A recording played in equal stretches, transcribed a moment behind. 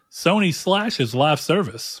Sony slashes live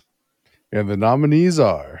service. And the nominees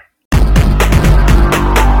are...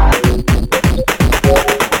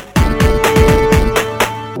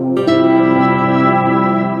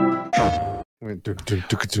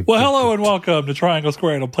 Well, hello and welcome to Triangle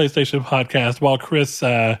Squared on PlayStation Podcast. While Chris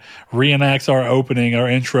reenacts our opening, our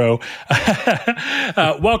intro,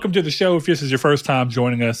 welcome to the show. If this is your first time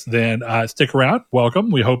joining us, then stick around.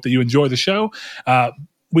 Welcome. We hope that you enjoy the show.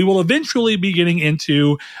 We will eventually be getting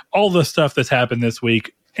into all the stuff that's happened this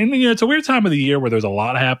week. And, you know, it's a weird time of the year where there's a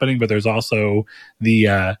lot happening, but there's also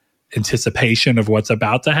the anticipation of what's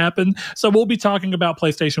about to happen. So we'll be talking about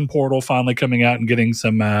PlayStation Portal finally coming out and getting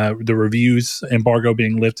some the reviews embargo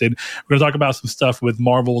being lifted. We're going to talk about some stuff with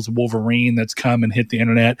Marvel's Wolverine that's come and hit the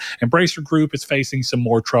internet. Embracer Group is facing some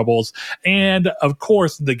more troubles. And of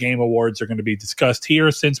course, the Game Awards are going to be discussed here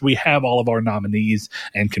since we have all of our nominees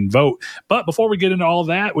and can vote. But before we get into all of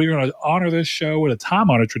that, we're going to honor this show with a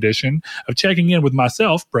time-honored tradition of checking in with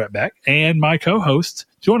myself, Brett Beck, and my co-host,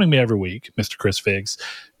 joining me every week, Mr. Chris Figs.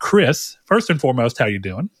 Chris, first and foremost, how you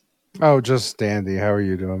doing? Oh, just dandy. How are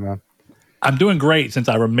you doing, man? I'm doing great since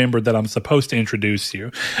I remembered that I'm supposed to introduce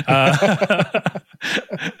you. I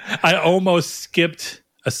almost skipped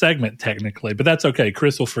a segment technically, but that's okay.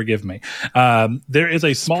 Chris will forgive me. There is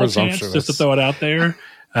a small chance, just to throw it out there,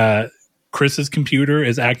 Chris's computer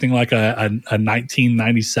is acting like a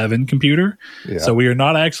 1997 computer. Yeah. So we are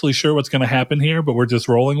not actually sure what's going to happen here, but we're just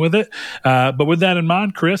rolling with it. But with that in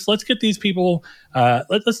mind, Chris, let's get these people,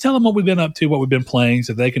 let's tell them what we've been up to, what we've been playing,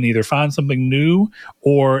 so they can either find something new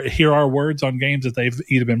or hear our words on games that they've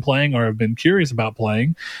either been playing or have been curious about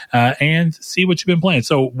playing, and see what you've been playing.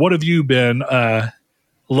 So what have you been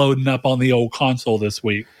loading up on the old console this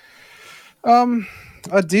week?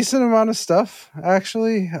 A decent amount of stuff,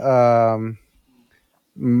 actually.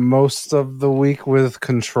 Most of the week with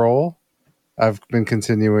Control. I've been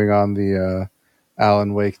continuing on the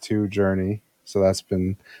Alan Wake 2 journey, so that's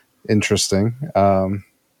been interesting. I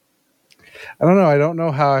don't know. I don't know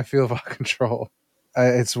how I feel about Control.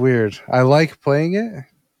 It's weird. I like playing it,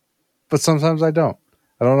 but sometimes I don't.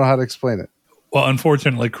 I don't know how to explain it. Well,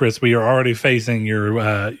 unfortunately, Chris, we are already facing your...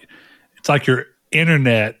 it's like your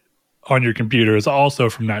internet on your computer is also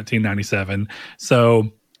from 1997.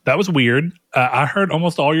 So that was weird. I heard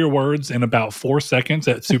almost all your words in about 4 seconds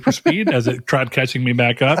at super speed as it tried catching me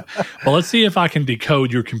back up. Well, let's see if I can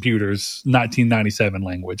decode your computer's 1997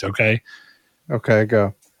 language, okay? Okay,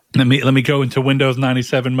 go. Let me go into Windows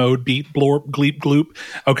 97 mode. Beep, blorp, gleep, gloop.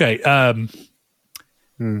 Okay,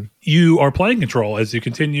 You are playing Control as you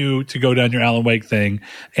continue to go down your Alan Wake thing,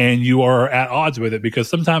 and you are at odds with it because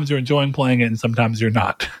sometimes you're enjoying playing it and sometimes you're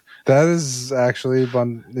not. That is actually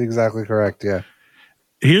exactly correct, yeah.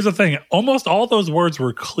 Here's the thing. Almost all those words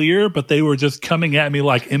were clear, but they were just coming at me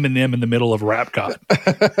like Eminem in the middle of Rap God.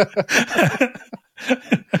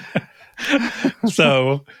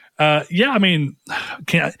 So... yeah, I mean,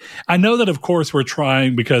 I know that, of course, we're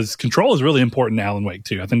trying because Control is really important in Alan Wake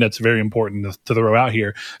 2. I think that's very important to throw out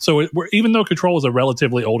here. So even though Control is a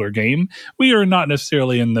relatively older game, we are not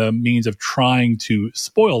necessarily in the means of trying to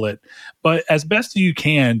spoil it. But as best you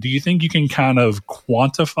can, do you think you can kind of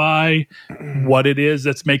quantify what it is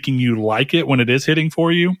that's making you like it when it is hitting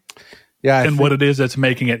for you? Yeah. And what it is that's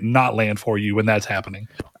making it not land for you when that's happening?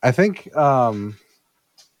 I think...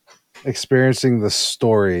 experiencing the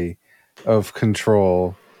story of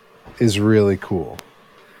Control is really cool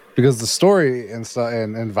because the story and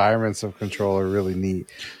environments of Control are really neat.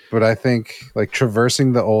 But I think like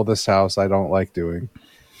traversing the oldest house, I don't like doing.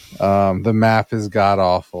 The map is god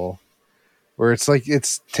awful, where it's like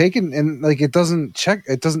it's taken and like it doesn't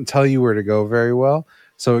tell you where to go very well,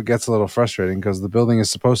 so it gets a little frustrating because the building is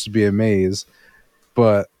supposed to be a maze,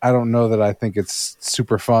 but I don't know that I think it's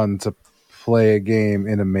super fun to play a game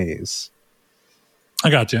in a maze. I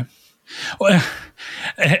got you. Well,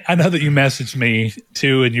 I know that you messaged me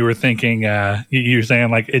too, and you were thinking, you were saying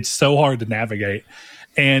like it's so hard to navigate,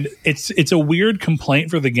 and it's a weird complaint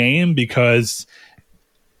for the game because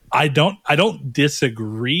I don't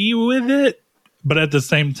disagree with it, but at the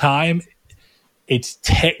same time, it's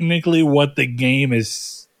technically what the game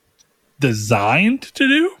is designed to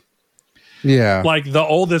do. Yeah. Like the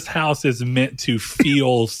oldest house is meant to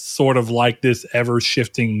feel sort of like this ever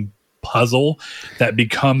shifting puzzle that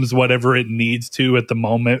becomes whatever it needs to at the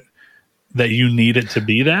moment that you need it to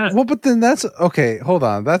be that. Well, but then that's okay. Hold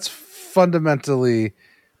on. That's fundamentally,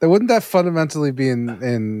 wouldn't that fundamentally be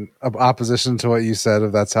in opposition to what you said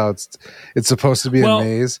of that's how it's supposed to be a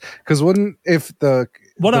maze? Because if the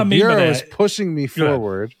bureau is pushing me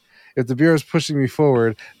forward, if the bureau is pushing me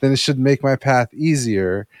forward, then it should make my path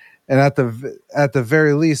easier. And at the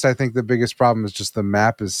very least, I think the biggest problem is just the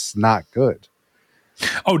map is not good.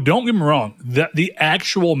 Oh, don't get me wrong. The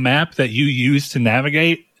actual map that you use to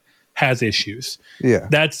navigate has issues. Yeah.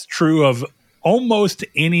 That's true of almost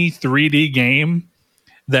any 3D game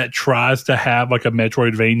that tries to have like a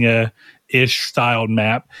Metroidvania-ish styled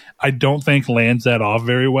map. I don't think lands that off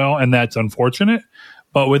very well, and that's unfortunate.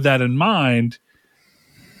 But with that in mind,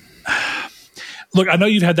 look, I know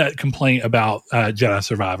you've had that complaint about Jedi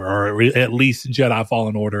Survivor, or at least Jedi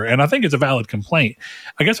Fallen Order, and I think it's a valid complaint.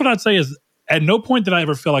 I guess what I'd say is at no point did I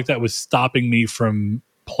ever feel like that was stopping me from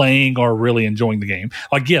playing or really enjoying the game.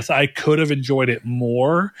 Like, yes, I could have enjoyed it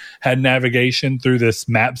more had navigation through this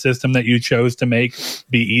map system that you chose to make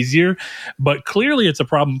be easier. But clearly it's a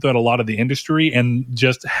problem throughout a lot of the industry, and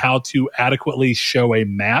just how to adequately show a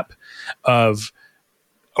map of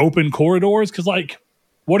open corridors. Because, like,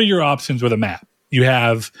 what are your options with a map? You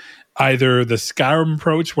have either the Skyrim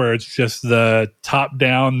approach, where it's just the top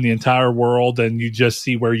down, the entire world, and you just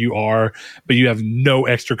see where you are, but you have no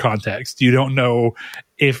extra context. You don't know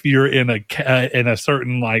if you're in a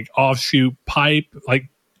certain like offshoot pipe, like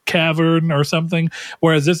cavern or something.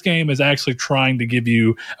 Whereas this game is actually trying to give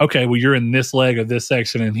you, okay, well, you're in this leg of this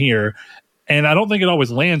section in here. And I don't think it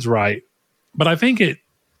always lands right, but I think it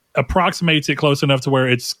approximates it close enough to where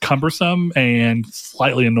it's cumbersome and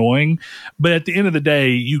slightly annoying. But at the end of the day,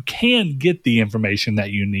 you can get the information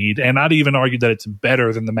that you need. And I'd even argue that it's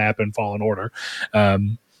better than the map in Fallen Order.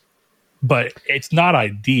 But it's not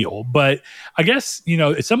ideal. But I guess, you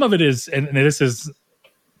know, some of it is, and this is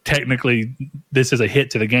technically, this is a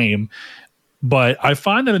hit to the game. But I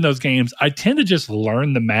find that in those games, I tend to just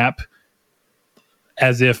learn the map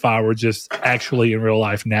as if I were just actually in real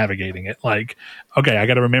life navigating it. Like, okay, I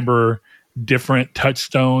got to remember different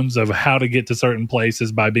touchstones of how to get to certain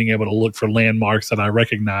places by being able to look for landmarks that I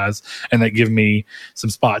recognize and that give me some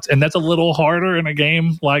spots. And that's a little harder in a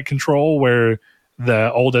game like Control, where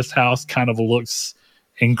the oldest house kind of looks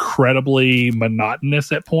incredibly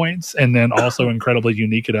monotonous at points and then also incredibly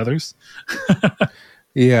unique at others.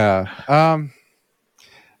 Yeah. I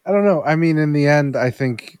don't know. I mean, in the end, I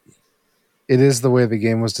think it is the way the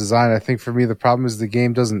game was designed. I think for me, the problem is the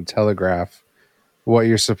game doesn't telegraph what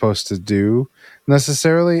you're supposed to do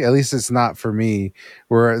necessarily. At least it's not for me,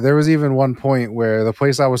 where there was even one point where the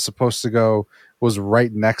place I was supposed to go was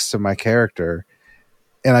right next to my character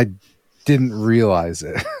and I didn't realize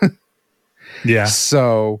it. Yeah.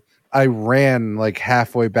 So I ran like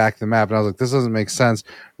halfway back the map and I was like, this doesn't make sense.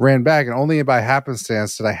 Ran back, and only by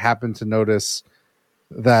happenstance did I happen to notice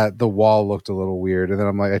that the wall looked a little weird. And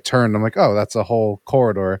then I turned, I'm like, oh, that's a whole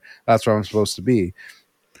corridor. That's where I'm supposed to be.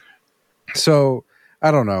 So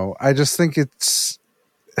I don't know. I just think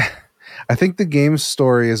I think the game's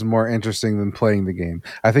story is more interesting than playing the game.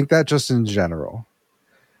 I think that just in general.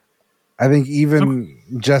 I think even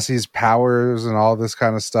Jesse's powers and all this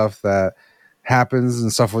kind of stuff that happens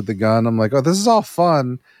and stuff with the gun, I'm like, oh, this is all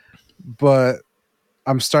fun, but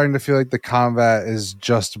I'm starting to feel like the combat is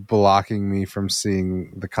just blocking me from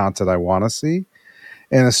seeing the content I want to see.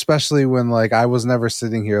 And especially when, like, I was never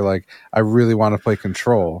sitting here like, I really want to play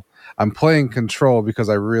Control. I'm playing Control because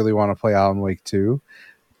I really want to play Alan Wake 2.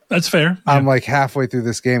 That's fair. Yeah. I'm like halfway through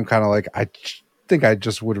this game, kind of like, I think I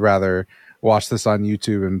just would rather watch this on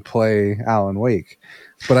YouTube and play Alan Wake.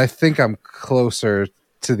 But I think I'm closer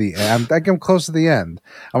to the end. I think I'm close to the end.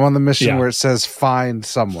 I'm on the mission where it says find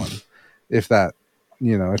someone. If that,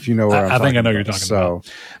 you know, if you know where I think I know you're talking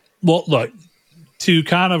about. Well, look, to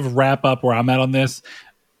kind of wrap up where I'm at on this,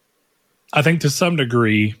 I think to some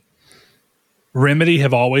degree, Remedy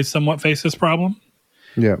have always somewhat faced this problem.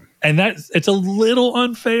 Yeah. And it's a little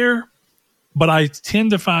unfair, but I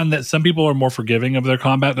tend to find that some people are more forgiving of their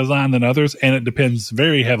combat design than others, and it depends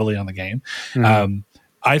very heavily on the game. Mm-hmm.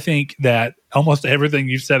 I think that almost everything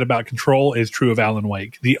you've said about Control is true of Alan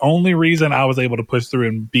Wake. The only reason I was able to push through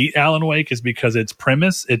and beat Alan Wake is because its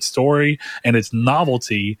premise, its story, and its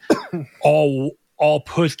novelty all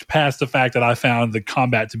pushed past the fact that I found the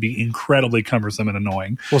combat to be incredibly cumbersome and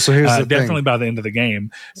annoying. Well, so here's the definitely thing. By the end of the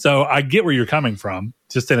game. So I get where you're coming from,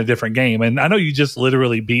 just in a different game. And I know you just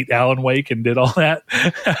literally beat Alan Wake and did all that.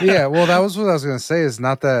 Yeah, well, that was what I was going to say, is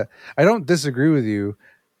not that I don't disagree with you.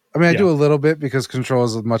 I mean, I do a little bit because Control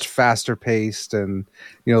is much faster paced and,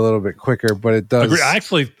 you know, a little bit quicker, but it does.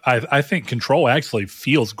 I think Control actually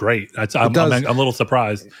feels great. I'm a little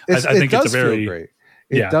surprised. I think it's a very great.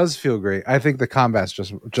 It does feel great. I think the combat's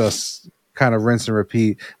just kind of rinse and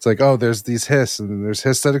repeat. It's like, oh, there's these hiss, and there's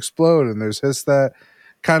hiss that explode, and there's hiss that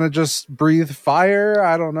kind of just breathe fire.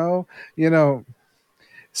 I don't know, you know.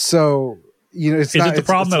 So, you know, it's the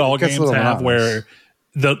problem that all games have, where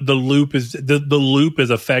the loop is the loop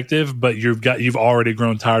is effective, but you've already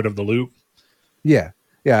grown tired of the loop. Yeah,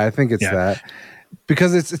 I think it's that.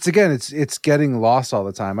 Because it's getting lost all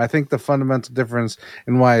the time. I think the fundamental difference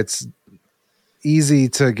in why it's easy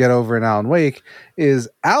to get over in Alan Wake is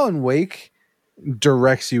Alan Wake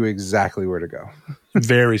directs you exactly where to go.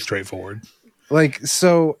 Very straightforward. Like,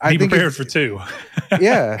 so I think prepared for 2.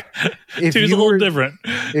 Yeah. If 2's a little different.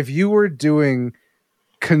 If you were doing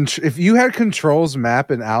if you had controls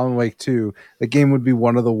map in Alan Wake 2, the game would be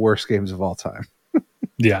one of the worst games of all time.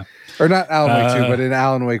 Yeah. Or not Alan Wake 2, but in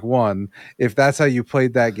Alan Wake 1, if that's how you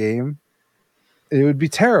played that game, it would be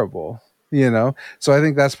terrible, you know? So I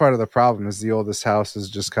think that's part of the problem is the oldest house is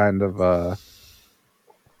just kind of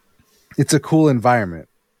it's a cool environment.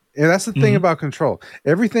 And that's the thing about Control.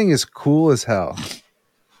 Everything is cool as hell.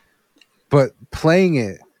 But playing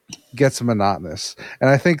it gets monotonous. And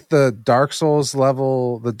I think the Dark Souls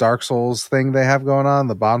thing they have going on,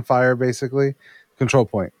 the bonfire basically, control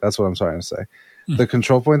point. That's what I'm trying to say. The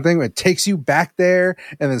control point thing, it takes you back there,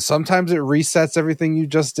 and then sometimes it resets everything you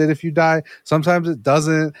just did if you die. Sometimes it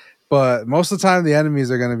doesn't, but most of the time the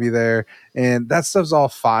enemies are going to be there, and that stuff's all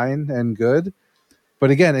fine and good.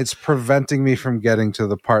 But again, it's preventing me from getting to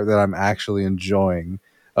the part that I'm actually enjoying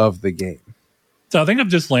of the game. So I think I've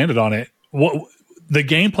just landed on it. The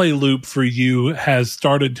gameplay loop for you has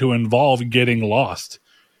started to involve getting lost.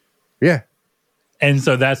 Yeah. And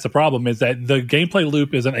so that's the problem, is that the gameplay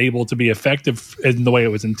loop isn't able to be effective in the way it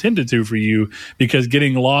was intended to for you, because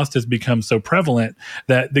getting lost has become so prevalent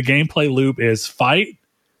that the gameplay loop is fight,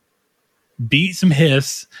 beat some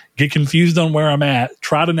hiss, get confused on where I'm at,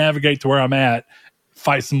 try to navigate to where I'm at,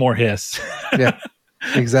 fight some more hiss. Yeah,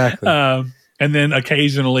 exactly. And then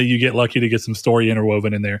occasionally you get lucky to get some story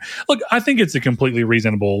interwoven in there. Look, I think it's a completely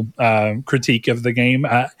reasonable critique of the game.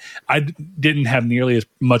 I didn't have nearly as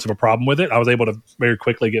much of a problem with it. I was able to very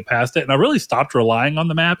quickly get past it. And I really stopped relying on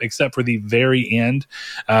the map, except for the very end,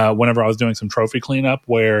 whenever I was doing some trophy cleanup,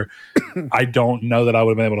 where I don't know that I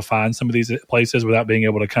would have been able to find some of these places without being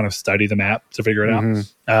able to kind of study the map to figure it out.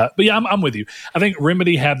 But yeah, I'm with you. I think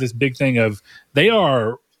Remedy have this big thing of they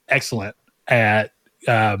are excellent at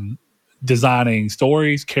designing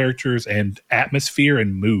stories, characters, and atmosphere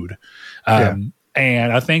and mood. And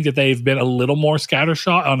I think that they've been a little more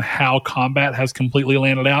scattershot on how combat has completely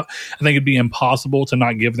landed out. I think it'd be impossible to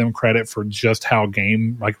not give them credit for just how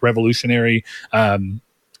revolutionary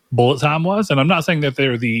bullet time was. And I'm not saying that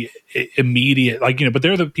they're the immediate, but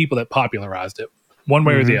they're the people that popularized it one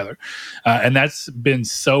way or the other. And that's been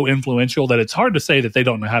so influential that it's hard to say that they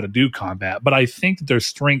don't know how to do combat. But I think that their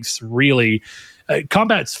strengths really...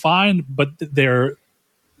 combat's fine, but their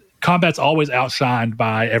combat's always outshined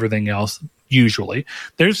by everything else. Usually,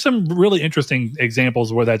 there's some really interesting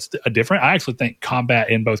examples where that's different. I actually think combat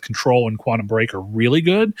in both Control and Quantum Break are really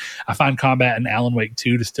good. I find combat in Alan Wake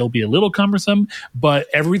 2 to still be a little cumbersome, but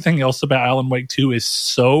everything else about Alan Wake 2 is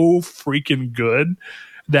so freaking good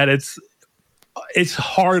that it's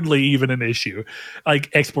hardly even an issue.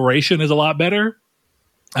 Like, exploration is a lot better.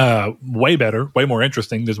 Way better, way more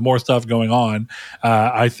interesting. There's more stuff going on.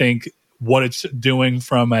 I think what it's doing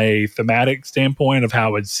from a thematic standpoint of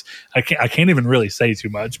how it's, I can't even really say too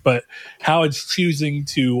much, but how it's choosing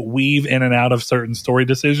to weave in and out of certain story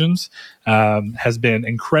decisions has been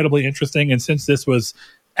incredibly interesting. And since this was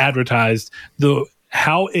advertised,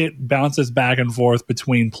 how it bounces back and forth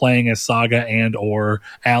between playing as Saga and or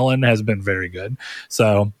Alan has been very good.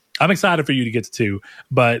 So I'm excited for you to get to 2,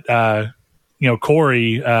 but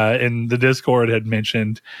Corey in the Discord had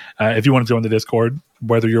mentioned, if you want to join the Discord,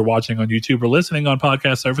 whether you're watching on YouTube or listening on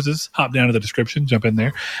podcast services, hop down to the description, jump in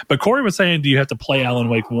there. But Corey was saying, do you have to play Alan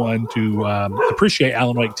Wake 1 to appreciate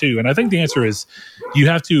Alan Wake 2? And I think the answer is you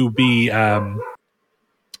have to be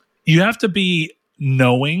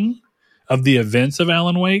knowing of the events of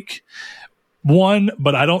Alan Wake 1,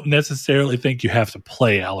 but I don't necessarily think you have to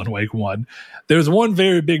play Alan Wake 1. There's one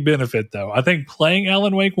very big benefit, though. I think playing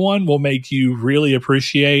Alan Wake 1 will make you really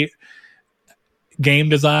appreciate game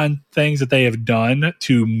design things that they have done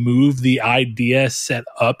to move the idea set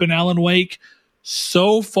up in Alan Wake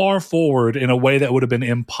so far forward in a way that would have been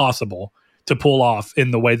impossible to pull off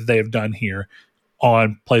in the way that they have done here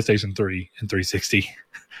on PlayStation 3 and 360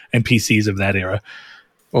 and PCs of that era.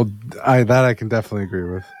 Well, I can definitely agree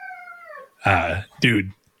with.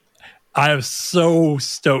 Dude, I am so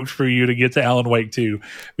stoked for you to get to Alan Wake 2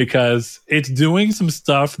 because it's doing some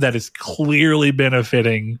stuff that is clearly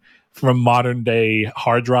benefiting from modern day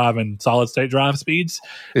hard drive and solid state drive speeds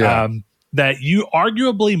that you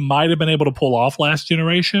arguably might have been able to pull off last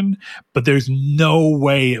generation, but there's no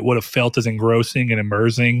way it would have felt as engrossing and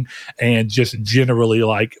immersing and just generally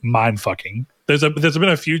like mind fucking There's been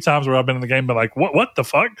a few times where I've been in the game, but like, what the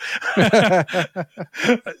fuck?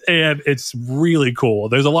 And it's really cool.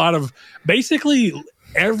 There's a lot of basically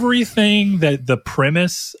everything that the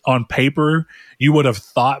premise on paper you would have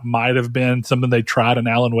thought might have been something they tried in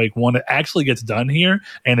Alan Wake 1. It actually gets done here,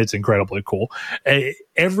 and it's incredibly cool.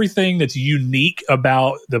 Everything that's unique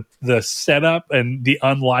about the setup and the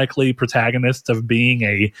unlikely protagonist of being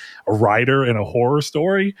a writer in a horror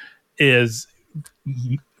story is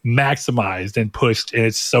maximized and pushed, and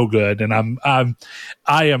it's so good. And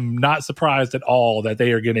I am not surprised at all that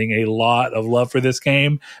they are getting a lot of love for this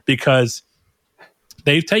game, because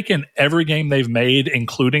they've taken every game they've made,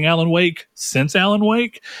 including Alan Wake, since Alan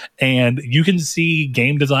Wake, and you can see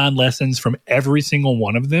game design lessons from every single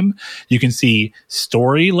one of them. You can see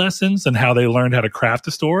story lessons and how they learned how to craft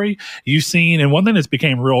a story. You've seen, and one thing that's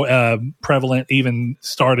became real prevalent even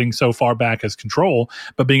starting so far back as Control,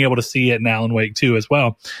 but being able to see it in Alan Wake 2 as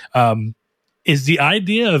well, is the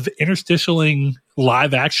idea of interstitialing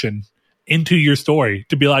live action into your story,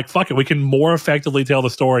 to be like, fuck it, we can more effectively tell the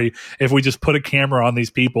story if we just put a camera on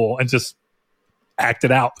these people and just act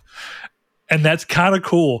it out. And that's kind of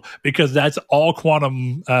cool, because that's all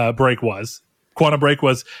Quantum Break was. Quantum Break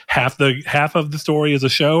was half of the story is a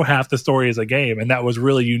show, half the story is a game, and that was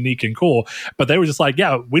really unique and cool. But they were just like,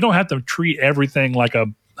 yeah, we don't have to treat everything like a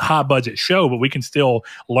high budget show, but we can still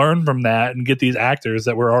learn from that and get these actors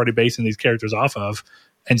that we're already basing these characters off of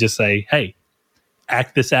and just say, hey,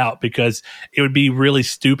 act this out, because it would be really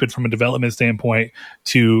stupid from a development standpoint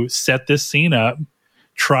to set this scene up,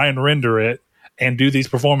 try and render it, and do these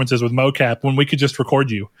performances with mocap when we could just record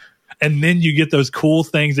you. And then you get those cool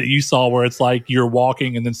things that you saw where it's like you're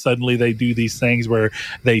walking and then suddenly they do these things where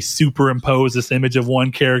they superimpose this image of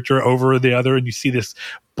one character over the other, and you see this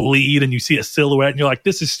bleed and you see a silhouette and you're like,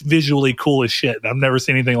 this is visually cool as shit. I've never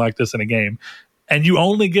seen anything like this in a game. And you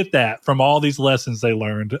only get that from all these lessons they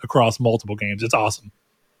learned across multiple games. It's awesome.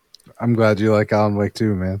 I'm glad you like Alan Wake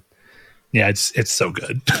 2, man. Yeah, it's so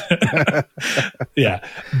good. Yeah.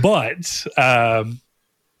 But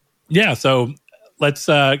yeah, so let's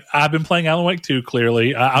I've been playing Alan Wake 2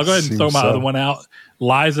 clearly. I'll go ahead and throw my other one out.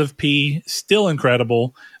 Lies of P, still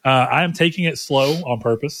incredible. I am taking it slow on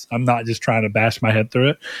purpose. I'm not just trying to bash my head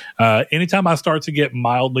through it. Anytime I start to get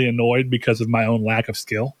mildly annoyed because of my own lack of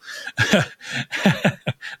skill,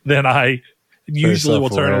 then I usually will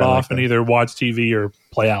turn it off and either watch TV or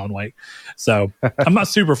play Alan Wake. So I'm not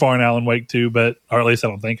super far in Alan Wake 2, or at least I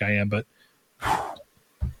don't think I am, but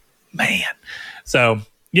man. So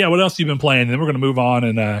yeah, what else have you been playing? And then we're going to move on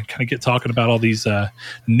and kind of get talking about all these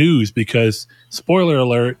news, because spoiler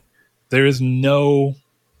alert, there is no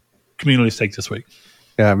community stake this week.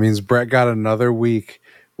 Yeah, it means Brett got another week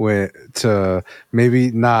to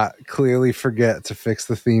maybe not clearly forget to fix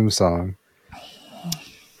the theme song,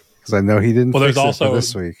 because I know he didn't fix it for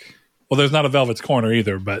this week. Well, there's not a Velvet's Corner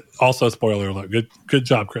either, but also spoiler alert. Good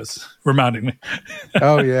job, Chris, reminding me.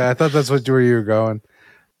 Oh yeah, I thought that's where you were going.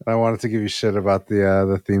 I wanted to give you shit about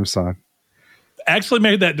the theme song. Actually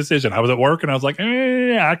made that decision. I was at work and I was like,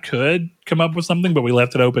 I could come up with something, but we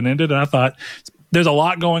left it open-ended. And I thought, there's a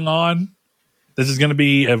lot going on. This is going to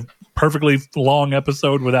be a perfectly long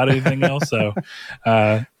episode without anything else. So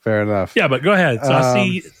fair enough. Yeah, but go ahead. So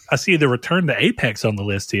I see the Return to Apex on the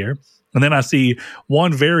list here. And then I see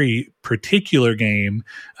one very particular game,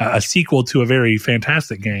 a sequel to a very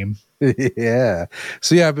fantastic game. Yeah.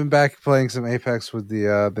 So yeah, I've been back playing some Apex with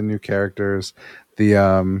the new characters.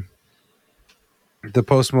 The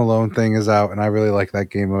Post Malone thing is out, and I really like that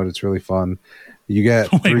game mode. It's really fun. You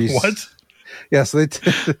get what? Yeah, so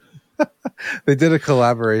they did a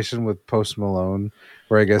collaboration with Post Malone,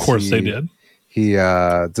 where I guess of course they did. He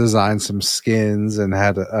designed some skins and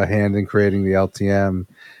had a hand in creating the LTM,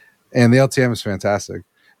 and the LTM is fantastic.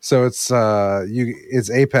 So it's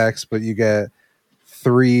Apex, but you get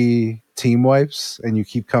 3 team wipes and you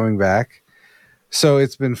keep coming back. So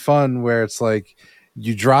it's been fun where it's like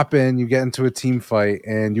you drop in, you get into a team fight,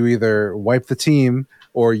 and you either wipe the team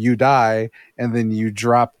or you die, and then you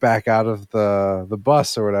drop back out of the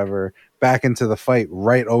bus or whatever back into the fight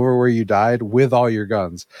right over where you died with all your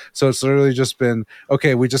guns. So it's literally just been,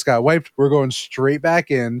 okay, we just got wiped, we're going straight back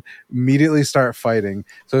in, immediately start fighting.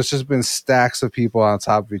 So it's just been stacks of people on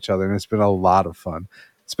top of each other, and it's been a lot of fun.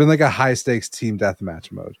 It's been like a high stakes team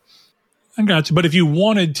deathmatch mode. I got you. But if you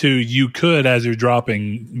wanted to, you could, as you're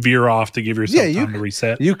dropping, veer off to give yourself time to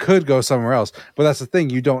reset. You could go somewhere else. But that's the thing.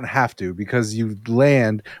 You don't have to, because you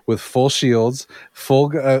land with full shields,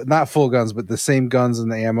 not full guns, but the same guns and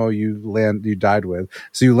the ammo you died with.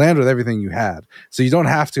 So you land with everything you had. So you don't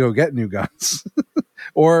have to go get new guns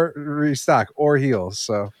or restock or heals.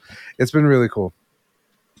 So it's been really cool.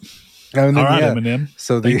 And then, All right, Eminem.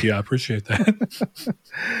 So thank you. I appreciate that.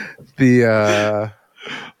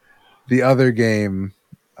 the other game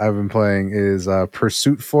I've been playing is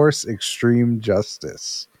Pursuit Force Extreme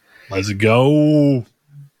Justice. Let's go.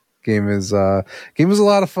 Game is a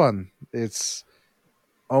lot of fun. It's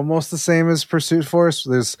almost the same as Pursuit Force.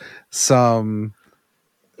 There's some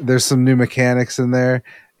new mechanics in there,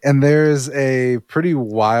 and there's a pretty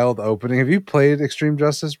wild opening. Have you played Extreme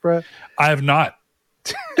Justice, Brett? I have not.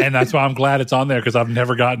 And that's why I'm glad it's on there, because I've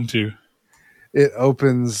never gotten to. It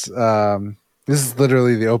opens. This is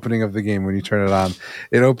literally the opening of the game when you turn it on.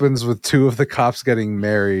 It opens with two of the cops getting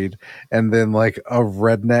married, and then like a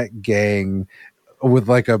redneck gang with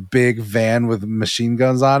like a big van with machine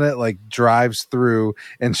guns on it, like drives through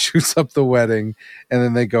and shoots up the wedding, and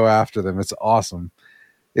then they go after them. It's awesome.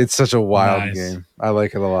 It's such a wild game. I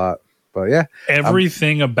like it a lot. But yeah,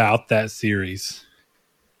 everything about that series,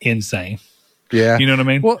 insane. Yeah. You know what I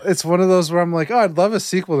mean? Well, it's one of those where I'm like, oh, I'd love a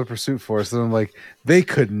sequel to Pursuit Force. And I'm like, they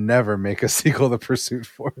could never make a sequel to Pursuit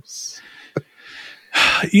Force.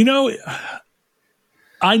 You know,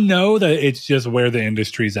 I know that it's just where the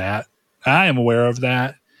industry's at. I am aware of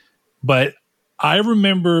that. But I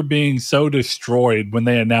remember being so destroyed when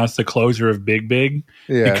they announced the closure of Big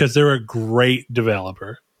because they're a great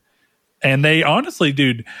developer. And they honestly,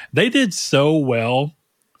 dude, they did so well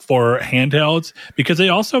for handhelds, because they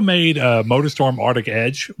also made MotorStorm Arctic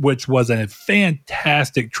Edge, which was a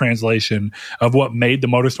fantastic translation of what made the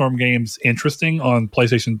MotorStorm games interesting on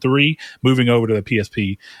PlayStation 3, moving over to the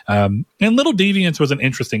PSP. And Little Deviants was an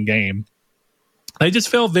interesting game. They just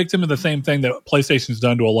fell victim of the same thing that PlayStation's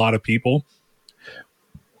done to a lot of people.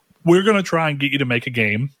 We're going to try and get you to make a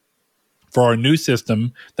game for our new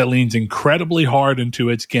system that leans incredibly hard into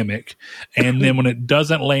its gimmick. And then when it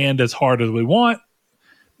doesn't land as hard as we want,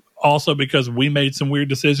 also because we made some weird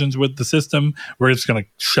decisions with the system, we're just going to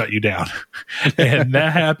shut you down. And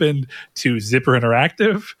that happened to Zipper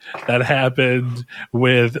Interactive. That happened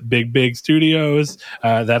with Big Studios.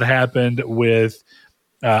 That happened with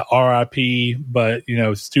RIP, but,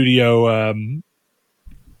 studio...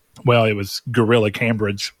 well, it was Gorilla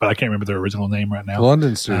Cambridge, but I can't remember their original name right now.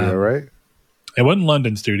 London Studio, right? It wasn't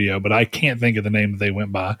London Studio, but I can't think of the name that they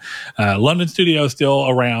went by. London Studio is still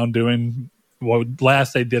around doing... What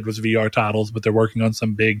last they did was VR titles, but they're working on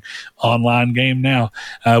some big online game now,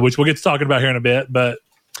 which we'll get to talking about here in a bit. But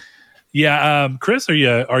yeah, Chris, are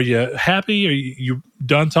you happy? Are you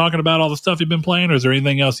done talking about all the stuff you've been playing, or is there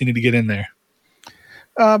anything else you need to get in there?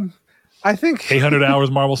 I think 800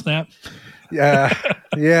 hours Marvel Snap.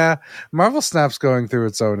 Yeah. Marvel Snap's going through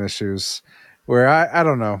its own issues. Where I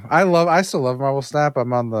don't know. I still love Marvel Snap.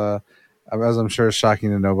 I'm on the, as I'm sure is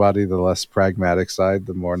shocking to nobody, the less pragmatic side,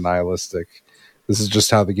 the more nihilistic. This is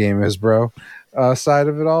just how the game is, bro. Side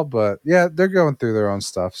of it all, but yeah, they're going through their own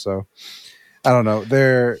stuff. So I don't know.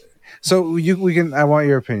 I want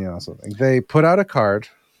your opinion on something. They put out a card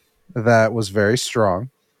that was very strong,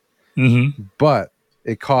 but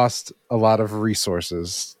it cost a lot of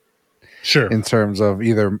resources. Sure. In terms of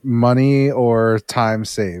either money or time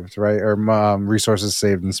saved, right? Or resources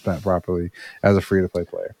saved and spent properly as a free-to-play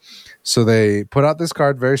player. So they put out this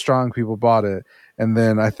card, very strong. People bought it. And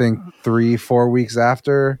then I think 3-4 weeks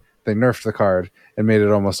after, they nerfed the card and made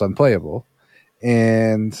it almost unplayable.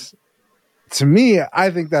 And to me,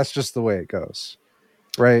 I think that's just the way it goes,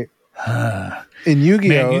 right? In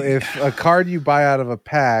Yu-Gi-Oh, if a card you buy out of a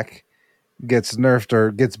pack gets nerfed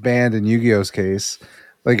or gets banned in Yu-Gi-Oh's case...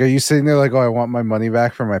 Like, are you sitting there like, oh, I want my money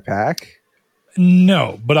back for my pack?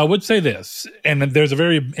 No, but I would say this, and there's a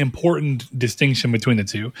very important distinction between the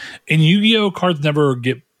two. In Yu-Gi-Oh, cards never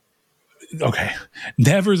get... Okay,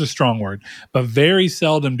 never is a strong word, but very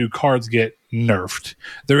seldom do cards get nerfed.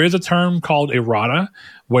 There is a term called errata,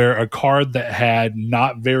 where a card that had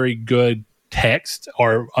not very good text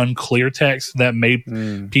or unclear text that made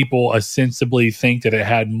people ostensibly think that it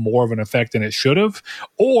had more of an effect than it should have,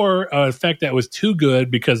 or an effect that was too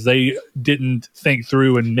good because they didn't think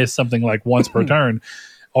through and missed something like once per turn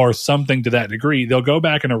or something to that degree. They'll go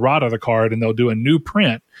back and errata the card and they'll do a new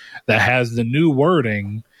print that has the new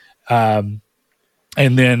wording. And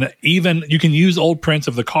then even you can use old prints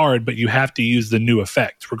of the card, but you have to use the new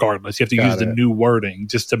effect regardless. You have to use the new wording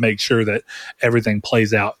just to make sure that everything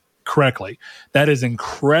plays out correctly. That is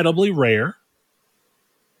incredibly rare,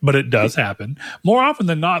 but it does happen. More often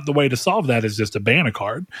than not, the way to solve that is just to ban a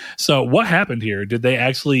card. So what happened here? Did they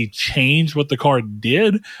actually change what the card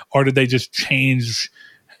did, or did they just change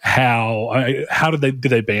how did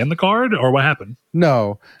they ban the card, or what happened?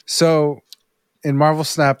 No. So in Marvel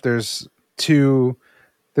Snap, there's two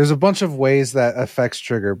There's a bunch of ways that effects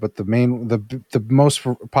trigger, but the most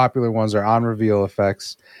popular ones are on reveal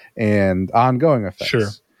effects and ongoing effects.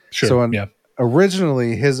 Sure. So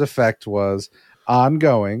originally his effect was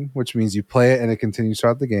ongoing, which means you play it and it continues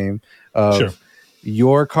throughout the game.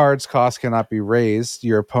 Your card's cost cannot be raised,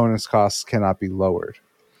 your opponent's costs cannot be lowered.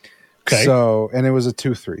 Okay. So, and it was a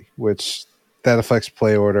 2/3, which that affects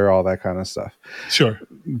play order, all that kind of stuff. Sure.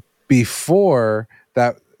 Before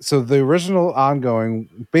that, so the original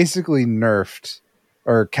ongoing basically nerfed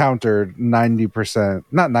or countered 90%,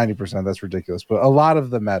 not 90%, that's ridiculous, but a lot of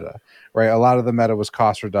the meta, right? A lot of the meta was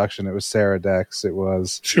cost reduction. It was Sarah Dex. It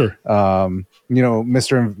was, Mr.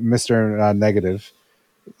 Negative,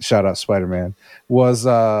 shout out Spider-Man, was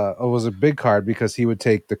a big card because he would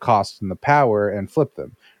take the cost and the power and flip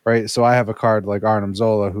them, right? So I have a card like Arnim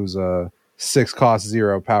Zola, who's a 6 cost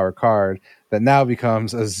 0 power card that now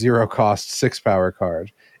becomes a 0 cost 6 power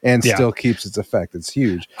card and still keeps its effect. It's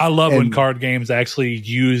huge. I love when card games actually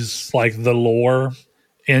use like the lore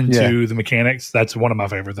into the mechanics. That's one of my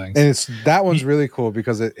favorite things. And that one's really cool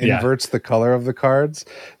because it inverts the color of the cards.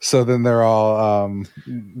 So then they're all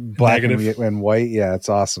black and white. Yeah, it's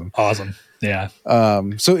awesome. Awesome. Yeah.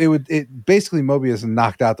 So it basically Mobius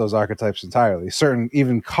knocked out those archetypes entirely. Certain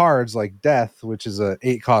even cards like Death, which is a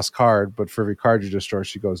 8 cost card, but for every card you destroy,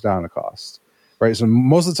 she goes down a cost. Right. So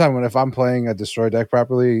most of the time if I'm playing a destroy deck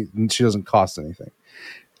properly, she doesn't cost anything.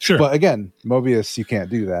 Sure. But again, Mobius, you can't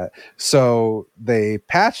do that. So they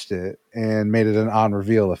patched it and made it an on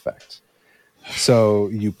reveal effect. So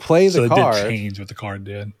you play the card. So it did change what the card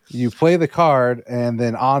did. You play the card, and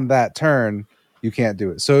then on that turn, you can't do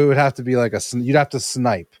it. So it would have to be like you'd have to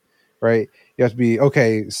snipe, right? You have to be,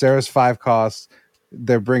 okay, Sarah's 5 costs.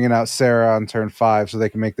 They're bringing out Sarah on turn 5 so they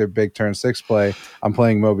can make their big turn 6 play. I'm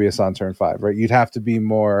playing Mobius on turn 5, right? You'd have to be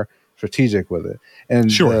more strategic with it. And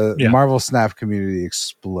the Marvel Snap community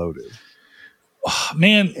exploded.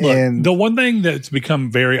 Man, look, the one thing that's become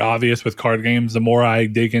very obvious with card games, the more I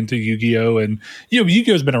dig into Yu-Gi-Oh! And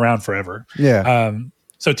Yu-Gi-Oh's been around forever. Yeah.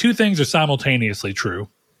 So 2 things are simultaneously true.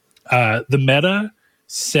 The meta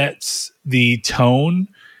sets the tone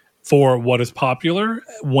for what is popular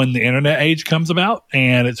when the internet age comes about,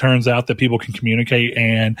 and it turns out that people can communicate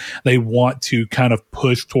and they want to kind of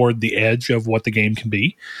push toward the edge of what the game can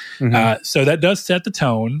be. Mm-hmm. So that does set the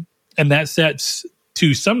tone, and that sets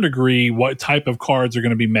to some degree what type of cards are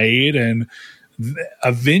going to be made, and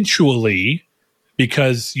eventually,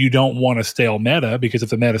 because you don't want a stale meta, because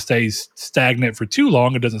if the meta stays stagnant for too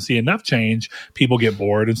long, it doesn't see enough change, people get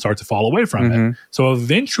bored and start to fall away from it. So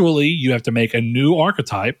eventually you have to make a new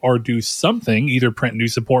archetype or do something, either print new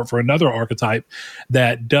support for another archetype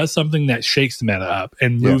that does something that shakes the meta up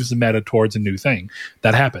and moves the meta towards a new thing.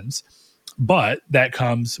 That happens. But that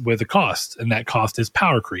comes with a cost, and that cost is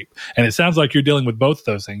power creep. And it sounds like you're dealing with both of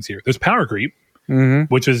those things here. There's power creep,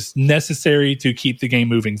 which is necessary to keep the game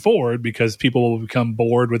moving forward because people will become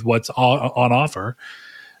bored with what's on offer.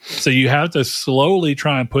 So you have to slowly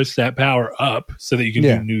try and push that power up so that you can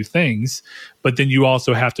do new things. But then you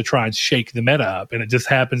also have to try and shake the meta up. And it just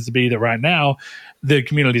happens to be that right now, the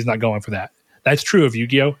community is not going for that. That's true of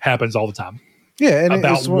Yu-Gi-Oh! Happens all the time. Yeah, and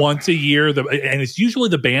about once a year, and it's usually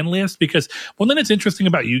the ban list, because one thing that's interesting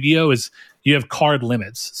about Yu-Gi-Oh! Is you have card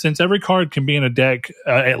limits. Since every card can be in a deck,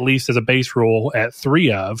 at least as a base rule, at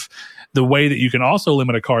 3 of, the way that you can also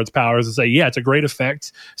limit a card's powers is say, it's a great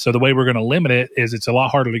effect. So the way we're going to limit it is it's a lot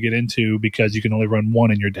harder to get into because you can only run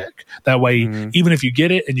 1 in your deck. That way, even if you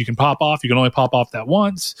get it and you can pop off, you can only pop off that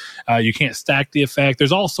once. You can't stack the effect.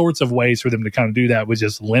 There's all sorts of ways for them to kind of do that with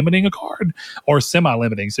just limiting a card or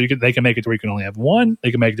semi-limiting. So they can make it to where you can only have 1. They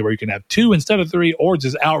can make it to where you can have 2 instead of 3, or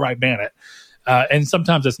just outright ban it. And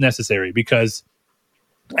sometimes it's necessary because,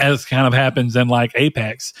 as kind of happens in like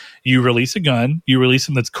Apex, you release a gun, you release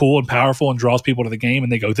something that's cool and powerful and draws people to the game,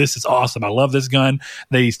 and they go, this is awesome, I love this gun.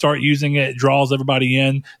 They start using it, draws everybody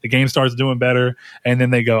in, the game starts doing better, and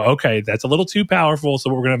then they go, okay, that's a little too powerful, so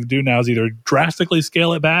what we're going to have to do now is either drastically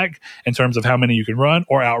scale it back in terms of how many you can run,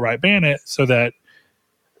 or outright ban it so that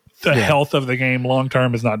the health of the game long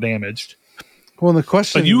term is not damaged. Well, the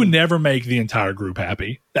question... But you would never make the entire group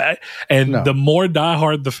happy. The more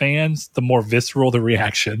diehard the fans, the more visceral the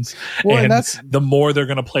reactions. Well, and the more they're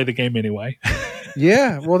going to play the game anyway.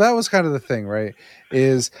 Yeah, well, that was kind of the thing, right?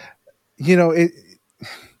 Is,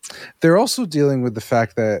 they're also dealing with the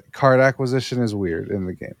fact that card acquisition is weird in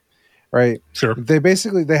the game, right? Sure.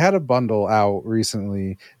 They had a bundle out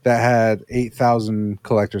recently that had 8,000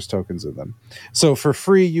 collector's tokens in them. So for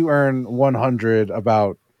free, you earn 100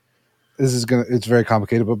 about... it's very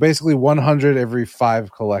complicated, but basically 100 every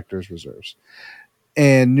 5 collector's reserves.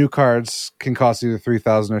 And new cards can cost either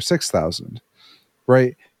 3,000 or 6,000.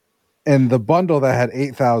 right? And the bundle that had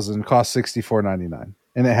 8,000 cost $64.99,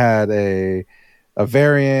 and it had a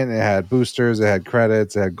variant, it had boosters, it had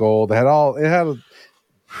credits, it had gold, it had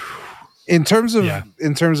in terms of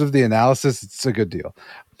the analysis, it's a good deal.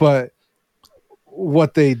 But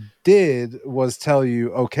what they did was tell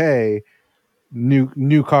you, okay,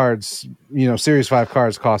 new cards, Series 5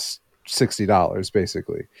 cards cost $60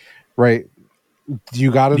 basically, right?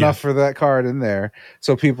 You got enough for that card in there.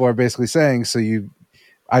 So people are basically saying,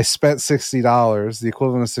 I spent $60, the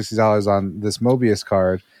equivalent of $60 on this Mobius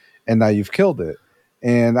card, and now you've killed it.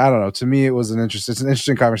 And I don't know. To me, it's an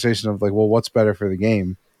interesting conversation of like, well, what's better for the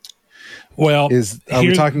game? Well, are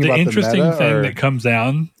we talking about the interesting meta, thing that comes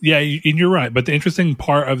down? Yeah, and you're right. But the interesting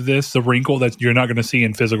part of this, the wrinkle that you're not going to see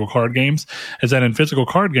in physical card games, is that in physical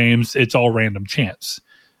card games, it's all random chance.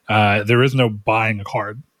 There is no buying a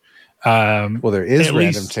card. Well, there is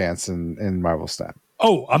random chance in Marvel Snap.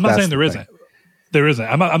 Oh, I'm not saying there isn't. There isn't.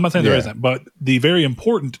 I'm not saying there isn't. But the very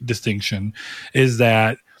important distinction is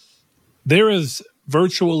that there is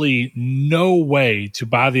virtually no way to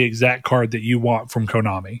buy the exact card that you want from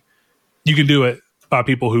Konami. You can do it by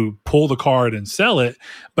people who pull the card and sell it,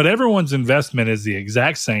 but everyone's investment is the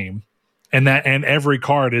exact same, and every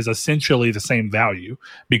card is essentially the same value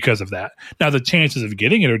because of that. Now, the chances of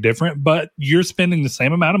getting it are different, but you're spending the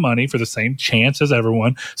same amount of money for the same chance as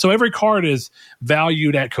everyone. So every card is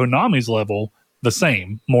valued at Konami's level the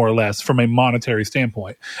same, more or less, from a monetary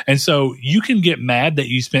standpoint. And so you can get mad that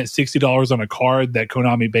you spent $60 on a card that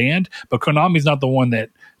Konami banned, but Konami's not the one that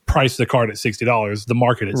priced the card at $60. The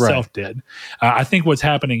market itself did. I think what's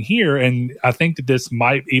happening here, and I think that this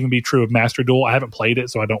might even be true of Master Duel. I haven't played it,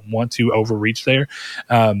 so I don't want to overreach there.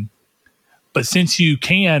 But since you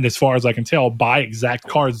can, as far as I can tell, buy exact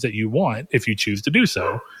cards that you want if you choose to do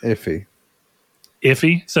so. Iffy.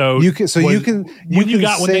 So you can when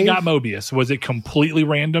they got Mobius, was it completely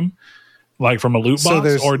random, like from a loot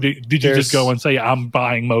box, or did you just go and say I'm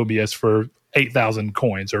buying Mobius for 8,000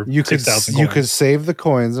 coins or 6,000 coins? You could save the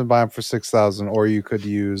coins and buy them for 6,000, or you could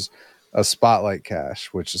use a Spotlight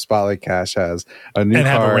Cash, which the Spotlight Cash has a new and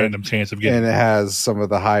card, have a random chance of getting, and it has some of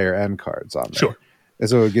the higher end cards on there. Sure. And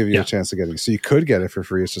so it would give you a chance of getting. So you could get it for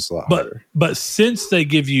free. It's just a lot harder. But since they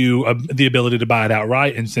give you the ability to buy it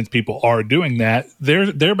outright, and since people are doing that,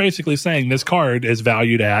 they're basically saying this card is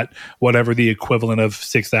valued at whatever the equivalent of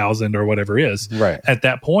 6,000 or whatever is. Right. At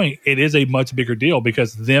that point, it is a much bigger deal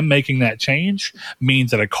because them making that change means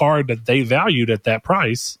that a card that they valued at that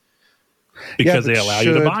price, because they allow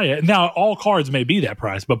you to buy it. Now, all cards may be that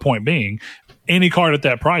price, but point being, any card at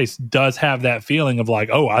that price does have that feeling of like,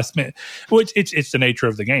 oh, I spent, which it's the nature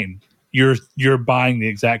of the game. You're buying the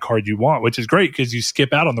exact card you want, which is great because you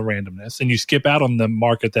skip out on the randomness and you skip out on the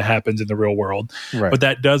market that happens in the real world. Right. But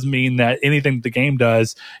that does mean that anything the game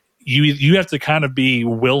does, you have to kind of be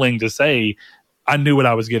willing to say, I knew what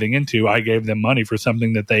I was getting into. I gave them money for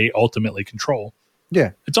something that they ultimately control.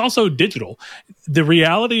 Yeah. It's also digital. The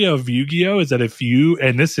reality of Yu-Gi-Oh! Is that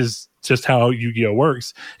and this is just how Yu-Gi-Oh!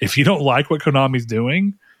 Works, if you don't like what Konami's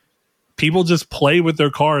doing, people just play with their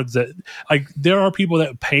cards. That, like, there are people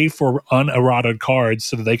that pay for unerrata cards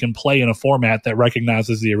so that they can play in a format that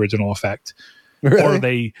recognizes the original effect.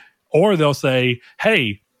 Really? Or they'll say,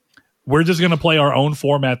 hey, we're just going to play our own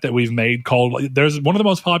format that we've made called, there's one of the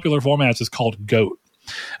most popular formats is called GOAT.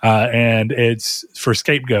 And it's for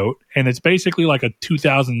Scapegoat, and it's basically like a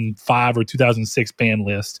 2005 or 2006 ban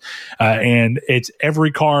list, and it's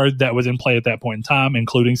every card that was in play at that point in time,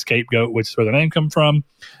 including Scapegoat, which is where the name come from,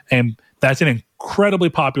 and that's an incredibly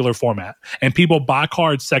popular format, and people buy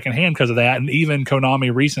cards secondhand because of that. And even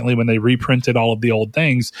Konami recently, when they reprinted all of the old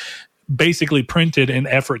things, basically printed in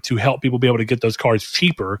effort to help people be able to get those cards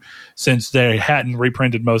cheaper, since they hadn't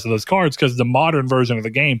reprinted most of those cards, because the modern version of the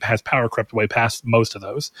game has power crept way past most of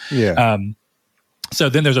those. Yeah. So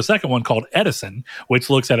then there's a second one called Edison, which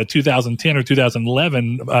looks at a 2010 or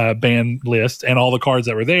 2011 ban list and all the cards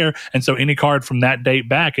that were there. And so any card from that date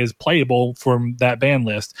back is playable from that ban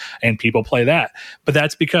list, and people play that. But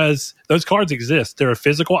that's because those cards exist. They're a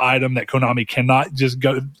physical item that Konami cannot just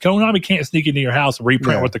go. Konami can't sneak into your house,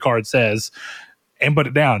 reprint what the card says, and put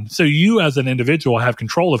it down. So you as an individual have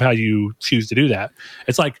control of how you choose to do that.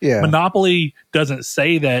 It's like Monopoly doesn't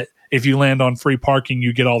say that if you land on free parking,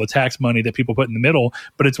 you get all the tax money that people put in the middle,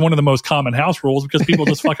 but it's one of the most common house rules because people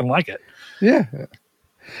just fucking like it. Yeah. Well,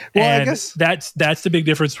 and I guess that's the big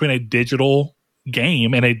difference between a digital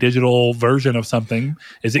game and a digital version of something,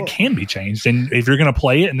 is it can be changed. And if you're going to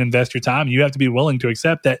play it and invest your time, you have to be willing to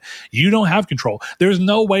accept that you don't have control. There's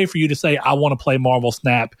no way for you to say, I want to play Marvel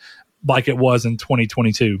Snap like it was in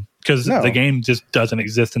 2022. because No. the game just doesn't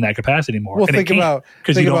exist in that capacity anymore. Well, And think about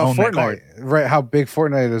Fortnite, right? How big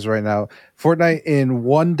Fortnite is right now. Fortnite in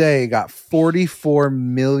one day got 44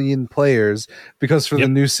 million players because for the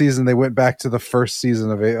new season they went back to the first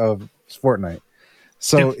season of Fortnite.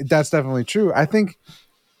 So that's definitely true. I think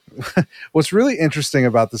what's really interesting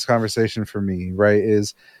about this conversation for me, right,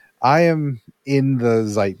 is I am in the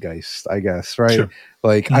zeitgeist, I guess, right? Sure.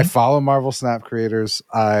 Like I follow Marvel Snap creators.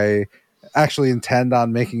 I actually intend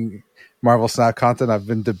on making Marvel Snap content. I've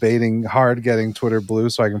been debating hard getting Twitter blue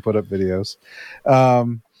so I can put up videos.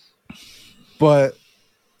 But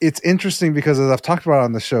it's interesting because as I've talked about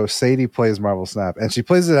on the show, Sadie plays Marvel Snap and she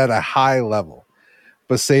plays it at a high level.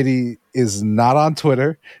 But Sadie is not on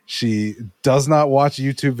Twitter. She does not watch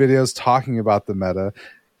YouTube videos talking about the meta.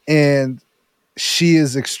 And she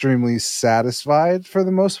is extremely satisfied for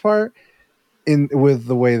the most part with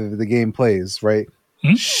the way that the game plays, right?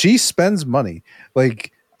 Mm-hmm. She spends money.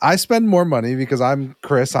 Like I spend more money because I'm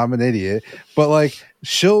Chris, I'm an idiot, but like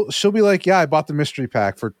she'll be like, yeah, I bought the mystery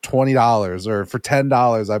pack for $20 or for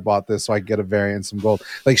 $10 I bought this so I can get a variant and some gold.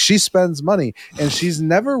 Like she spends money and she's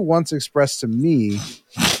never once expressed to me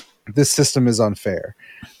this system is unfair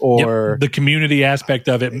or the community aspect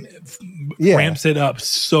of it ramps it up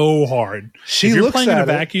so hard. If you're playing in a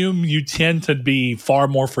vacuum, you tend to be far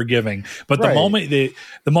more forgiving. But the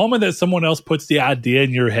moment that someone else puts the idea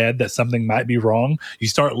in your head that something might be wrong, you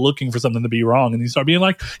start looking for something to be wrong, and you start being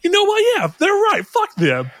like, you know what? Yeah, they're right. Fuck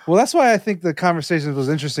them. Well, that's why I think the conversation was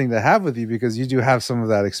interesting to have with you because you do have some of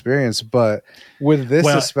that experience. But with this,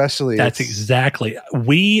 especially, that's exactly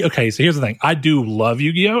okay. So here's the thing: I do love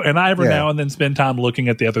Yu-Gi-Oh, and I every now and then spend time looking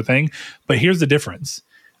at the other thing. But here's the difference.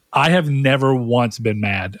 I have never once been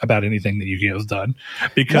mad about anything that Yu-Gi-Oh's done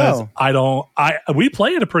because we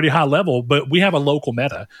play at a pretty high level, but we have a local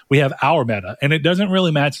meta. We have our meta, and it doesn't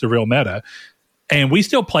really match the real meta. And we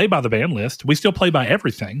still play by the ban list. We still play by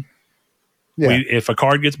everything. Yeah. If a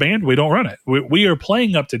card gets banned, we don't run it. We are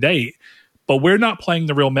playing up to date, but we're not playing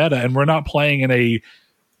the real meta, and we're not playing in a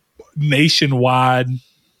nationwide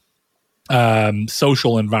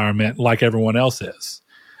social environment like everyone else is.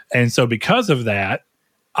 And so because of that,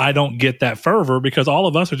 I don't get that fervor because all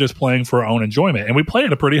of us are just playing for our own enjoyment, and we play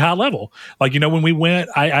at a pretty high level. Like, when we went,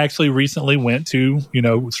 I actually recently went to,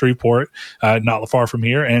 Shreveport, not far from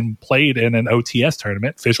here, and played in an OTS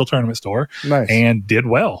tournament, official tournament store, and did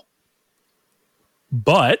well.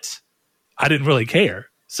 But I didn't really care.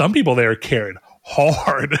 Some people there cared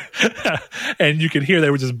hard. And you could hear they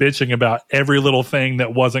were just bitching about every little thing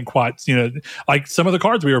that wasn't quite, like some of the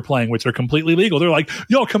cards we were playing, which are completely legal. They're like,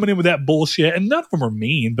 y'all coming in with that bullshit. And none of them are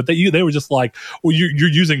mean, but they were just like, well, you're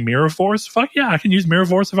using Mirror Force? Fuck yeah, I can use Mirror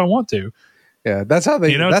Force if I want to. Yeah, that's how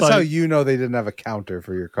they. That's how they didn't have a counter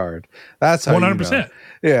for your card. That's how 100%.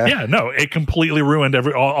 Yeah, no, it completely ruined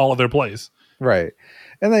all of their plays. Right,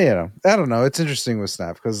 and then I don't know. It's interesting with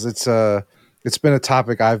Snap because it's been a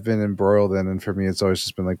topic I've been embroiled in, and for me, it's always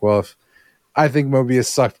just been like, well, if I think Mobius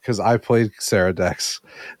sucked because I played Sarah decks,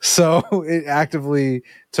 so it actively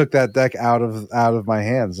took that deck out of my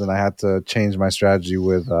hands, and I had to change my strategy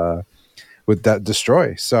with that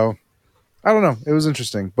destroy. So I don't know. It was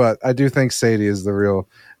interesting, but I do think Sadie is the real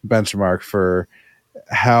benchmark for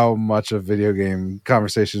how much of video game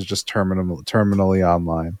conversation is just terminally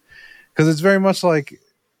online, because it's very much like.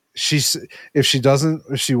 If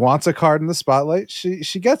she wants a card in the spotlight,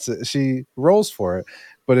 she gets it. She rolls for it.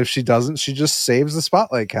 But if she doesn't, she just saves the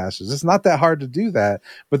spotlight caches. It's not that hard to do that.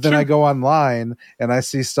 But then I go online and I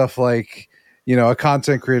see stuff like, a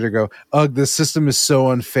content creator go, ugh, this system is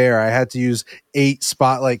so unfair. I had to use 8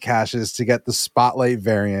 spotlight caches to get the spotlight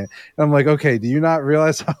variant. And I'm like, okay, do you not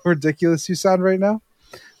realize how ridiculous you sound right now?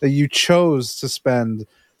 That you chose to spend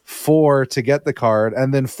 4 to get the card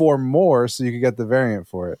and then 4 more so you could get the variant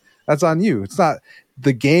for it. That's on you. It's not,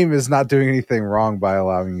 the game is not doing anything wrong by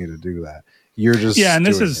allowing you to do that. You're just and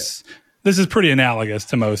this is pretty analogous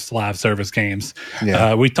to most live service games.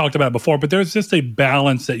 Yeah. We talked about it before, but there's just a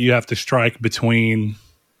balance that you have to strike between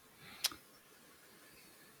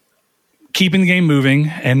keeping the game moving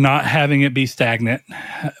and not having it be stagnant,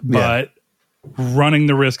 but running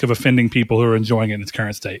the risk of offending people who are enjoying it in its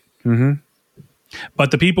current state. Mm-hmm.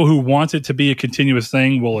 But the people who want it to be a continuous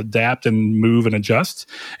thing will adapt and move and adjust.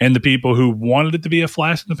 And the people who wanted it to be a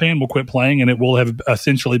flash in the pan will quit playing, and it will have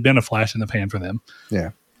essentially been a flash in the pan for them.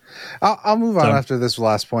 Yeah. I'll move on after this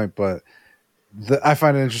last point, but I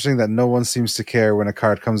find it interesting that no one seems to care when a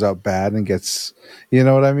card comes out bad and gets, you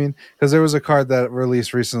know what I mean? Because there was a card that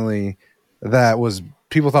released recently that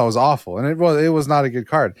people thought was awful, and it was not a good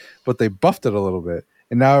card, but they buffed it a little bit.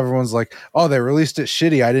 And now everyone's like, oh, they released it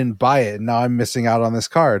shitty. I didn't buy it. And now I'm missing out on this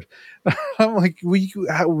card. I'm like,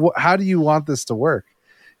 how do you want this to work?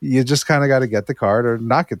 You just kind of got to get the card or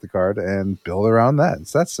not get the card and build around that.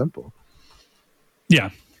 It's that simple. Yeah.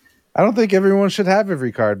 I don't think everyone should have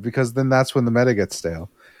every card, because then that's when the meta gets stale.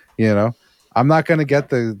 You know, I'm not going to get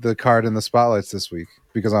the card in the spotlights this week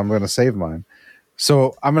because I'm going to save mine.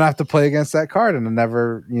 So I'm going to have to play against that card and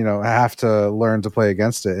never, have to learn to play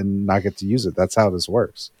against it and not get to use it. That's how this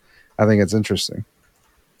works. I think it's interesting.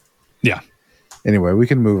 Yeah. Anyway, we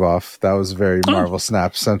can move off. That was a very Marvel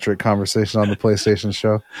Snap centric conversation on the PlayStation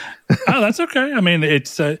show. Oh, that's okay. I mean,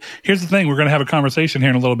 it's here's the thing. We're going to have a conversation here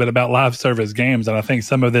in a little bit about live service games. And I think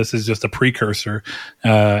some of this is just a precursor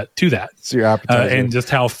to that. It's your appetizer. And just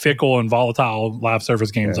how fickle and volatile live service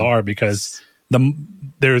games are, because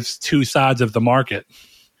there's two sides of the market.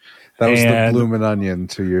 That was the bloomin' onion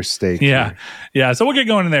to your steak. Yeah. Yeah. So we'll get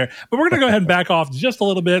going in there. But we're going to go ahead and back off just a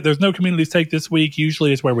little bit. There's no Communities Take this week.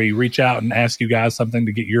 Usually it's where we reach out and ask you guys something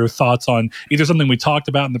to get your thoughts on either something we talked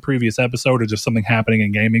about in the previous episode or just something happening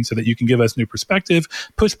in gaming, so that you can give us new perspective,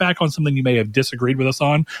 push back on something you may have disagreed with us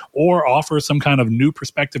on, or offer some kind of new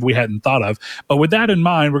perspective we hadn't thought of. But with that in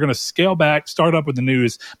mind, we're going to scale back, start up with the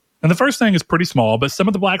news. And the first thing is pretty small, but some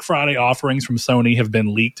of the Black Friday offerings from Sony have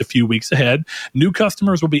been leaked a few weeks ahead. New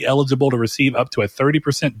customers will be eligible to receive up to a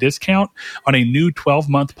 30% discount on a new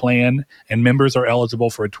 12-month plan, and members are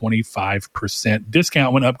eligible for a 25%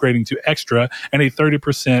 discount when upgrading to Extra and a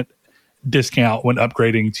 30% discount when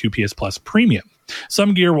upgrading to PS Plus Premium.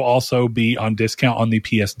 Some gear will also be on discount on the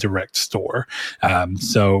PS Direct store.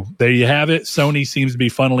 So there you have it. Sony seems to be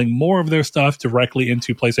funneling more of their stuff directly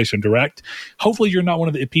into PlayStation Direct. Hopefully you're not one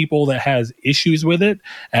of the people that has issues with it,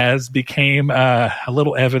 as became a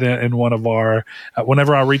little evident in one of our,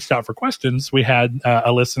 whenever I reached out for questions, we had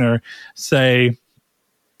a listener say,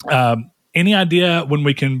 any idea when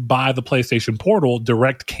we can buy the PlayStation Portal?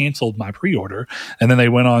 Direct canceled my pre-order. And then they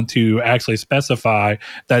went on to actually specify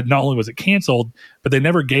that not only was it canceled, but they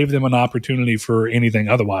never gave them an opportunity for anything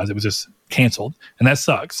otherwise. It was just canceled. And that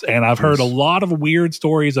sucks. And I've heard a lot of weird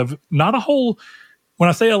stories of, not a whole, when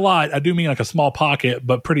I say a lot, I do mean like a small pocket,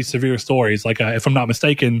 but pretty severe stories. Like if I'm not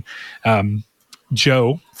mistaken,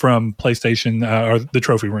 Joe from PlayStation or the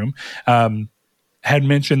Trophy Room had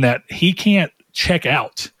mentioned that he can't check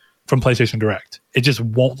out from PlayStation Direct. It just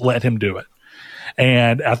won't let him do it.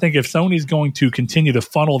 And I think if Sony's going to continue to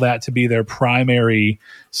funnel that to be their primary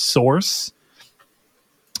source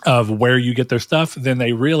of where you get their stuff, then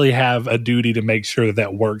they really have a duty to make sure that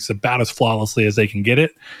that works about as flawlessly as they can get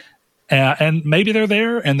it. And maybe they're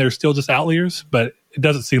there and they're still just outliers, but it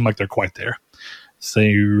doesn't seem like they're quite there.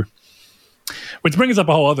 So, which brings up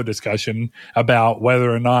a whole other discussion about whether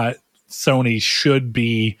or not Sony should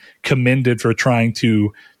be commended for trying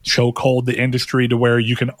to chokehold the industry to where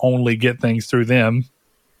you can only get things through them,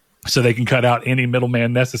 so they can cut out any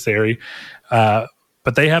middleman necessary. But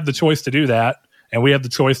they have the choice to do that, and we have the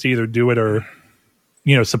choice to either do it or,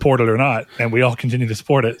 support it or not. And we all continue to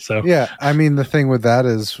support it. So yeah, I mean, the thing with that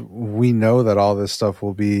is we know that all this stuff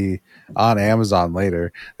will be on Amazon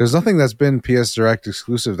later. There's nothing that's been PS Direct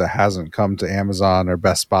exclusive that hasn't come to Amazon or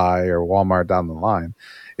Best Buy or Walmart down the line.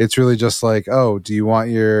 It's really just like, oh, do you want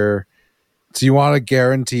a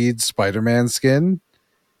guaranteed Spider-Man skin?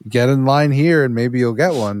 Get in line here and maybe you'll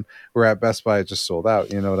get one. Where at Best Buy, it just sold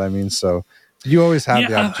out. You know what I mean? So you always have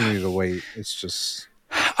the opportunity to wait. It's just,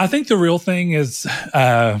 I think the real thing is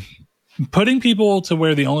putting people to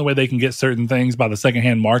where the only way they can get certain things by the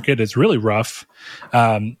secondhand market is really rough.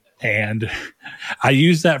 And I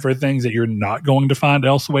use that for things that you're not going to find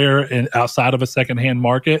elsewhere and outside of a secondhand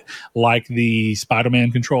market, like the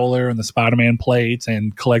Spider-Man controller and the Spider-Man plates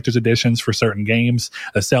and collector's editions for certain games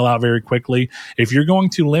that sell out very quickly. If you're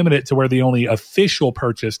going to limit it to where the only official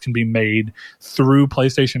purchase can be made through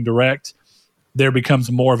PlayStation Direct, there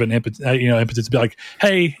becomes more of an impetus to be like,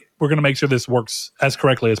 hey, we're going to make sure this works as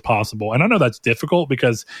correctly as possible. And I know that's difficult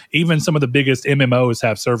because even some of the biggest MMOs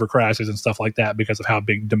have server crashes and stuff like that because of how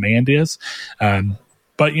big demand is.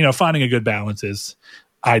 But, finding a good balance is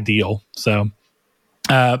ideal. So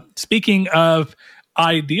speaking of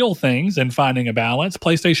ideal things and finding a balance,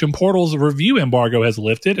 PlayStation Portal's review embargo has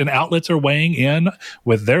lifted and outlets are weighing in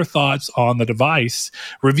with their thoughts on the device.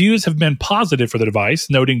 Reviews have been positive for the device,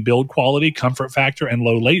 noting build quality, comfort factor, and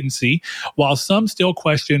low latency, while some still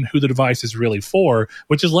question who the device is really for,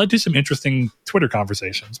 which has led to some interesting Twitter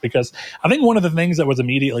conversations. Because I think one of the things that was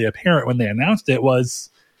immediately apparent when they announced it was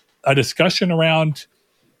a discussion around,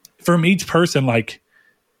 from each person, like,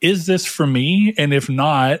 is this for me? And if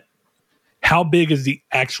not, how big is the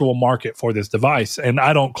actual market for this device? And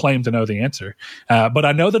I don't claim to know the answer. But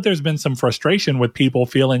I know that there's been some frustration with people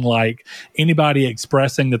feeling like anybody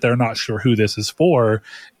expressing that they're not sure who this is for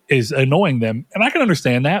is annoying them. And I can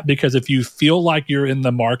understand that, because if you feel like you're in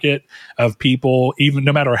the market of people, even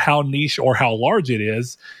no matter how niche or how large it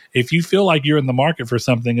is, if you feel like you're in the market for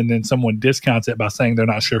something and then someone discounts it by saying they're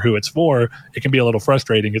not sure who it's for, it can be a little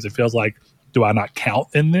frustrating, because it feels like, do I not count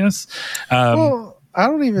in this? Well, I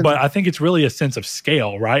don't even. But I think it's really a sense of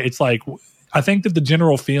scale, right? It's like, I think that the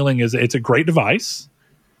general feeling is it's a great device,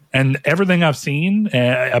 and everything I've seen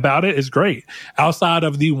about it is great, outside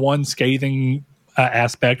of the one scathing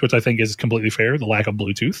aspect, which I think is completely fair, the lack of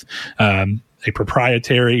Bluetooth, a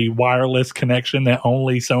proprietary wireless connection that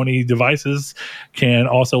only Sony devices can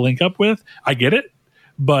also link up with. I get it,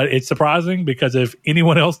 but it's surprising, because if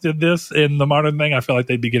anyone else did this in the modern thing, I feel like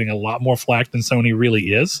they'd be getting a lot more flack than Sony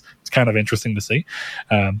really is. It's kind of interesting to see.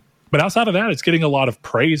 But outside of that, it's getting a lot of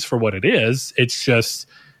praise for what it is. It's just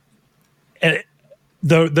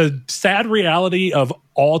the sad reality of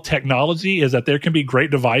all technology is that there can be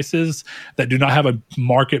great devices that do not have a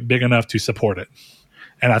market big enough to support it.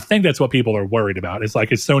 And I think that's what people are worried about. It's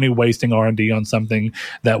like, is Sony wasting R&D on something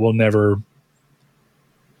that will never,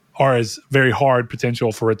 or is very hard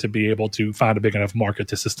potential for it to be able to find a big enough market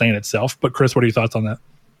to sustain itself? But Chris, what are your thoughts on that?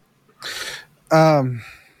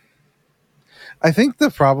 I think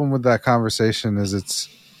the problem with that conversation is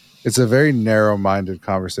it's a very narrow-minded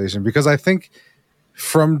conversation, because I think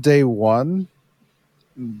from day one,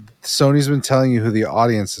 Sony's been telling you who the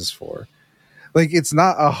audience is for. Like, it's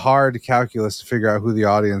not a hard calculus to figure out who the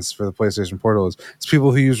audience for the PlayStation Portal is. It's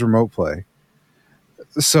people who use remote play.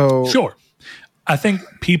 So sure. I think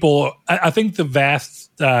I think the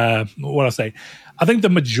vast, I think the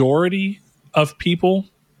majority of people,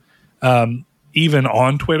 even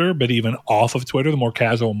on Twitter, but even off of Twitter, the more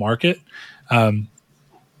casual market,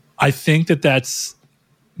 I think that's,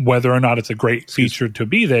 whether or not it's a great feature to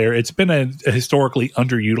be there, it's been a historically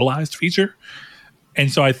underutilized feature.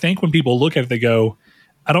 And so I think when people look at it, they go,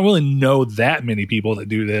 I don't really know that many people that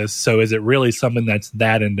do this. So is it really something that's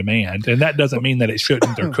that in demand? And that doesn't mean that it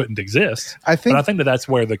shouldn't or couldn't exist. But I think that that's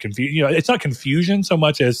where the confusion, it's not confusion so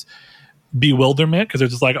much as bewilderment, because they're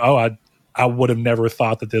just like, oh, I would have never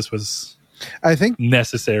thought that this was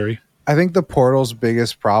necessary. I think the Portal's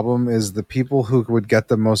biggest problem is the people who would get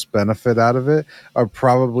the most benefit out of it are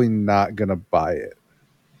probably not going to buy it.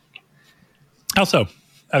 How so?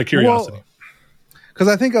 Out of curiosity. Because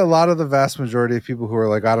I think a lot of the vast majority of people who are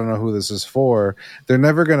like, I don't know who this is for, they're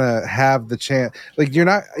never going to have the chance. Like, you're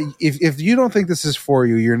not, if you don't think this is for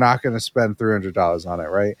you, you're not going to spend $300 on it,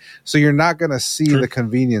 right? So you're not going to see the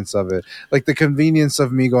convenience of it. Like the convenience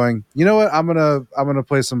of me going, you know what, I'm gonna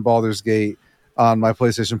play some Baldur's Gate on my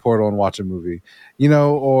PlayStation Portal and watch a movie,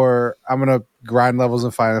 or I'm going to grind levels in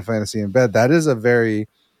Final Fantasy in bed. That is a very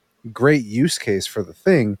great use case for the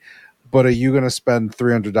thing. But are you going to spend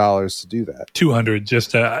 $300 to do that? $200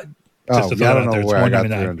 just to I don't know where I got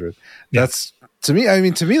 $300. Yeah. That's to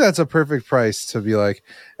me that's a perfect price to be like,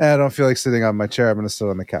 I don't feel like sitting on my chair. I'm going to sit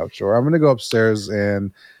on the couch, or I'm going to go upstairs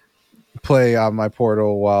and play on my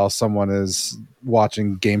Portal while someone is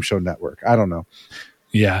watching Game Show Network. I don't know.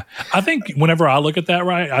 Yeah. I think whenever I look at that,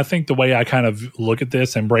 right, I think the way I kind of look at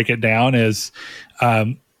this and break it down is,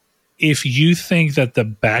 if you think that the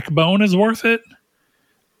backbone is worth it,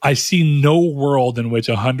 I see no world in which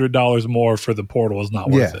 $100 more for the Portal is not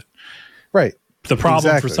worth it. Right. The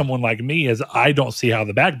problem for someone like me is I don't see how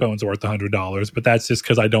the backbone's worth $100, but that's just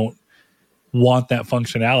because I don't want that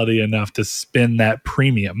functionality enough to spend that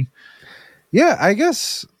premium. Yeah, I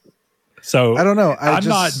guess. So I don't know. I'm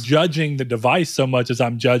not judging the device so much as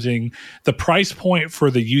I'm judging the price point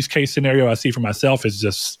for the use case scenario I see for myself is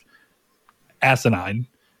just asinine.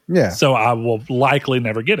 Yeah. So I will likely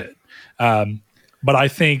never get it. But I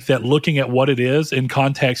think that looking at what it is in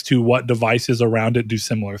context to what devices around it do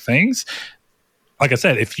similar things, like I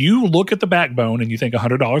said, if you look at the backbone and you think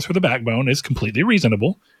 $100 for the backbone is completely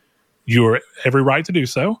reasonable, you have every right to do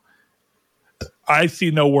so. I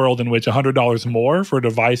see no world in which $100 more for a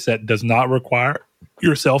device that does not require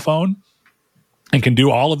your cell phone and can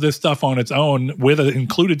do all of this stuff on its own with an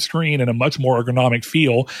included screen and a much more ergonomic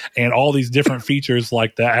feel and all these different features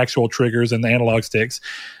like the actual triggers and the analog sticks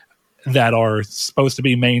that are supposed to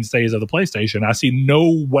be mainstays of the PlayStation. I see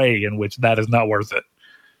no way in which that is not worth it.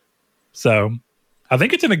 So I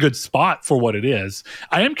think it's in a good spot for what it is.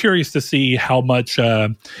 I am curious to see how much,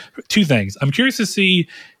 two things. I'm curious to see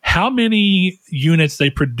how many units they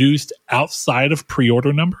produced outside of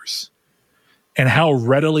pre-order numbers and how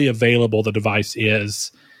readily available the device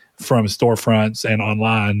is from storefronts and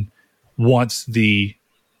online once the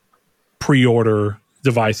pre-order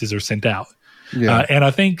devices are sent out. And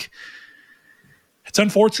I think it's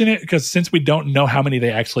unfortunate because since we don't know how many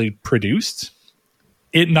they actually produced,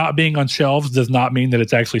 it not being on shelves does not mean that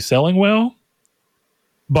it's actually selling well.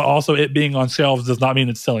 But also it being on shelves does not mean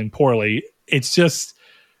it's selling poorly. It's just,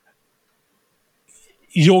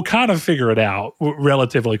 you'll kind of figure it out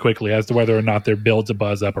relatively quickly as to whether or not there builds a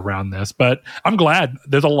buzz up around this. But I'm glad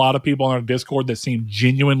there's a lot of people on our Discord that seem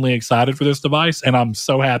genuinely excited for this device. And I'm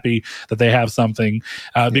so happy that they have something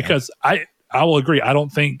because I will agree. I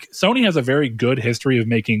don't think Sony has a very good history of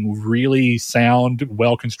making really sound,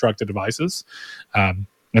 well-constructed devices.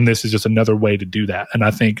 And this is just another way to do that. And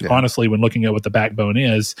I think, honestly, when looking at what the backbone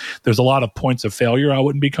is, there's a lot of points of failure I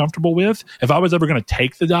wouldn't be comfortable with. If I was ever going to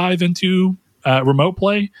take the dive into remote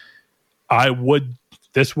play,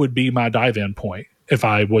 this would be my dive-in point if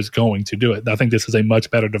I was going to do it. I think this is a much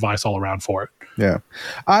better device all around for it. Yeah.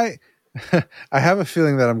 I have a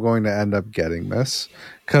feeling that I'm going to end up getting this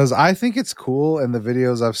because I think it's cool, and the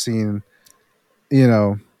videos I've seen,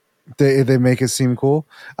 they make it seem cool.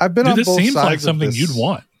 I've been on both sides. This seems like something you'd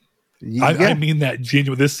want. I mean that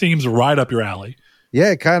genuine. This seems right up your alley.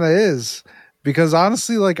 Yeah, it kind of is, because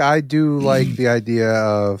honestly, like, I do like the idea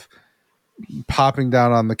of popping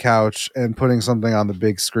down on the couch and putting something on the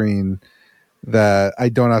big screen that I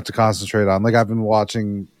don't have to concentrate on. Like, I've been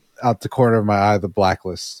watching out the corner of my eye The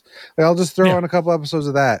Blacklist. Like, I'll just throw on a couple episodes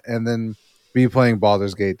of that and then be playing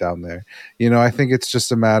Baldur's Gate down there. I think it's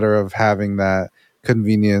just a matter of having that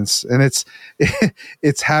convenience, and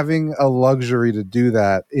it's having a luxury to do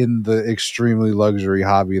that in the extremely luxury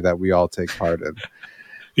hobby that we all take part in.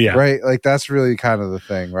 Right? Like, that's really kind of the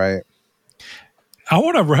thing, right? I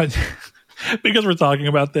want to run because we're talking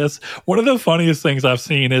about this. One of the funniest things I've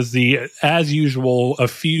seen is as usual, a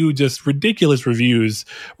few just ridiculous reviews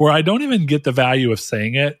where I don't even get the value of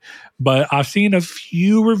saying it, but I've seen a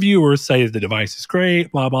few reviewers say the device is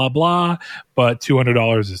great, blah, blah, blah, but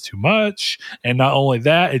 $200 is too much. And not only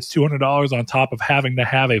that, it's $200 on top of having to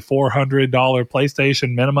have a $400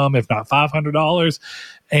 PlayStation minimum, if not $500.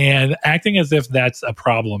 And acting as if that's a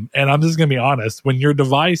problem. And I'm just going to be honest, when your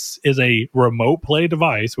device is a remote play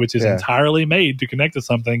device, which is entirely made to connect to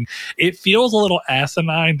something, it feels a little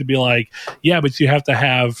asinine to be like, yeah, but you have to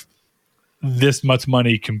have this much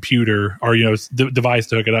money computer or device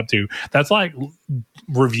to hook it up to. That's like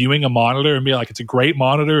reviewing a monitor and be like, it's a great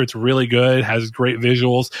monitor, it's really good, has great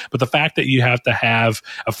visuals, but the fact that you have to have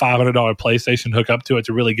a $500 PlayStation hook up to it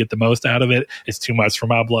to really get the most out of it is too much for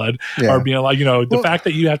my blood. Or being like, the fact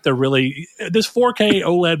that you have to really, this 4K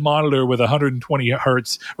OLED monitor with 120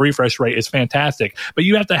 hertz refresh rate is fantastic, but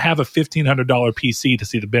you have to have a $1,500 PC to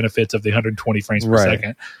see the benefits of the 120 frames per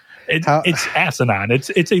second. It's asinine.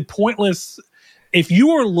 It's a pointless. If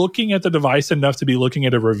you are looking at the device enough to be looking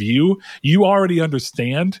at a review, you already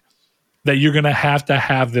understand that you're going to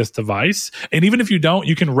have this device. And even if you don't,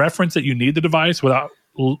 you can reference that you need the device without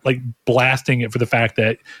like blasting it for the fact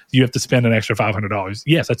that you have to spend an extra $500.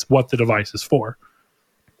 Yes, that's what the device is for.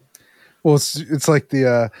 Well, it's like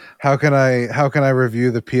the how can I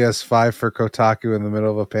review the PS5 for Kotaku in the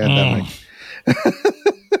middle of a pandemic?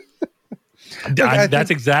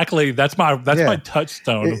 That's my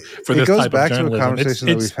touchstone for this type of journalism. It goes back to a conversation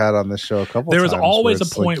that we've had on this show a couple times. There is always a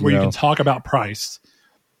point where you can talk about price.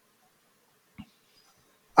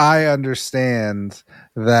 I understand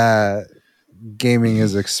that gaming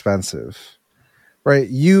is expensive, right?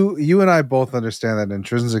 You and I both understand that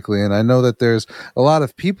intrinsically, and I know that there's a lot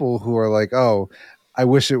of people who are like, "Oh, I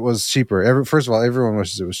wish it was cheaper." First of all, everyone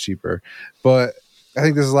wishes it was cheaper, but I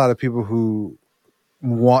think there's a lot of people who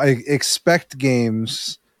expect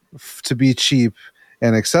games to be cheap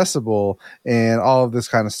and accessible and all of this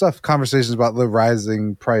kind of stuff. Conversations about the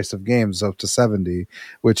rising price of games up to $70,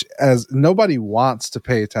 which as nobody wants to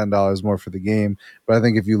pay $10 more for the game. But I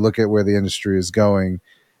think if you look at where the industry is going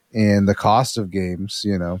and the cost of games,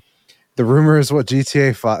 the rumor is what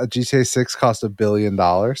GTA 6 cost $1 billion to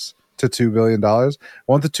 $2 billion. I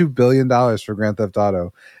want the $2 billion for Grand Theft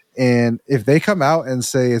Auto. And if they come out and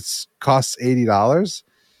say it costs $80,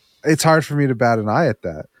 it's hard for me to bat an eye at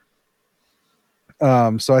that.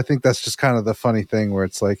 So I think that's just kind of the funny thing where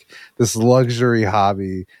it's like this luxury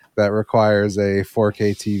hobby that requires a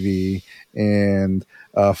 4K TV and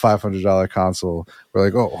a $500 console. We're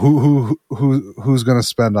like, oh, who's going to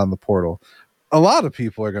spend on the Portal? A lot of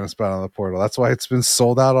people are going to spend on the Portal. That's why it's been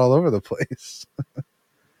sold out all over the place.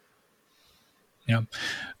 Yeah.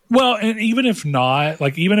 Well, and even if not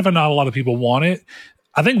a lot of people want it,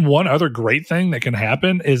 I think one other great thing that can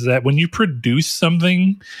happen is that when you produce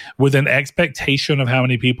something with an expectation of how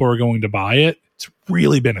many people are going to buy it, it's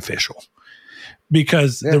really beneficial.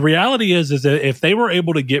 Because the reality is that if they were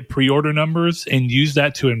able to get pre-order numbers and use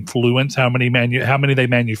that to influence how many they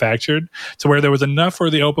manufactured, to where there was enough for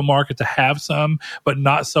the open market to have some, but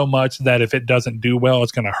not so much that if it doesn't do well,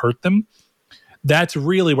 it's going to hurt them. That's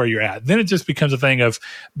really where you're at. Then it just becomes a thing of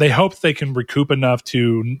they hope they can recoup enough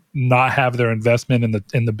to not have their investment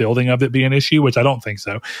in the building of it be an issue, which I don't think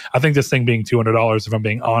so. I think this thing being $200, if I'm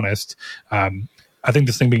being honest, I think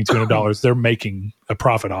this thing being $200, they're making a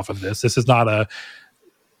profit off of this. This is not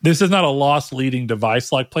a loss leading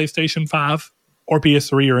device like PlayStation 5 or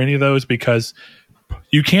PS3 or any of those, because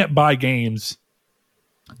you can't buy games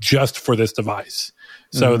just for this device.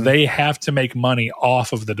 So they have to make money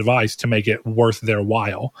off of the device to make it worth their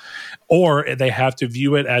while. Or they have to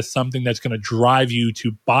view it as something that's going to drive you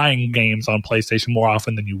to buying games on PlayStation more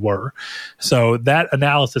often than you were. So that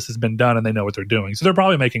analysis has been done and they know what they're doing. So they're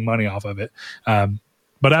probably making money off of it.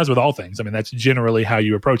 But as with all things, I mean, that's generally how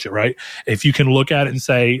you approach it, right? If you can look at it and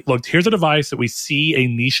say, look, here's a device that we see a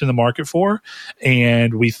niche in the market for,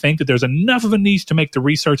 and we think that there's enough of a niche to make the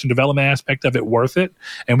research and development aspect of it worth it,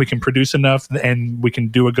 and we can produce enough and we can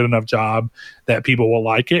do a good enough job that people will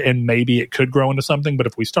like it, and maybe it could grow into something. But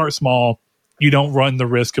if we start small, you don't run the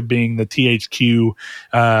risk of being the THQ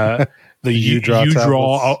the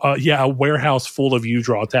U-Draw, a warehouse full of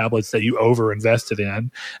U-Draw tablets that you over-invested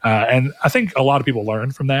in. And I think a lot of people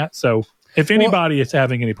learn from that. So if anybody is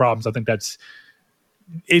having any problems, I think that's,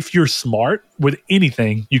 if you're smart with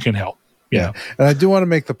anything, you can help. Yeah. And I do want to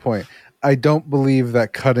make the point. I don't believe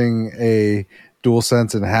that cutting a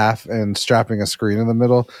DualSense in half and strapping a screen in the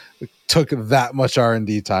middle took that much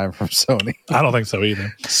R&D time from Sony. I don't think so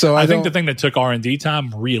either. So I think the thing that took R&D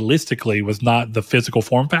time realistically was not the physical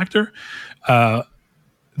form factor,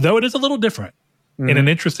 though it is a little different in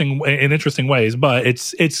interesting ways, but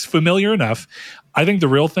it's familiar enough. I think the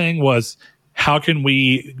real thing was, how can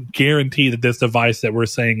we guarantee that this device that we're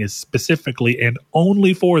saying is specifically and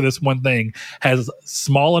only for this one thing has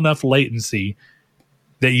small enough latency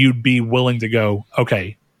that you'd be willing to go,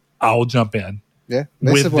 okay, I'll jump in. Yeah,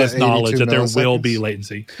 with this knowledge that there will be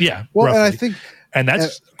latency. Yeah, well, roughly. And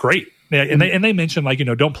that's great. Yeah, and they mentioned, like,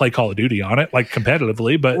 don't play Call of Duty on it, like,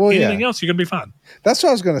 competitively, but anything else, you're gonna be fine. That's what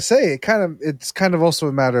I was gonna say. It's kind of also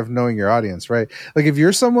a matter of knowing your audience, right? Like, if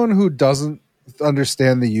you're someone who doesn't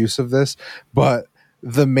understand the use of this, but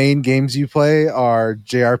the main games you play are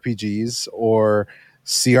JRPGs or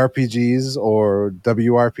CRPGs or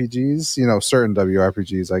WRPGs, certain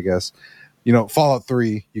WRPGs, I guess. Fallout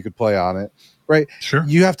 3, you could play on it. Right. Sure.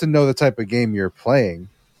 You have to know the type of game you're playing.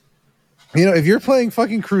 If you're playing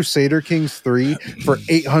fucking Crusader Kings 3 for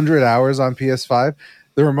 800 hours on PS5,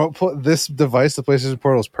 this device, the PlayStation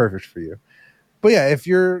Portal, is perfect for you. But yeah, if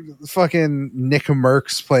you're fucking Nick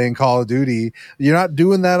Merckx playing Call of Duty, you're not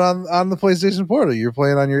doing that on the PlayStation Portal. You're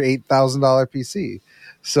playing on your $8,000 PC.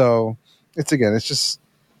 So it's just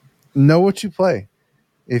know what you play.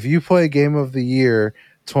 If you play Game of the Year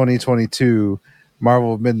 2022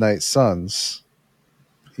 Marvel Midnight Suns,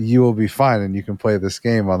 you will be fine, and you can play this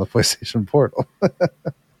game on the PlayStation Portal.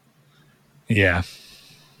 Yeah.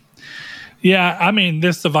 I mean,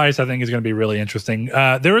 this device, I think, is going to be really interesting.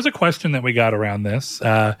 There was a question that we got around this,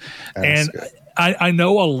 and I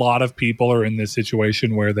know a lot of people are in this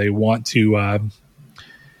situation where they want to. I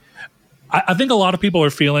think a lot of people are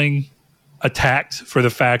feeling attacked for the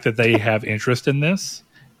fact that they have interest in this.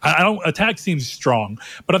 Attack seems strong,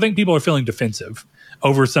 but I think people are feeling defensive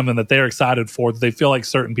over something that they're excited for, that they feel like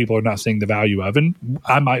certain people are not seeing the value of. And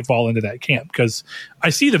I might fall into that camp because I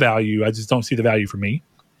see the value. I just don't see the value for me.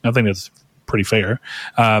 I think that's pretty fair.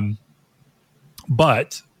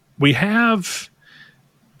 But we have,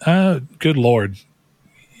 good Lord,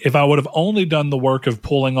 if I would have only done the work of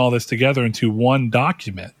pulling all this together into one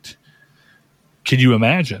document, could you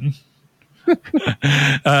imagine?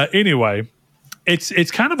 Anyway, it's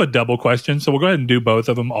kind of a double question, so we'll go ahead and do both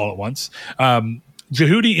of them all at once.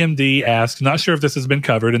 Jehudi MD asks, not sure if this has been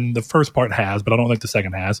covered, and the first part has, but I don't think the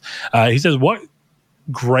second has. He says, what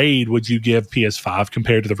grade would you give PS5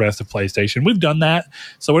 compared to the rest of PlayStation? We've done that,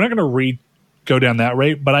 so we're not going to go down that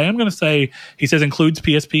rate, but I am going to say, he says, includes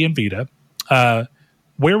PSP and Vita.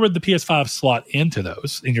 Where would the PS5 slot into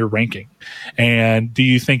those in your ranking? And do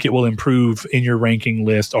you think it will improve in your ranking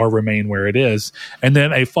list or remain where it is? And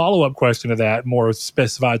then a follow-up question to that, more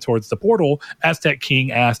specified towards the Portal, Aztec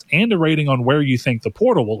King asked, and a rating on where you think the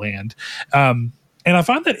Portal will land. And I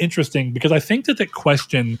find that interesting because I think that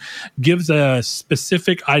question gives a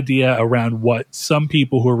specific idea around what some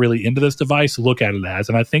people who are really into this device look at it as.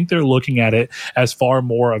 And I think they're looking at it as far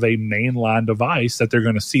more of a mainline device that they're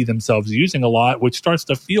going to see themselves using a lot, which starts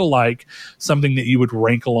to feel like something that you would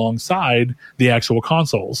rank alongside the actual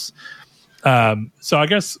consoles. So I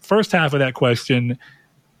guess first half of that question,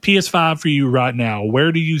 PS5 for you right now,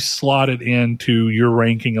 where do you slot it into your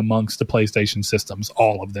ranking amongst the PlayStation systems?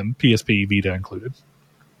 All of them, PSP, Vita included.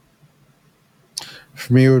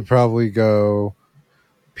 For me, it would probably go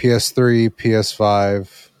PS3,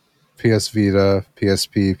 PS5, PS Vita,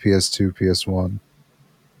 PSP, PS2, PS1.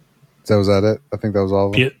 Was that it? I think that was all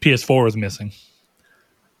of them. PS4 is missing.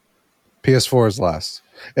 PS4 is last.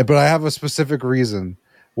 But I have a specific reason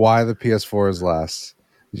why the PS4 is last.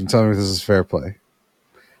 You can tell me if this is fair play.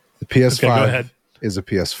 The PS5 is a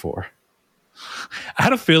PS4. I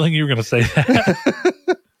had a feeling you were going to say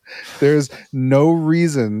that. There's no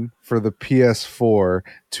reason for the PS4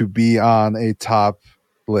 to be on a top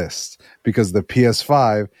list because the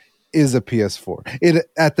PS5 is a PS4. It,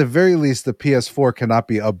 at the very least, the PS4 cannot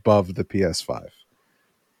be above the PS5.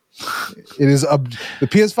 It is the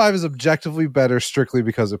PS5 is objectively better strictly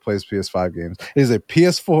because it plays PS5 games. It is a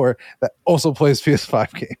PS4 that also plays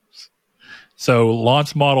PS5 games. So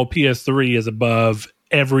launch model PS3 is above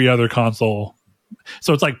every other console.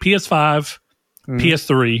 So it's like PS5,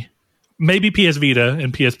 PS3, maybe PS Vita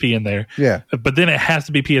and PSP in there. Yeah. But then it has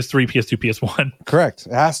to be PS3, PS2, PS1. Correct.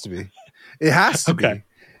 It has to be. It has to be. It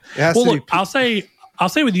has well, to look, be. I'll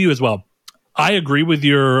say with you as well. I agree with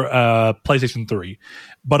your PlayStation 3,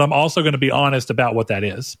 but I'm also going to be honest about what that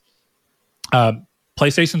is.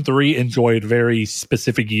 PlayStation 3 enjoyed very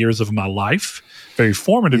specific years of my life, very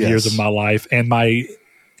formative years of my life, and my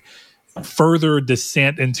further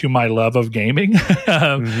descent into my love of gaming.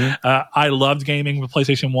 I loved gaming with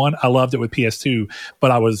PlayStation 1. I loved it with PS2,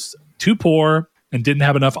 but I was too poor and didn't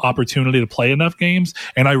have enough opportunity to play enough games.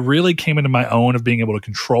 And I really came into my own of being able to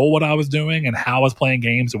control what I was doing and how I was playing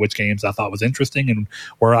games and which games I thought was interesting and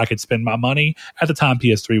where I could spend my money. At the time,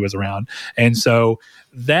 PS3 was around. And so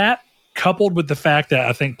that coupled with the fact that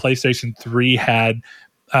I think PlayStation 3 had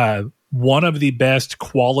one of the best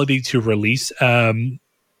quality to release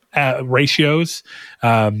ratios,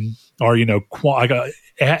 or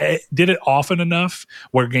did it often enough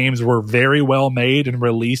where games were very well made and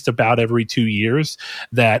released about every 2 years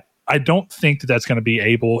that I don't think that that's going to be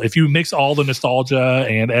able, if you mix all the nostalgia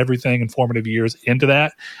and everything in formative years into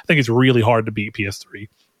that, I think it's really hard to beat PS3.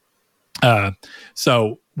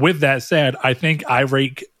 So with that said, I think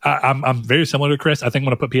I'm very similar to Chris. I think I'm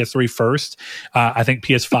going to put PS3 first. I think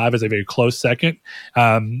PS5 is a very close second.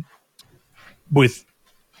 With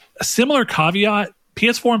a similar caveat,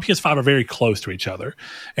 PS4 and PS5 are very close to each other.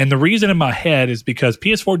 And the reason in my head is because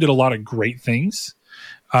PS4 did a lot of great things.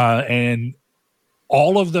 And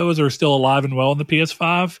all of those are still alive and well in the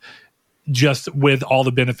PS5, just with all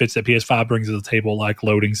the benefits that PS5 brings to the table, like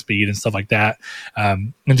loading speed and stuff like that,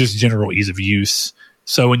 and just general ease of use.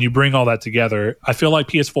 So when you bring all that together, I feel like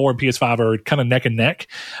PS4 and PS5 are kind of neck and neck.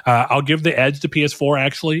 I'll give the edge to PS4,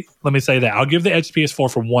 actually. Let me say that. I'll give the edge to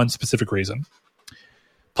PS4 for one specific reason.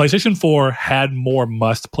 PlayStation 4 had more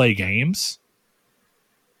must-play games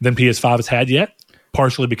than PS5 has had yet,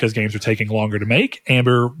 partially because games are taking longer to make and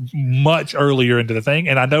we're much earlier into the thing.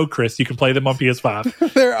 And I know, Chris, you can play them on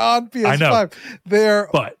PS5. They're on PS5. I know.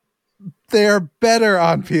 They're better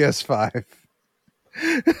on PS5.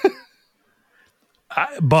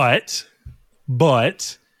 But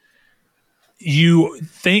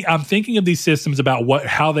I'm thinking of these systems about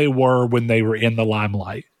how they were when they were in the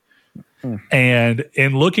limelight. And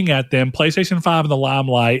in looking at them, PlayStation 5 in the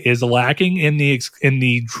limelight is lacking in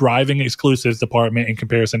the driving exclusives department in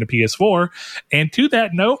comparison to PS4. And to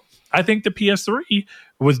that note, I think the PS3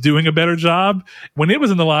 was doing a better job when it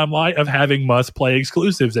was in the limelight of having must-play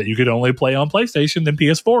exclusives that you could only play on PlayStation than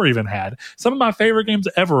PS4 even had. Some of my favorite games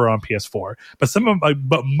ever are on PS4,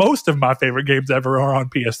 but most of my favorite games ever are on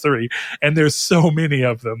PS3, and there's so many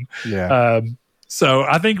of them. Yeah. So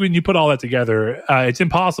I think when you put all that together, it's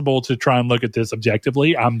impossible to try and look at this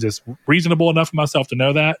objectively. I'm just reasonable enough for myself to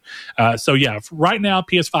know that. So yeah, right now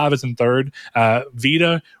PS5 is in third.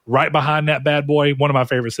 Vita right behind that bad boy, one of my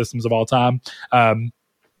favorite systems of all time.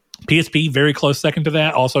 PSP very close second to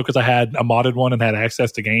that, also because I had a modded one and had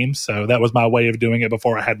access to games, so that was my way of doing it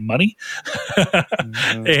before I had money.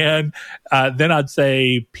 And then I'd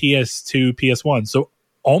say PS2, PS1. So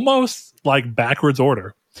almost like backwards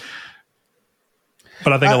order.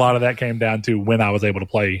 But I think a lot of that came down to when I was able to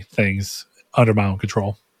play things under my own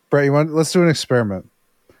control. Brett, let's do an experiment.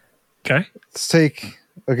 Okay.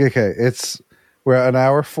 We're at an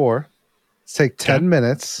hour 4. Let's take 10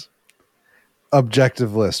 minutes.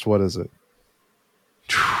 Objective list. What is it?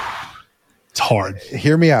 It's hard.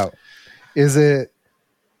 Hear me out. Is it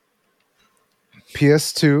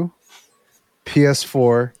PS2,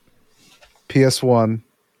 PS4, PS1,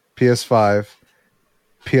 PS5,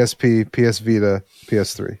 PSP, PS Vita,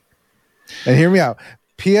 PS3? And hear me out.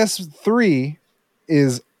 PS3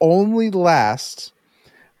 is only last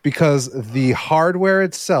because the hardware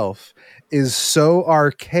itself is so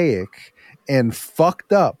archaic and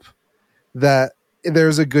fucked up that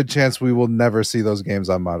there's a good chance we will never see those games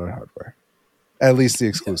on modern hardware. At least the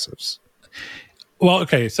exclusives. Well,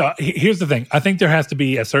 okay, so here's the thing. I think there has to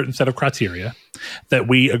be a certain set of criteria that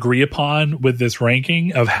we agree upon with this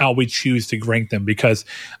ranking of how we choose to rank them, because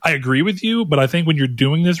I agree with you, but I think when you're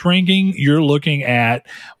doing this ranking, you're looking at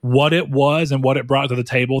what it was and what it brought to the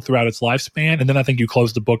table throughout its lifespan, and then I think you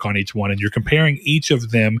close the book on each one, and you're comparing each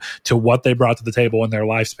of them to what they brought to the table in their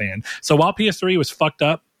lifespan. So while PS3 was fucked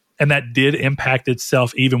up, and that did impact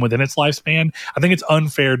itself even within its lifespan, I think it's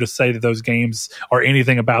unfair to say that those games or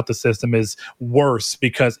anything about the system is worse,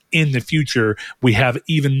 because in the future we have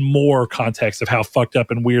even more context of how fucked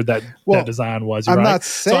up and weird that design was. I'm right? not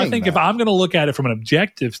saying so I think if I'm going to look at it from an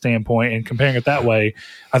objective standpoint and comparing it that way,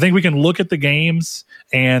 I think we can look at the games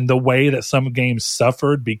and the way that some games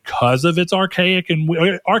suffered because of its archaic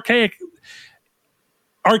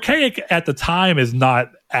at the time is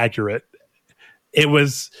not accurate. It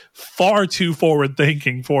was far too forward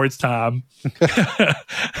thinking for its time.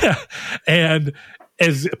 And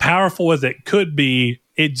as powerful as it could be,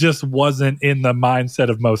 it just wasn't in the mindset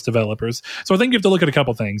of most developers. So I think you have to look at a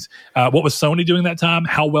couple things. What was Sony doing that time?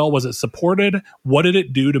 How well was it supported? What did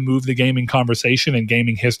it do to move the gaming conversation and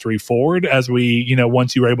gaming history forward? As we,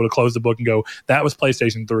 once you were able to close the book and go, that was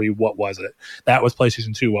PlayStation 3, what was it? That was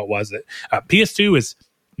PlayStation 2, what was it? PS2 is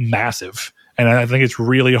massive. And I think it's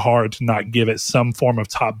really hard to not give it some form of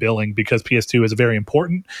top billing, because PS2 is very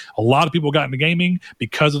important. A lot of people got into gaming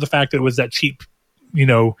because of the fact that it was that cheap,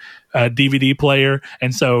 DVD player.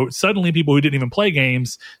 And so suddenly people who didn't even play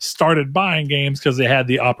games started buying games because they had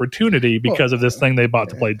the opportunity because of this thing they bought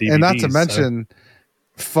to play DVDs. And not to mention,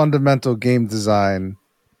 fundamental game design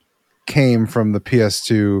came from the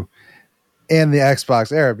PS2 and the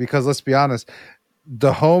Xbox era, because let's be honest,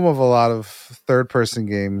 the home of a lot of third-person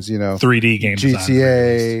games, 3D games,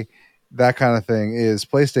 GTA, that kind of thing, is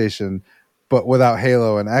PlayStation. But without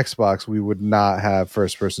Halo and Xbox, we would not have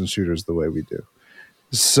first-person shooters the way we do.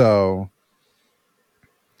 So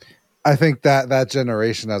I think that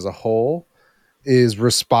generation as a whole is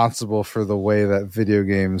responsible for the way that video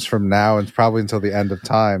games from now and probably until the end of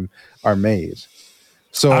time are made.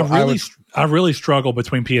 So I really struggle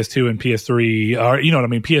between PS2 and PS3, or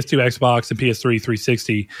PS2, Xbox, and PS3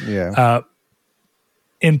 360. Yeah.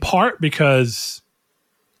 In part because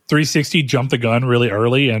 360 jumped the gun really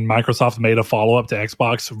early, and Microsoft made a follow-up to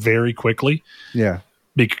Xbox very quickly. Yeah.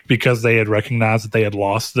 Because they had recognized that they had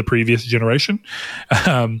lost the previous generation.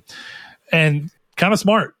 And kind of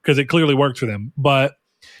smart, because it clearly worked for them. But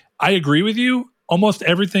I agree with you. Almost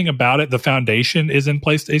everything about it, the foundation is in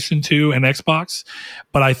PlayStation 2 and Xbox.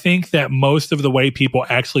 But I think that most of the way people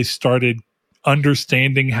actually started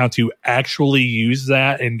understanding how to actually use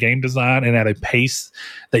that in game design and at a pace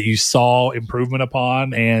that you saw improvement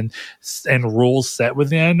upon and rules set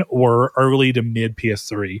within were early to mid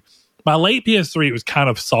PS3. By late PS3, it was kind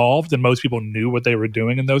of solved, and most people knew what they were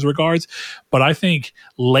doing in those regards. But I think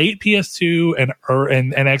late PS2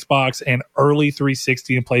 and Xbox and early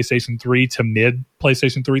 360 and PlayStation 3 to mid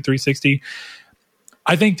PlayStation 3 360,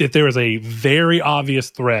 I think that there is a very obvious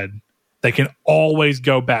thread that can always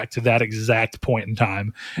go back to that exact point in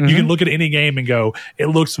time. Mm-hmm. You can look at any game and go, it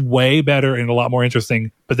looks way better and a lot more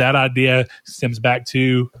interesting, but that idea stems back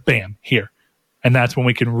to, bam, here. And that's when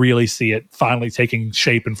we can really see it finally taking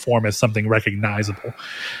shape and form as something recognizable.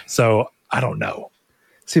 So I don't know.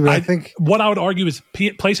 See, but I think what I would argue is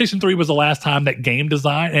PlayStation 3 was the last time that game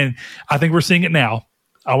design, and I think we're seeing it now.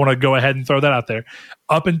 I want to go ahead and throw that out there.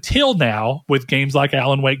 Up until now, with games like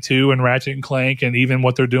Alan Wake 2 and Ratchet and Clank, and even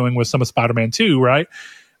what they're doing with some of Spider-Man 2, right?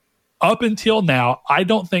 Up until now, I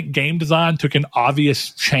don't think game design took an obvious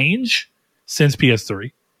change since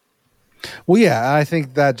PS3. Well, yeah, I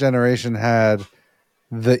think that generation had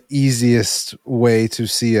the easiest way to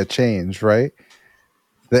see a change, right?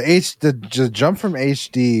 The jump from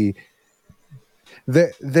HD,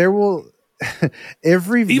 there will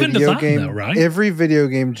every even video design, game, though, right? Every video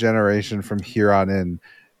game generation from here on in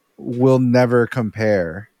will never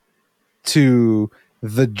compare to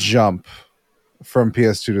the jump from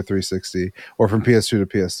PS2 to 360 or from PS2 to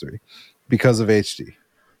PS3 because of HD.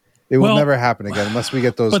 It will never happen again unless we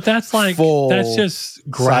get those. But that's just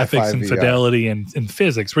graphics and fidelity and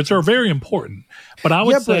physics, which are very important. But I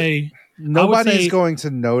would say nobody's going to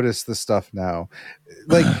notice the stuff now.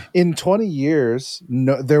 Like in 20 years,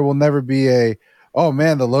 there will never be oh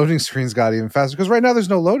man, the loading screens got even faster, because right now there's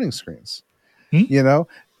no loading screens.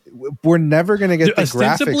 we're never going to get the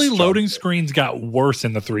ostensibly graphics loading jump. Screens got worse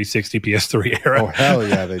in the 360 PS3 era. Oh hell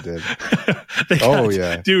yeah, they did.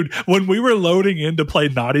 Dude, when we were loading in to play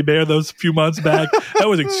Naughty Bear those few months back, that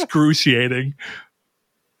was excruciating.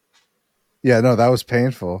 Yeah, no, that was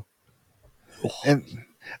painful. And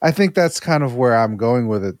I think that's kind of where I'm going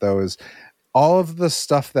with it, though, is all of the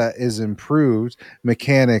stuff that is improved,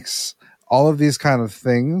 mechanics, all of these kind of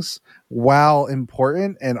things, while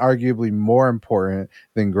important and arguably more important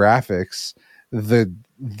than graphics, the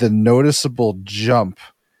noticeable jump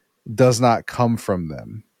does not come from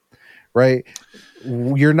them, right?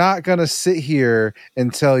 You're not gonna sit here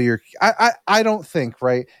and tell your I don't think,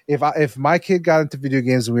 right, if my kid got into video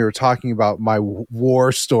games and we were talking about my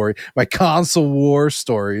war story, my console war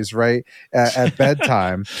stories, right, at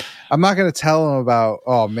bedtime, I'm not gonna tell him about,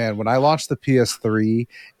 oh man, when I launched the PS3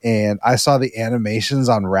 and I saw the animations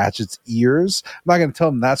on Ratchet's ears. I'm not gonna tell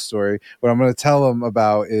him that story. What I'm gonna tell him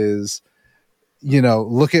about is,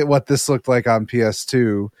 look at what this looked like on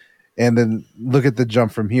PS2 and then look at the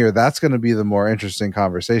jump from here. That's going to be the more interesting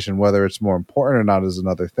conversation. Whether it's more important or not is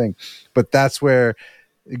another thing. But that's where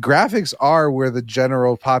graphics are, where the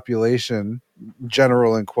general population,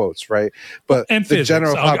 general in quotes, right? But and the physics.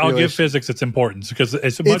 general population, I'll give physics its importance, because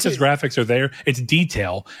as much as graphics are there, it's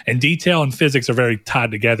detail. And detail and physics are very tied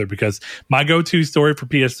together, because my go-to story for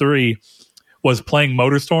PS3 was playing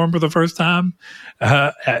MotorStorm for the first time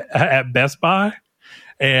at Best Buy,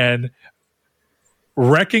 and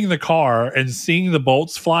wrecking the car and seeing the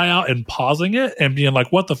bolts fly out and pausing it and being like,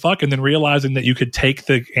 what the fuck? And then realizing that you could take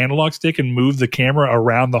the analog stick and move the camera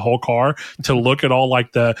around the whole car to look at all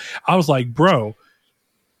I was like, bro,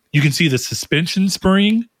 you can see the suspension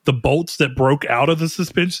spring, the bolts that broke out of the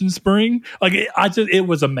suspension spring. Like it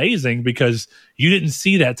was amazing, because you didn't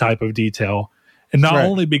see that type of detail. And not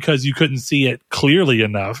only because you couldn't see it clearly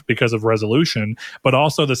enough because of resolution, but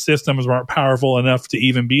also the systems weren't powerful enough to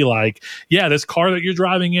even be like, yeah, this car that you're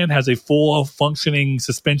driving in has a full functioning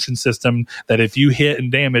suspension system that if you hit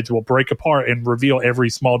and damage will break apart and reveal every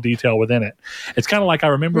small detail within it. It's kind of like, I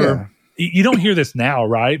remember, you don't hear this now,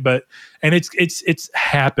 right? And it's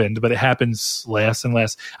happened, but it happens less and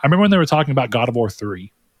less. I remember when they were talking about God of War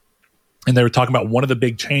 3, and they were talking about one of the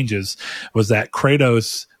big changes was that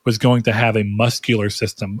Kratos was going to have a muscular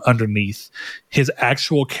system underneath. His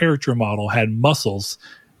actual character model had muscles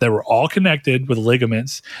that were all connected with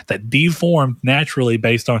ligaments that deformed naturally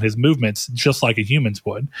based on his movements, just like a human's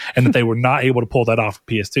would, and that they were not able to pull that off of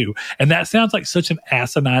PS2. And that sounds like such an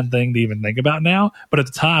asinine thing to even think about now, but at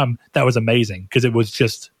the time, that was amazing, because it was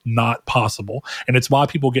just not possible. And it's why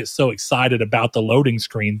people get so excited about the loading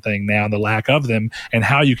screen thing now, and the lack of them, and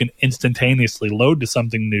how you can instantaneously load to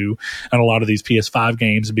something new on a lot of these PS5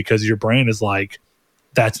 games, because your brain is like,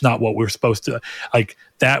 that's not what we're supposed to, like,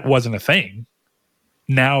 that wasn't a thing.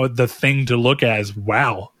 Now the thing to look at is,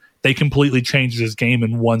 wow, they completely changed this game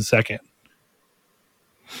in 1 second.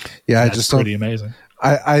 Yeah, that's pretty amazing.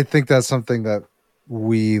 I think that's something that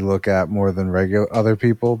we look at more than regular other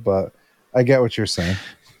people, but I get what you're saying.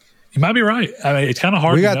 You might be right. I mean, it's kind of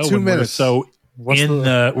hard to know 2 when minutes. we're so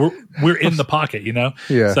we're in the pocket,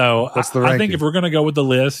 Yeah. So I think if we're going to go with the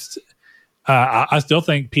list, I still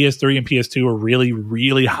think PS3 and PS2 are really,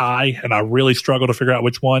 really high, and I really struggle to figure out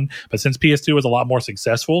which one. But since PS2 was a lot more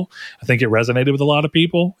successful, I think it resonated with a lot of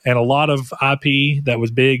people, and a lot of IP that was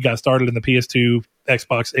big got started in the PS2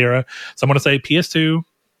 Xbox era. So I'm going to say PS2.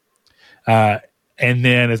 And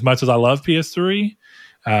then, as much as I love PS3,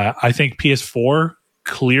 I think PS4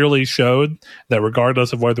 clearly showed that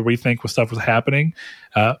regardless of whether we think stuff was happening,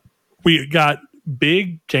 we got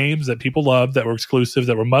big games that people loved that were exclusive,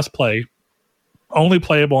 that were must play, only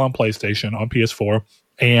playable on PlayStation, on PS4,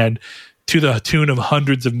 and to the tune of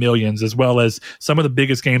hundreds of millions, as well as some of the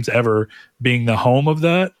biggest games ever being the home of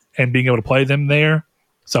that and being able to play them there.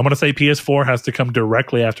 So I'm going to say PS4 has to come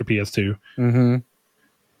directly after PS2. Mm-hmm.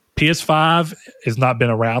 PS5 has not been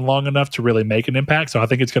around long enough to really make an impact, so I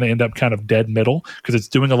think it's going to end up kind of dead middle, because it's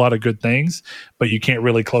doing a lot of good things, but you can't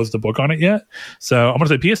really close the book on it yet. So I'm going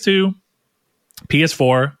to say PS2,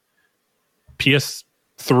 PS4,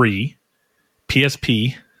 PS3,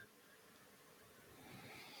 PSP,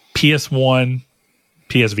 PS1,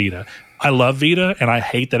 PS Vita. I love Vita, and I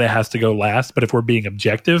hate that it has to go last, but if we're being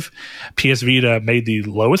objective, PS Vita made the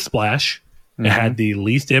lowest splash. Mm-hmm. It had the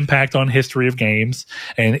least impact on history of games,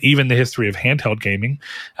 and even the history of handheld gaming.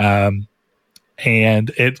 And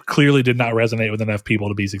it clearly did not resonate with enough people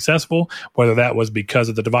to be successful, whether that was because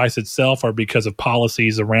of the device itself or because of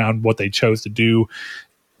policies around what they chose to do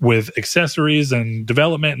with accessories and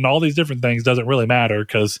development and all these different things. Doesn't really matter,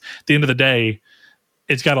 because at the end of the day,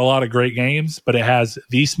 it's got a lot of great games, but it has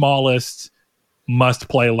the smallest must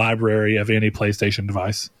play library of any PlayStation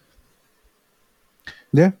device.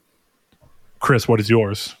 Yeah. Chris, what is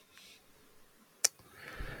yours?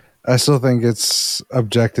 I still think it's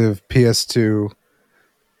objective PS2,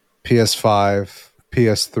 PS5,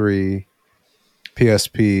 PS3,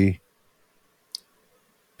 PSP,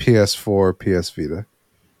 PS4, PS Vita.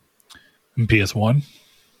 And PS1?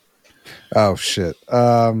 Oh, shit.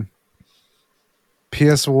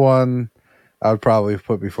 PS1, I would probably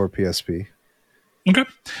put before PSP. Okay.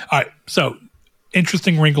 All right. So,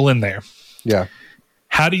 interesting wrinkle in there. Yeah.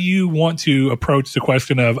 How do you want to approach the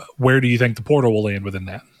question of where do you think the Portal will land within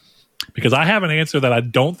that? Because I have an answer that I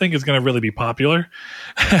don't think is going to really be popular.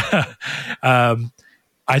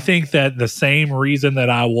 I think that the same reason that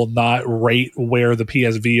I will not rate where the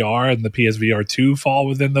PSVR and the PSVR 2 fall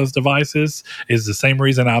within those devices is the same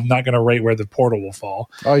reason I'm not going to rate where the Portal will fall.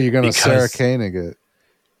 Oh, you're going to Sarah Koenig it.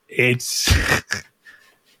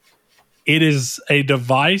 It is a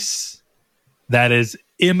device that is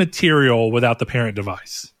immaterial without the parent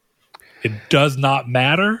device. It does not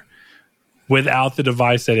matter without the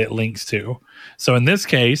device that it links to. So in this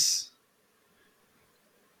case,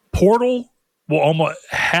 Portal will almost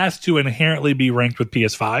has to inherently be ranked with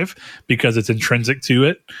PS5 because it's intrinsic to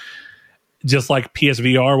it. Just like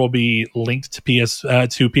PSVR will be linked to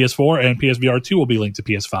PS4 and PSVR 2 will be linked to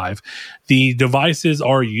PS5. The devices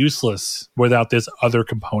are useless without this other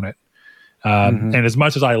component. And as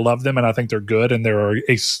much as I love them and I think they're good, and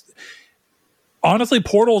honestly,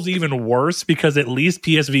 Portal's even worse because at least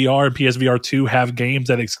PSVR and PSVR 2 have games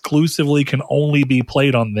that exclusively can only be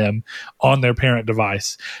played on them on their parent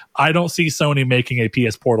device. I don't see Sony making a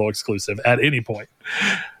PS Portal exclusive at any point.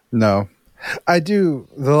 No. I do.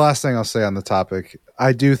 The last thing I'll say on the topic,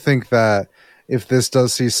 I do think that if this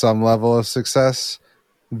does see some level of success,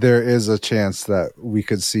 there is a chance that we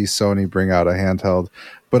could see Sony bring out a handheld.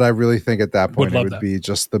 But I really think at that point it would be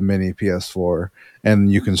just the mini PS4,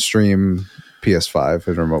 and you can stream PS5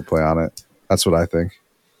 and remote play on it. That's what I think.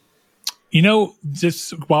 You know,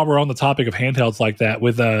 just while we're on the topic of handhelds like that,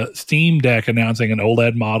 with Steam Deck announcing an